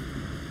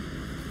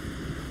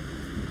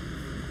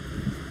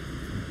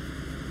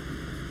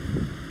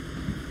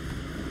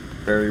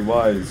 Very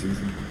wise,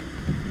 Easy.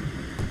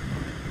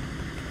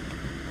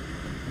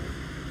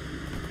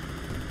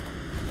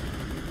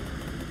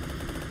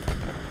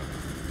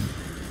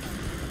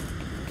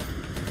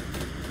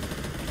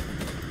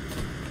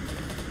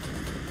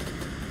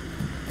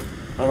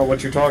 I don't know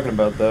what you're talking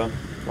about, though.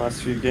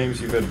 Last few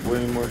games, you've had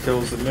way more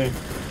kills than me.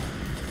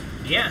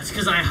 Yeah, it's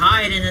because I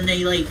hide and then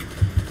they, like...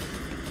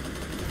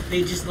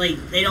 They just,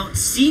 like, they don't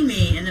see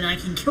me and then I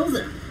can kill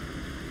them.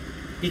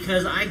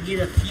 Because I get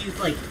a few,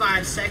 like,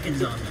 5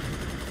 seconds on them.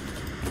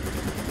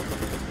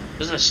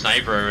 There's a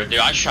sniper, dude.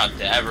 I shot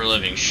the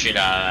ever-living shit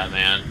out of that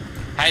man.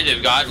 I had to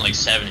have gotten like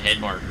 7 hit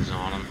markers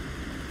on him.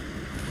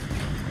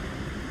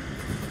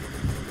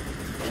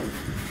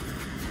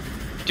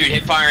 Dude,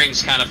 hip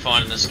firing's kind of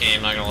fun in this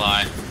game, not gonna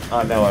lie.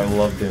 I know, I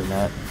love doing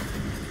that.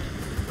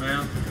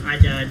 Well, I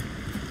died.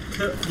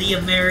 The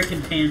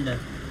American Panda.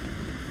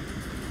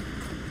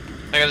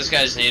 I got this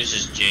guy's name's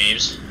just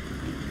James.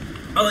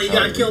 Oh, you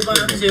got killed by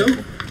him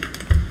too?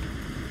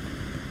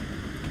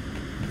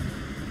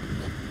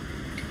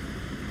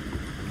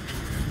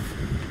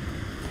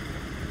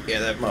 Yeah,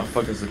 that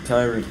motherfucker's a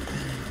tyrant.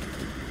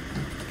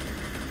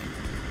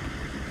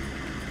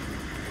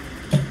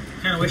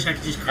 Kinda wish I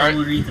could just crawl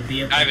underneath the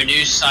vehicle. I have a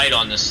new sight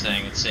on this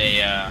thing. It's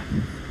a,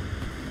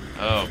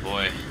 oh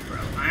boy. Bro,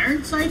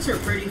 iron sights are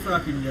pretty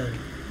fucking good.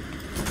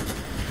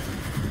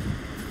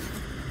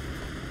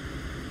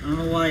 I don't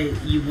know why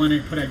you want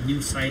to put a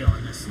new sight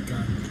on this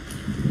gun.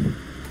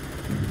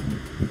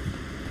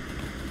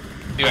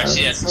 Dude, I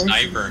see that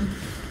sniper.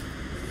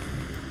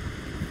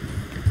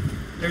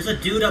 There's a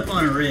dude up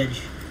on a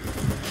ridge.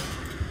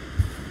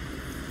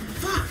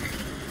 Fuck!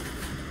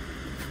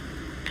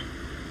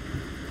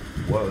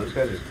 Whoa, this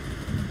guy just...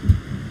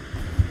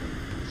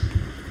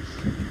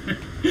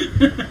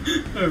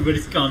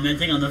 Everybody's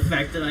commenting on the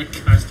fact that I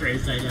cussed right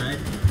as I died.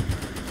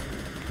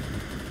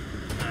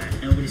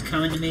 Alright, nobody's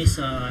coming to me,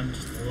 so I'm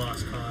just a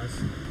lost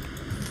cause.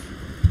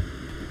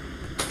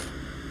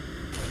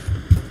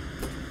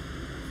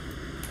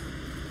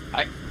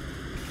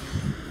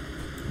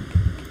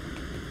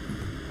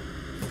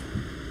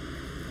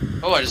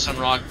 Oh, I just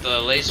unlocked the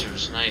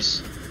lasers. Nice.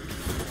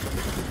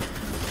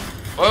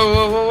 Whoa,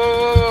 whoa, whoa,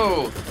 whoa,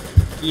 whoa, whoa!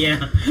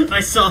 Yeah,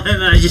 I saw him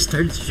and I just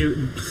started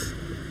shooting.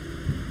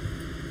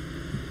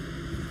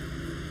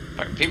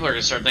 People are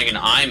gonna start thinking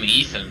I'm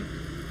Ethan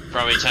for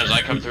how many times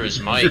I come through his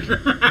mic.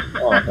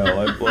 Oh hell,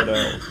 I bled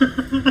out.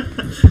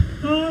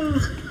 Oh,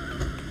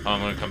 I'm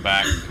gonna come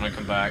back. I'm gonna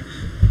come back.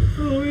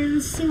 Oh man,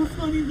 it's so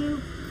funny though.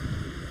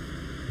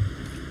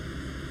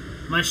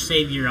 My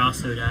savior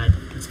also died.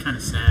 It's kind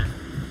of sad.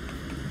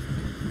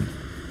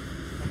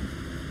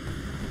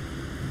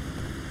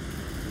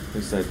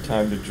 It's that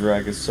time to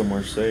drag us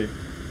somewhere safe.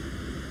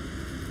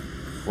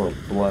 Before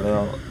bled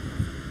out.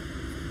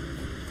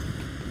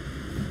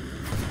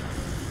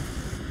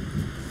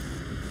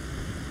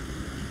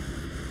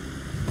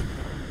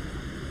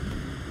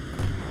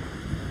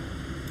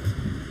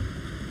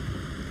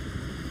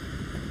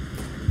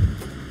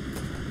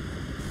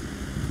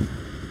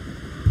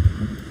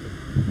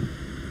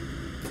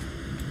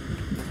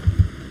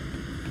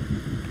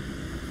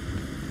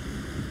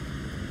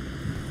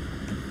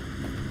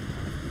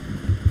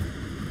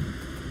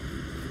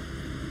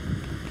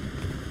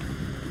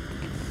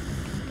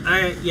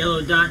 Alright,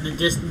 yellow dot in the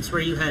distance,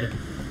 where you headed?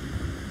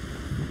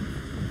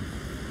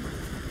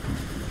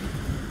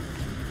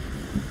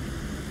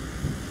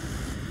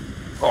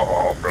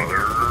 Oh, brother.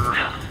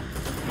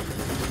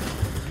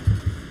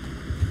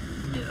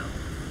 Yeah.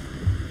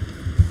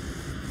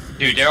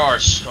 Dude, there are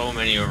so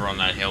many over on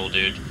that hill,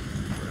 dude.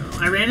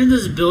 I ran into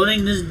this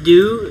building, this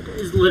dude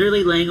is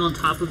literally laying on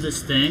top of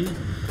this thing.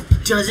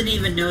 Doesn't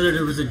even know that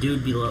there was a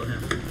dude below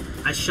him.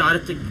 I shot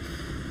at that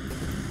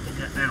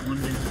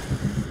one dude.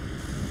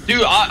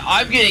 Dude,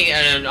 I'm getting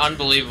an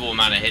unbelievable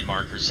amount of hit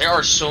markers. There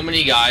are so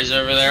many guys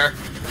over there.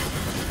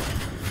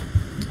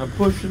 I'm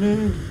pushing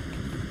in.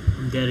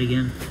 I'm dead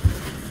again.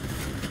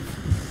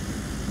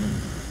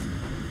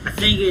 I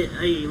think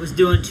it was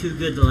doing too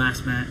good the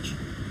last match.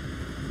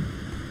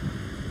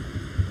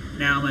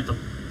 Now I'm at the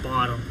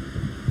bottom.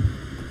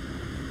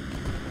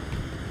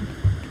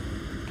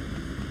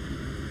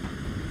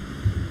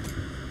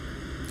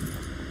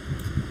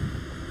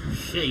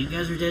 Shit, you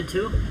guys are dead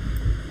too?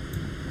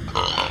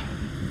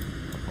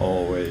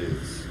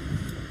 Always.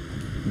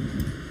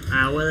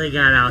 What do they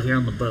got out here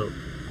on the boat?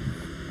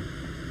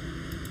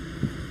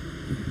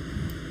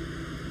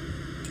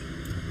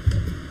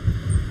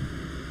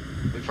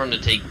 Wait for him to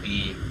take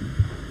B.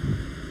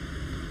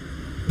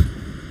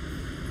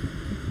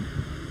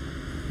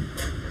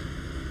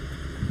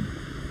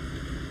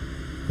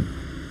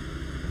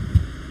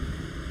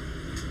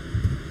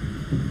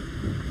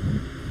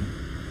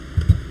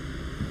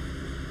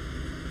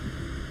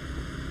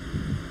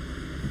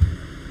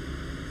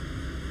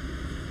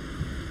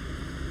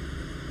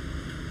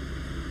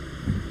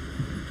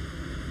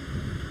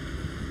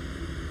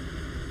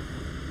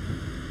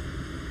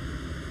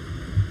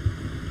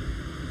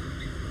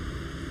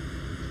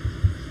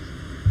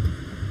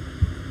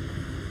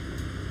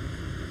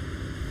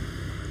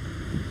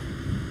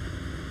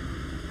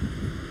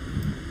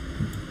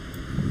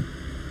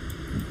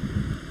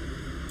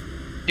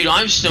 Dude,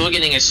 I'm still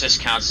getting assist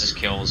counts as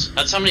kills.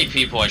 That's how many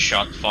people I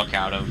shot the fuck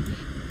out of.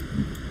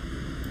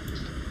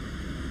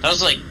 That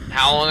was like,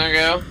 how long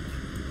ago?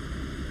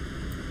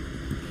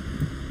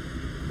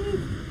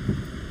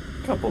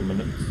 Couple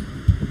minutes.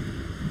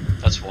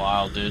 That's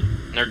wild, dude.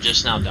 They're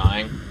just now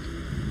dying.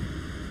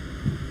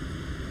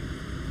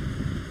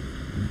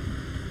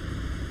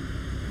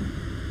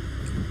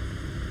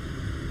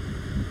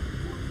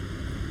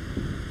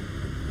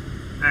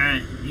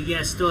 Alright, you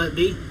guys still at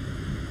B?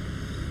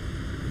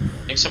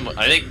 I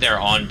think they're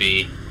on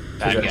B.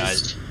 Bad Dude,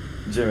 guys.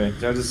 Jimmy,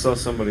 I just saw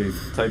somebody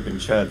type in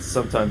chat.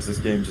 Sometimes this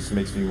game just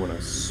makes me want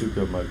to souk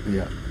up my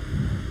beer.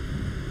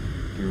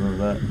 Do you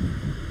remember that?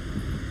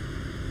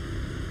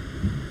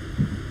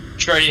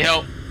 Sure, need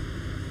help.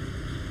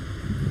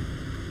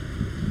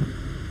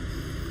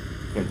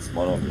 Can't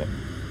spawn on yet.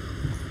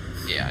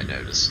 Yeah, I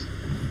noticed.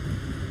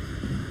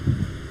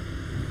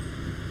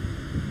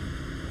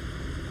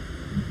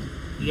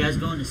 You guys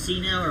going to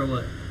C now or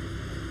what?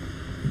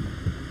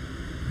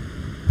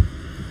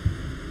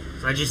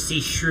 So I just see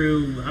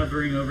Shrew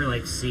hovering over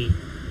like C.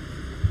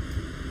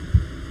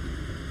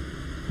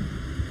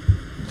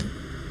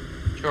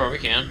 Sure, we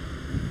can.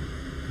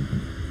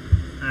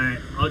 Alright,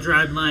 I'll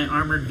drive my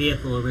armored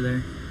vehicle over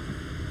there.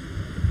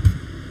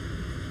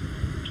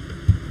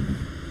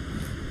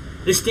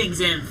 This thing's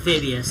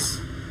amphibious.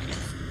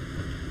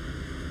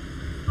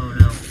 Oh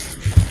no.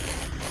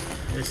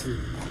 This is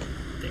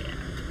bad.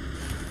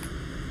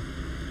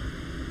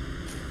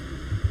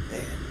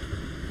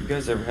 You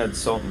guys ever had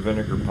salt and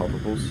vinegar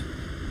poppables?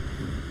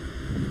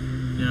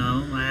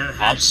 No, I have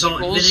had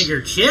salt and Popsicles?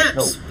 vinegar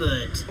chips, No.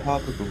 but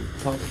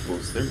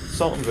Poppables. They're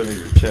salt and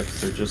vinegar chips.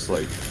 They're just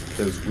like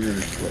those weird,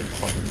 like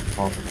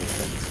poppable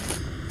things.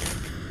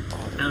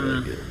 Oh, they're I don't really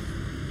know. good.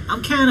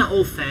 I'm kind of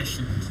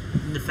old-fashioned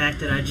in the fact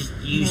that I just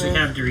usually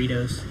have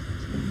Doritos.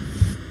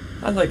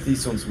 I like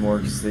these ones more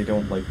because they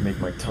don't like make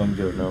my tongue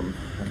go numb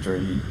after I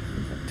eat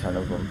like 10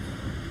 of them.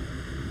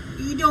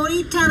 You don't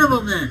eat 10 of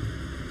them then.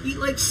 Eat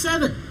like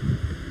 7.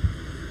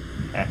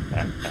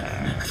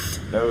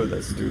 No,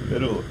 that's too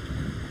little.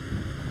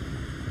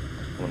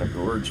 I want to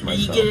gorge And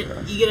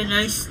myself. you get a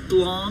nice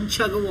long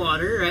chug of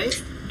water,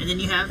 right? And then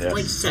you have Yes.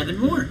 like 7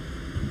 more.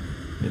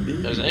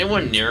 Indeed. Is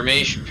anyone near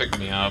me? Should pick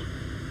me up.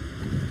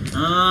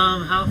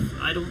 How?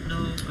 I don't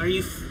know. Are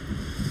you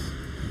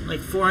like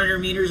 400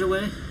 meters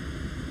away?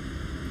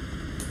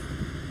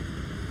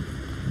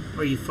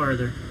 Or are you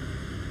farther?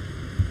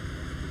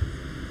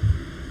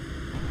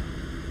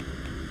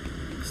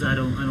 Because I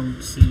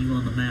don't see you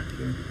on the map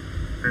here,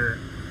 or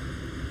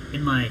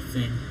in my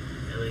thing,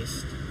 at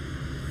least.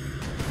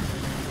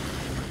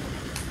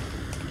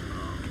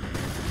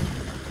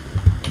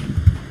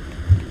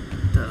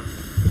 What the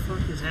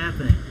fuck is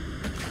happening?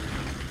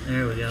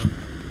 There we go.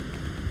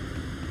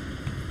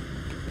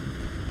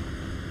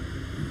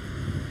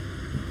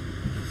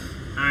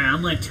 Alright,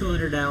 I'm like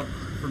 200 out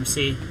from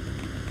C.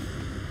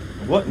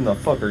 What in the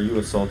fuck are you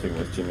assaulting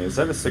with, Jimmy? Is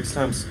that a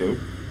 6x scope?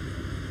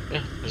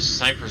 Yeah, there's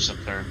snipers up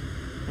there.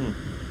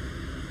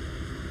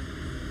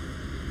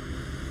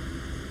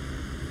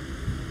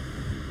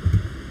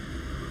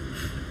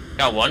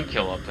 Got 1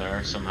 kill up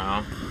there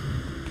somehow.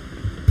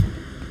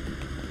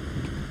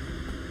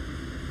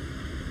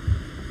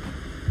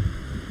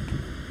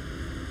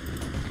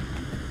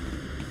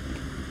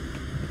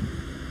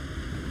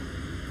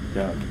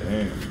 God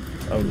damn.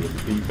 That was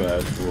a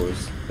B-badge,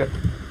 boys.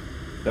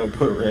 That would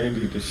put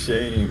Randy to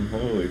shame.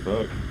 Holy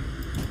fuck.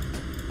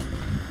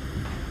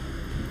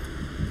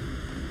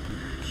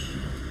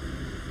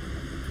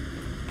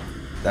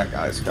 That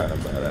guy's kind of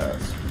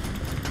badass.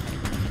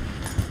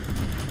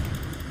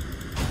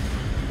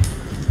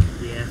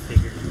 Yeah, I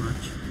figured as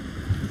much.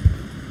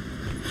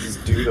 This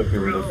dude up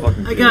here with a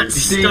fucking I got goat.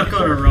 stuck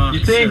on a rock,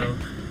 You think? so...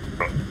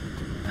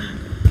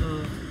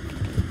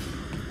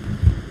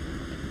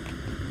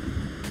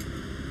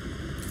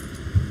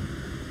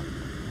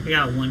 I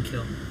got 1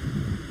 kill.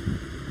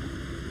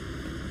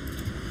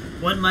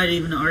 One might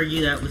even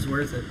argue that was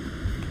worth it.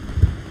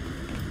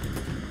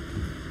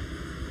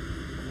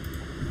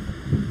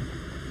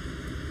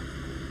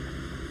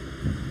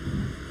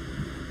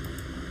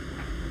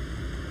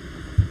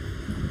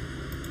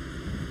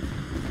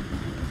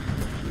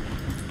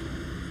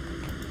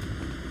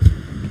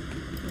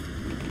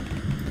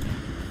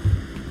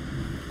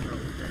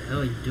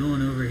 hell are you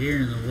doing over here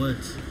in the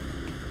woods?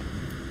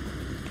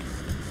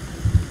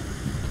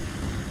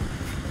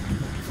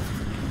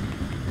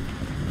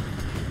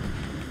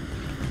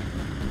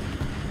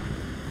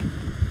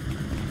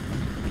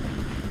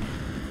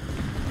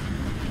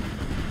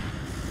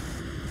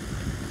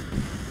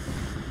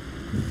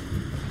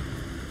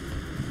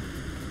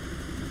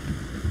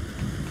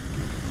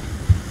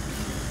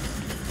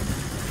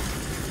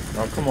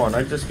 Oh, come on,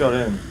 I just got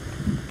in.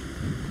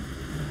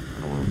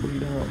 I don't want to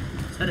bleed out.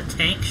 Is that a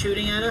tank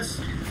shooting at us?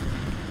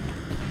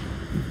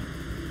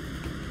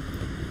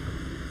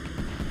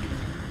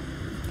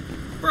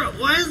 Bro,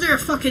 why is there a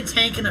fucking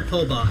tank in a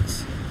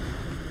pillbox?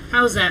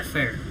 How is that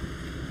fair?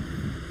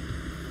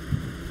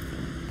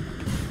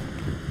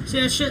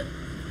 See that shit?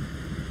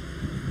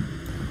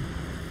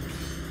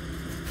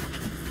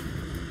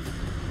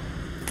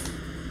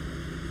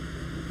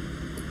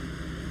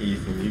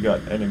 Ethan, you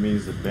got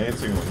enemies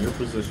advancing on your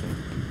position.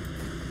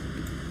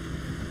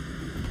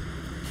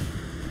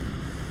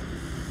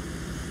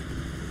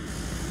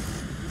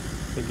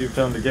 Think you've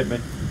time to get me?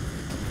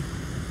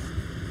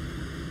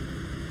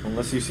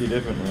 Unless you see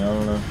differently, I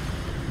don't know.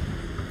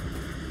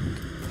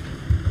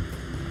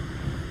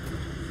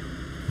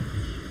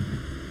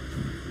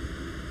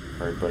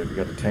 Alright, buddy, we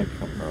got a tank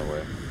coming our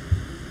way.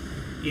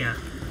 Yeah.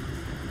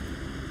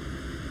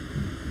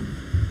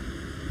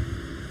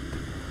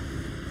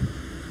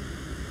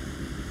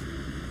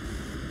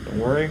 Don't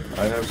worry,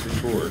 I have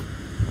C4.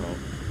 Oh.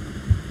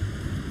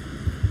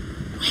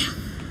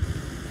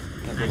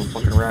 That little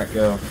fucking rat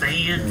go.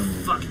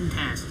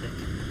 Fan-fucking-tastic.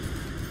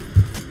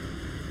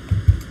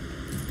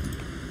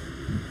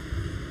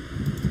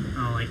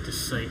 I don't like this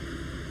sight.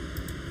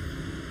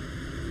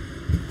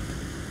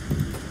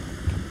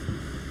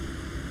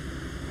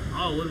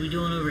 Oh, what are we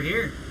doing over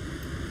here?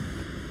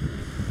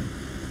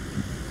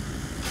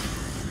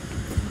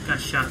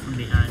 Got shot from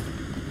behind.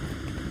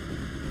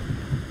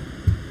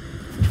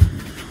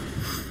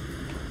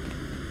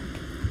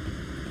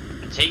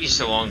 It take you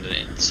so long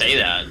to say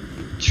that.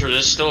 Sure,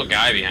 there's still a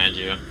guy behind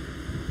you.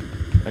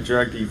 I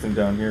dragged Ethan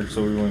down here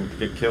so we wouldn't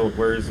get killed.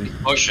 Where is he? He's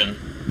pushing.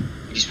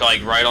 He's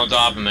like right on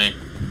top of me.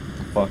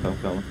 Fuck, I'm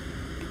coming.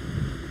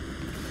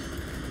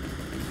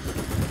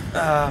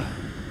 Ah,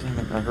 damn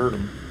it, I heard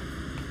him.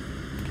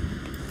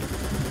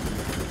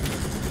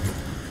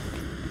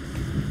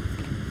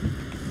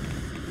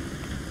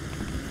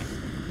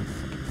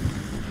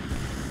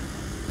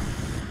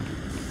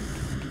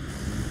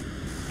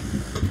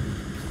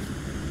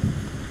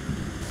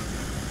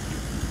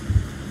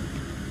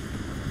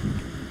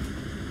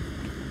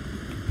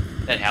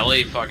 That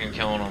heli fucking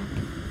killing him.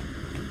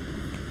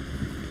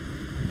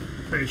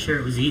 Pretty sure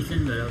it was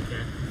Ethan, but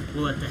okay.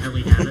 We'll let the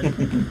heli have it.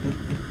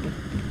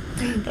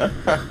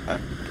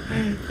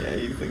 Yeah,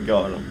 Ethan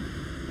got him.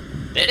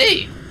 Did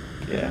he?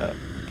 Yeah.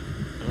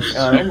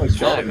 I almost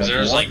shot him. There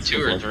was like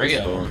 2 or 3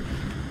 of them.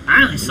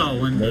 I only saw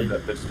one Mowed dude.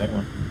 that bitch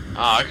down.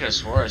 Oh, I could have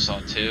swore I saw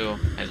 2,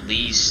 at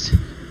least.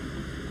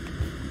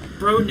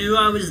 Bro knew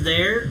I was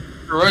there,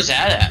 Where's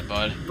that at,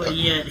 bud? but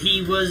yet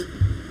he was...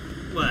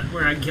 What,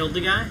 where I killed the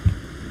guy?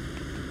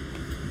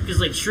 Because,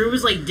 like, Shrew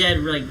was, like, dead,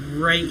 like,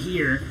 right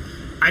here.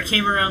 I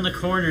came around the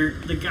corner,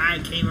 the guy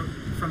came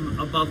from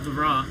above the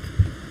rock,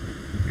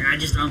 and I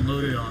just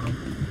unloaded on him.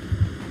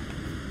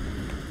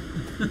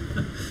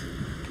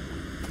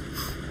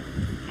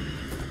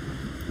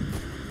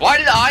 Why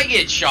did I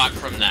get shot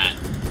from that?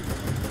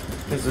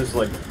 Because there's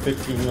like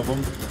 15 of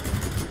them.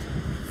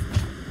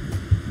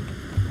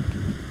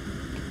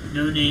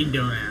 No name,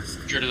 don't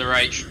ask. Sure to the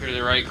right,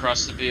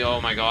 across the field.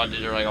 Oh my god,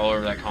 they're like all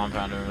over that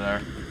compound over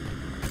there.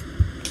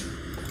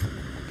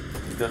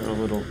 We got a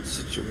little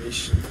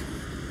situation.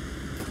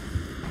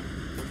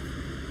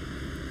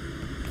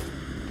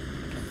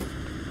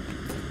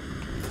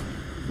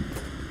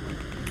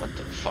 What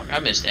the fuck? I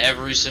missed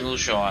every single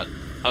shot.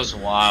 That was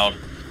wild.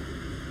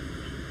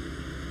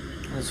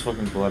 Let's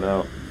fucking blood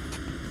out.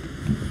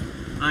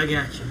 I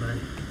got you, buddy.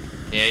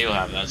 Yeah, you'll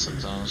have that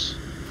sometimes.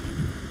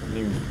 I'm not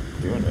even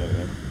doing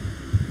anything.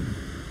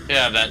 You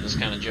have that in this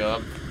kind of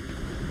job.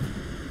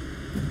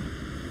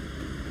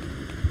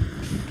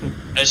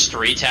 I just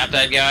 3-tapped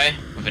that guy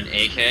with an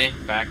AK,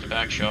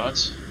 back-to-back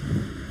shots.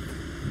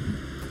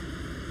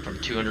 From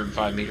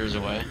 205 meters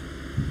away.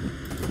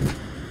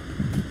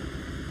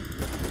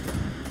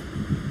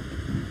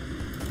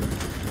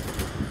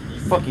 You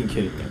fucking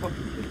kidding me?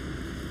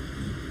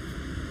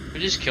 We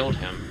just killed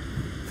him.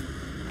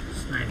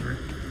 Sniper.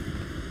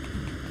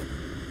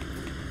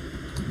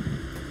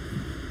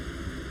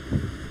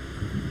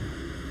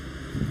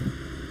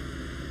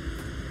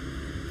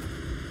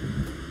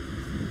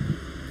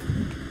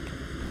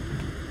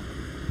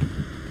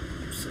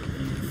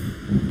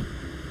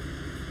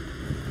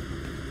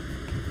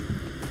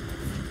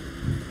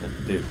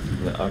 Dude,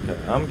 okay,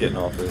 I'm getting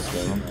off this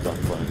game. I'm done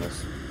playing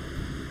this.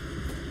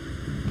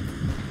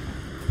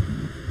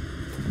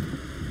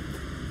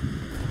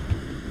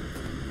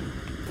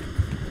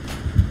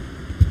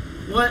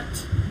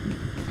 What?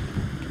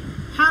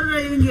 How did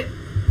I even get...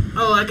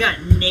 Oh, I got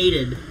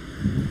naded.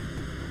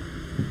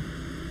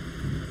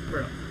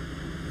 Bro.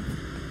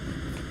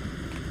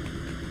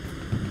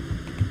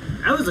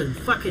 was a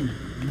fucking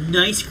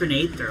nice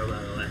grenade throw,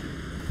 by the way.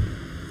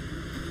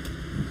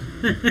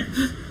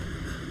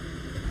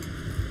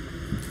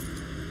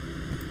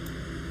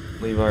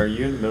 Levi, are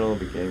you in the middle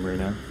of a game right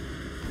now?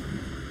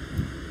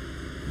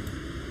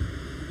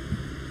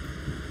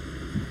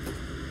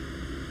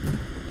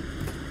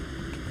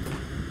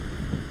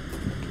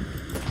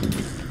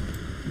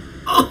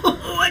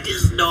 Oh, I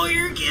just stole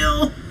your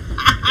kill.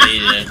 Yeah,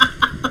 you did.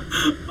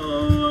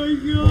 Oh my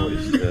god.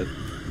 Holy shit.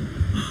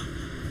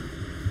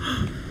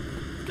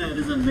 That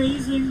is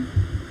amazing.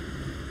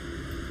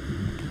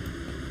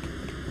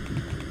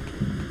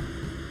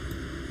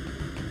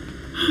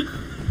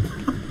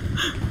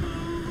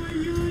 Oh my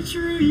god,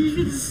 True, you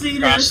should see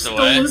that. I Crossed stole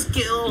away. his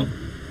kill.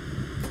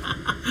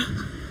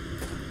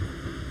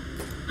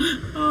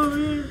 Oh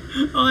man.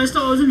 Oh, I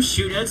saw him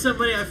shooting at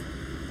somebody. I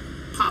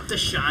popped a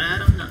shot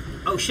at him. No.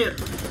 Oh shit.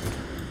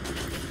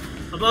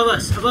 Above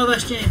us,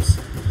 James.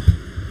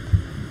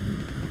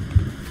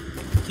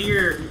 To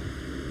your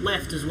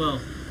left as well.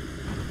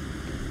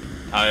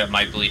 Oh, it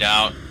might bleed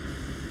out.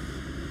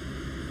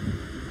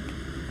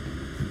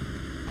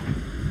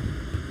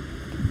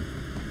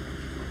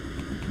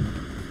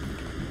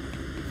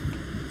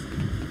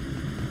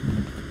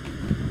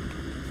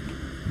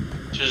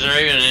 So is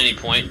there even any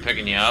point in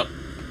picking you up?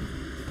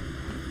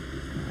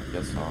 I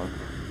guess not.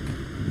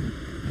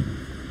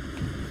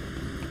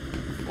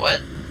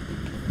 What?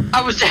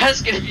 I was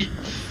asking if you...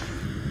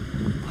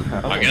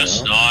 I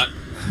guess not.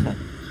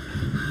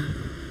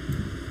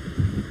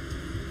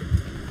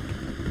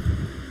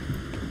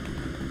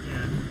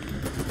 Yeah.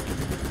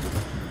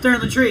 They're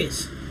in the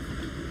trees.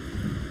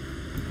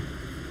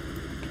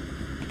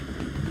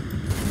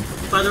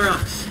 By the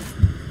rocks.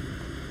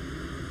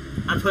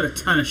 I put a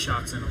ton of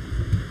shots in them.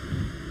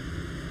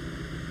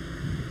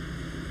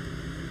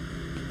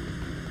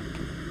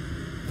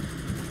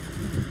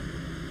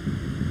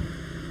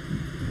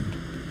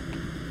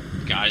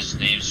 The guy's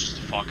name's just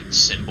a fucking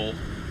symbol.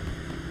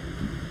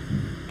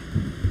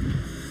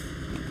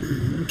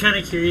 I'm kind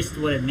of curious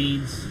to what it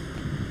means.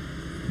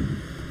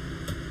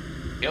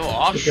 Go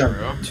off, Pick up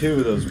Shrew. 2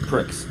 of those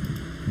pricks.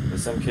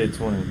 This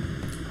MK20.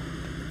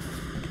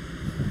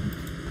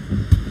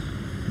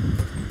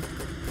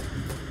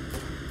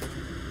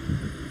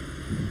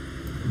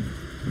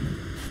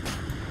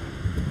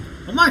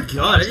 Oh my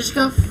god, I just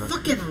got a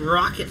fucking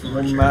rocket No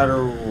launcher.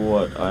 matter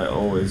what, I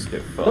always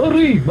get fucked.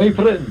 Sorry, my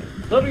friend.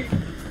 Sorry.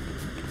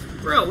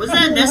 Bro, was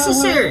that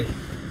necessary?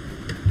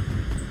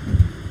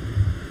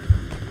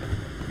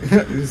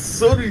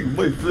 Sorry,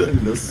 my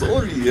friend.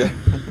 Sorry.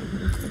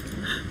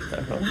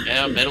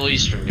 Yeah, Middle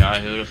Eastern guy,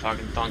 who'd have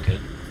fucking thunk it?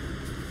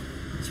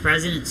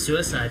 Surprised he didn't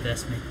suicide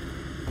vest me.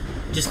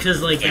 Just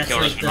cause like They that's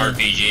killed us like with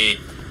the, RPG.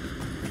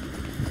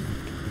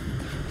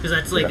 cause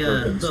that's like That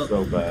hurt the,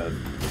 so bad.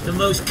 the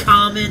most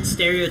common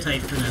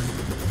stereotype for them.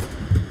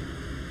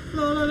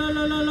 La la la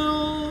la la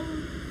la.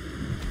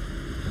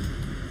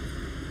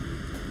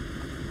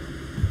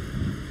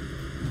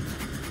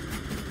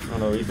 I don't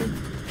know, Ethan.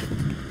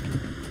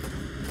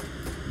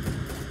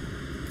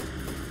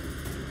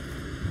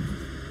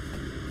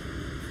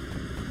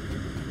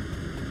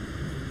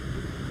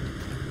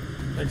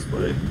 Thanks,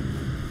 buddy.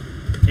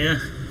 Yeah.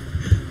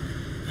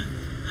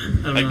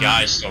 I don't That know.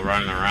 guy's still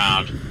running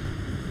around.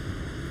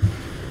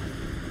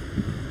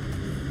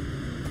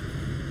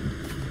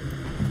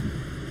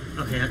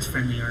 Okay, that's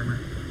friendly armor.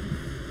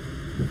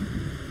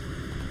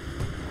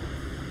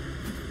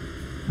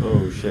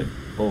 Oh shit.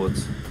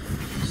 Bullets.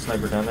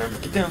 Sniper down there.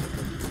 Get down.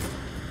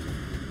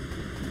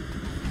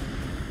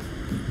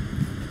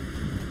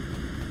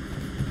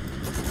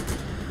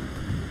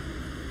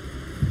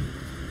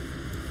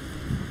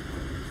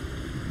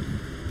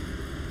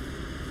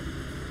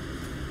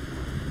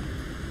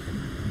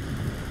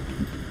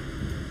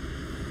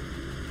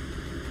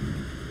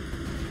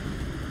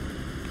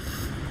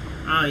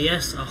 Ah,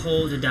 yes, a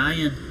hole to die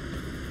in.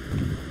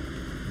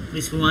 At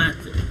least we won't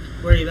have to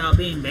worry about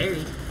being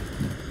buried.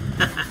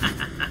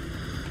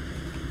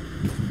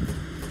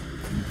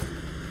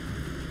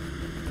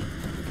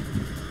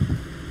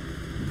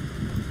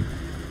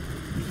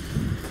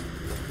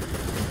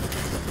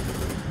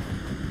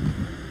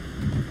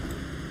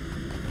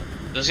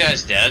 This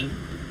guy's dead.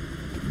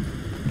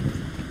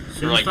 Soon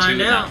There are like 2 find in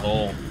that out.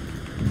 hole.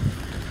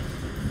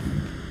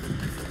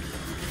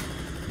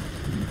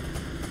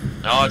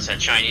 Oh, it's that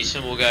Chinese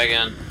symbol guy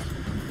again.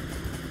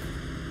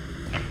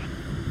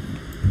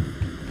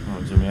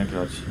 Oh, Jimmy, I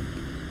got you.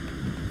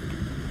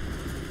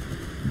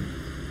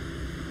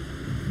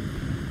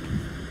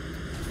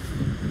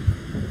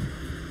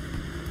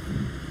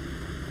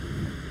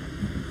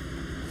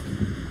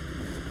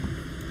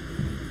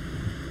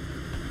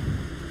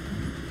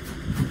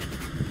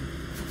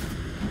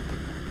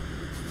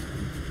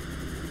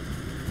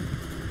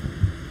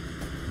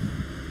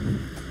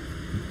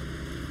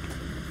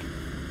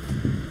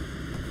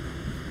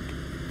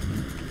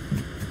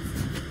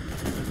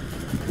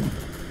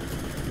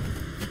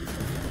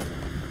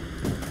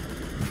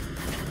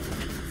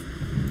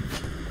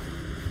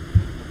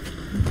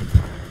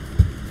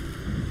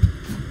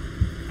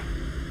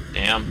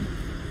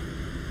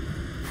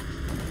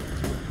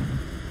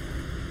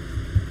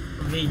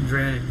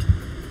 dragged.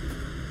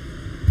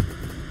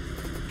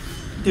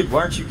 Dude,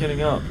 why aren't you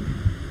getting up?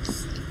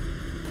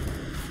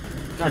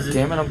 God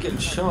damn it, I'm getting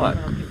shot.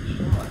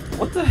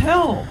 What the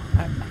hell?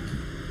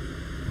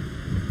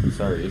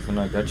 Sorry, Ethan,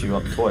 I got you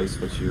up twice,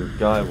 but your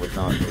guy would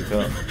not wake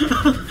up.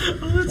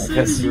 Oh, it's I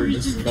guess you were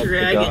just about to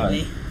dragging die.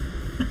 me.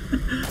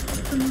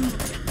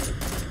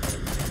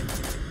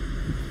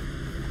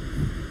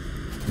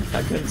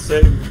 I couldn't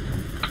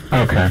save.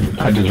 Okay,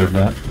 I deserve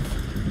that.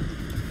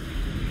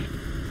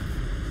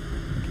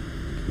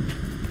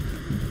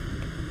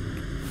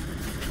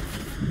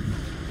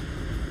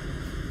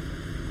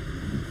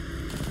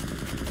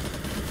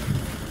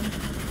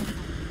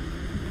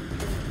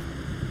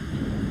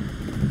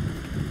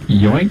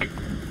 Yoink.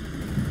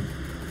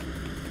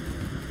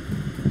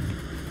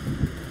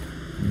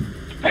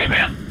 Hey,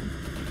 man.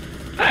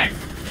 Hey.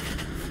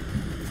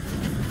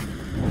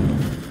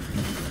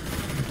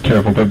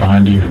 Careful, they're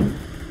behind you.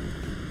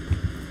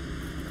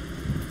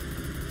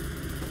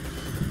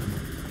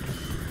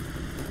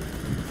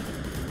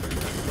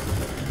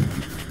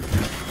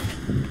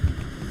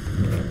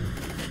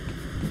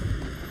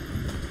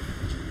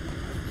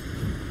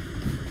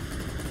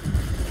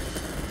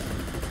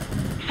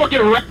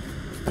 Fucking rat.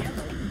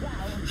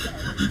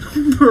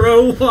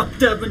 Bro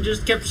walked up and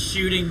just kept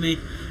shooting me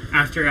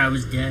after I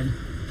was dead.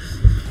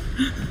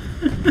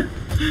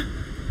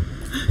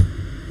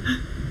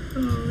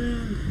 Oh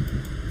man.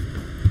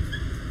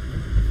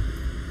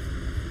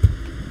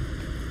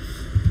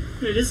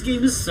 Dude, this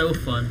game is so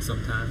fun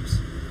sometimes.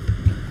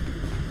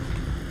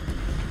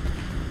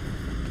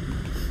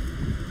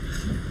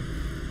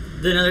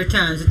 Then other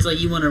times it's like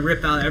you want to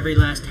rip out every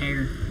last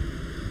hair.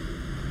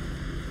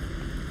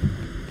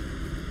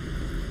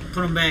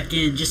 Put them back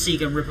in just so you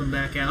can rip them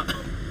back out.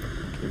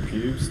 Your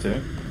pubes,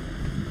 too?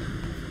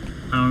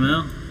 I don't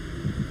know.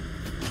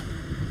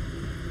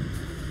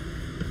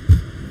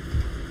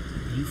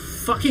 Are you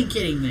fucking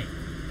kidding me?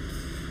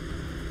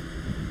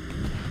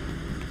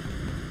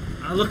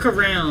 I look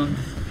around.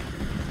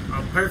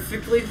 I'm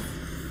perfectly...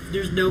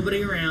 There's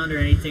nobody around or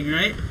anything,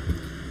 right?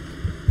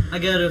 I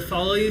go to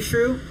follow you,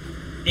 Shrew.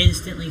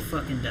 Instantly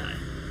fucking die.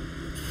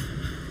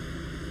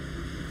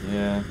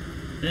 Yeah.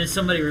 Then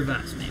somebody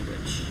revives me,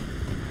 which...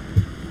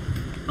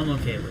 I'm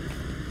okay with.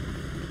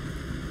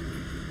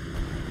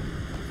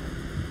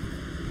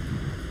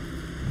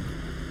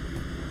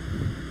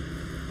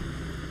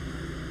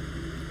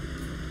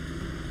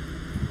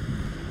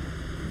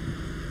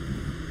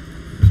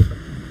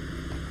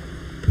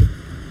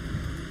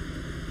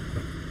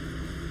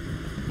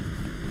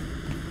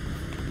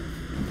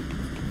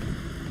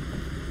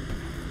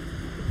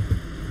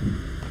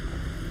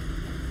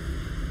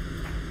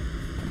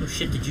 Oh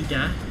shit, did you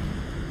die?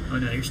 Oh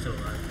no, you're still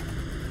alive.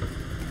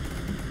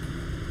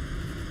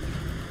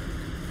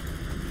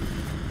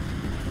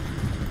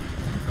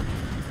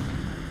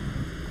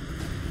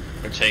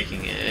 We're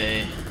taking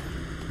A.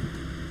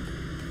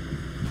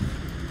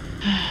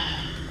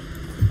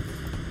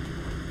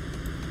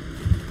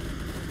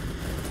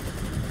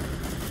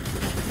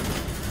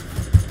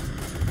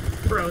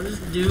 Bro, this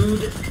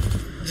dude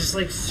just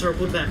like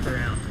circled back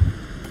around.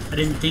 I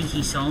didn't think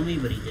he saw me,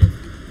 but he did.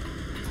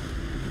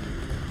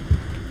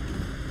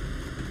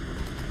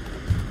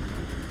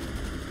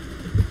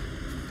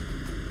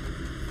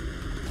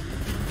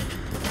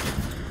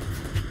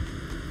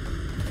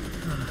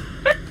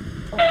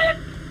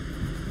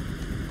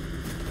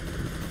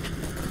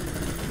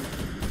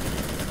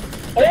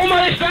 Oh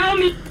my, they found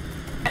me!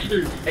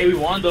 Hey, we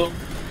won though.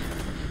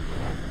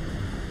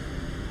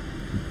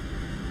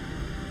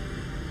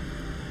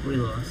 We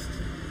lost.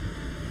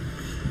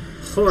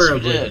 Yes,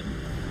 Horribly. we did.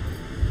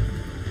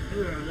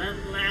 That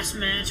last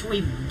match,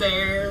 we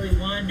barely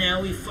won.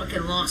 Now we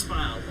fucking lost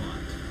by a lot.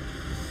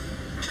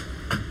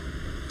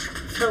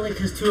 Probably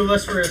because two of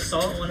us were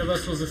assault, one of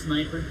us was a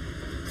sniper.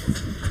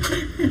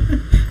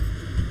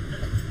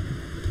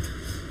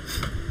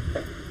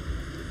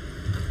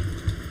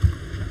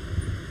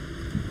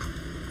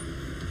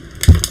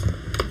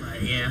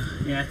 But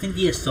yeah, I think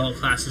the assault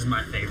class is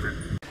my favorite.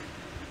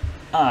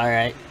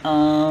 Alright,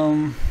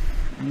 I'm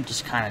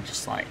just kind of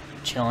just like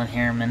chilling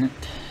here a minute.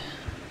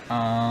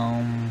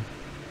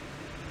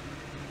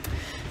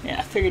 Yeah,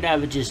 I figured I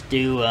would just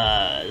do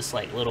this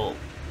like little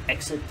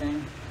exit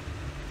thing.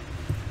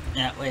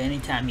 That way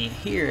anytime you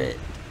hear it,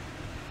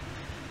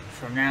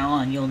 from now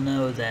on you'll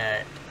know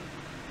that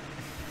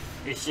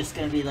it's just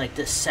going to be like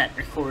this set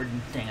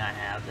recording thing I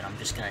have that I'm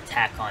just going to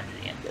tack on to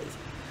the end of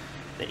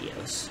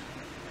videos.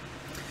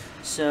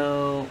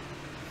 So,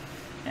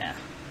 yeah,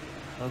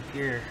 hope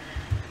you're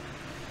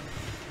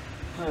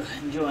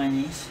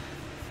enjoying these.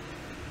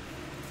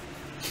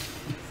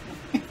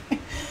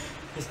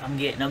 Because I'm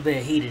getting a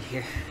bit heated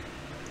here.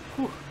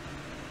 Whew.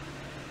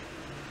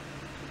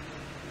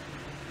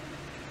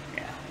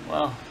 Yeah,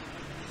 well,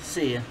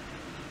 see ya.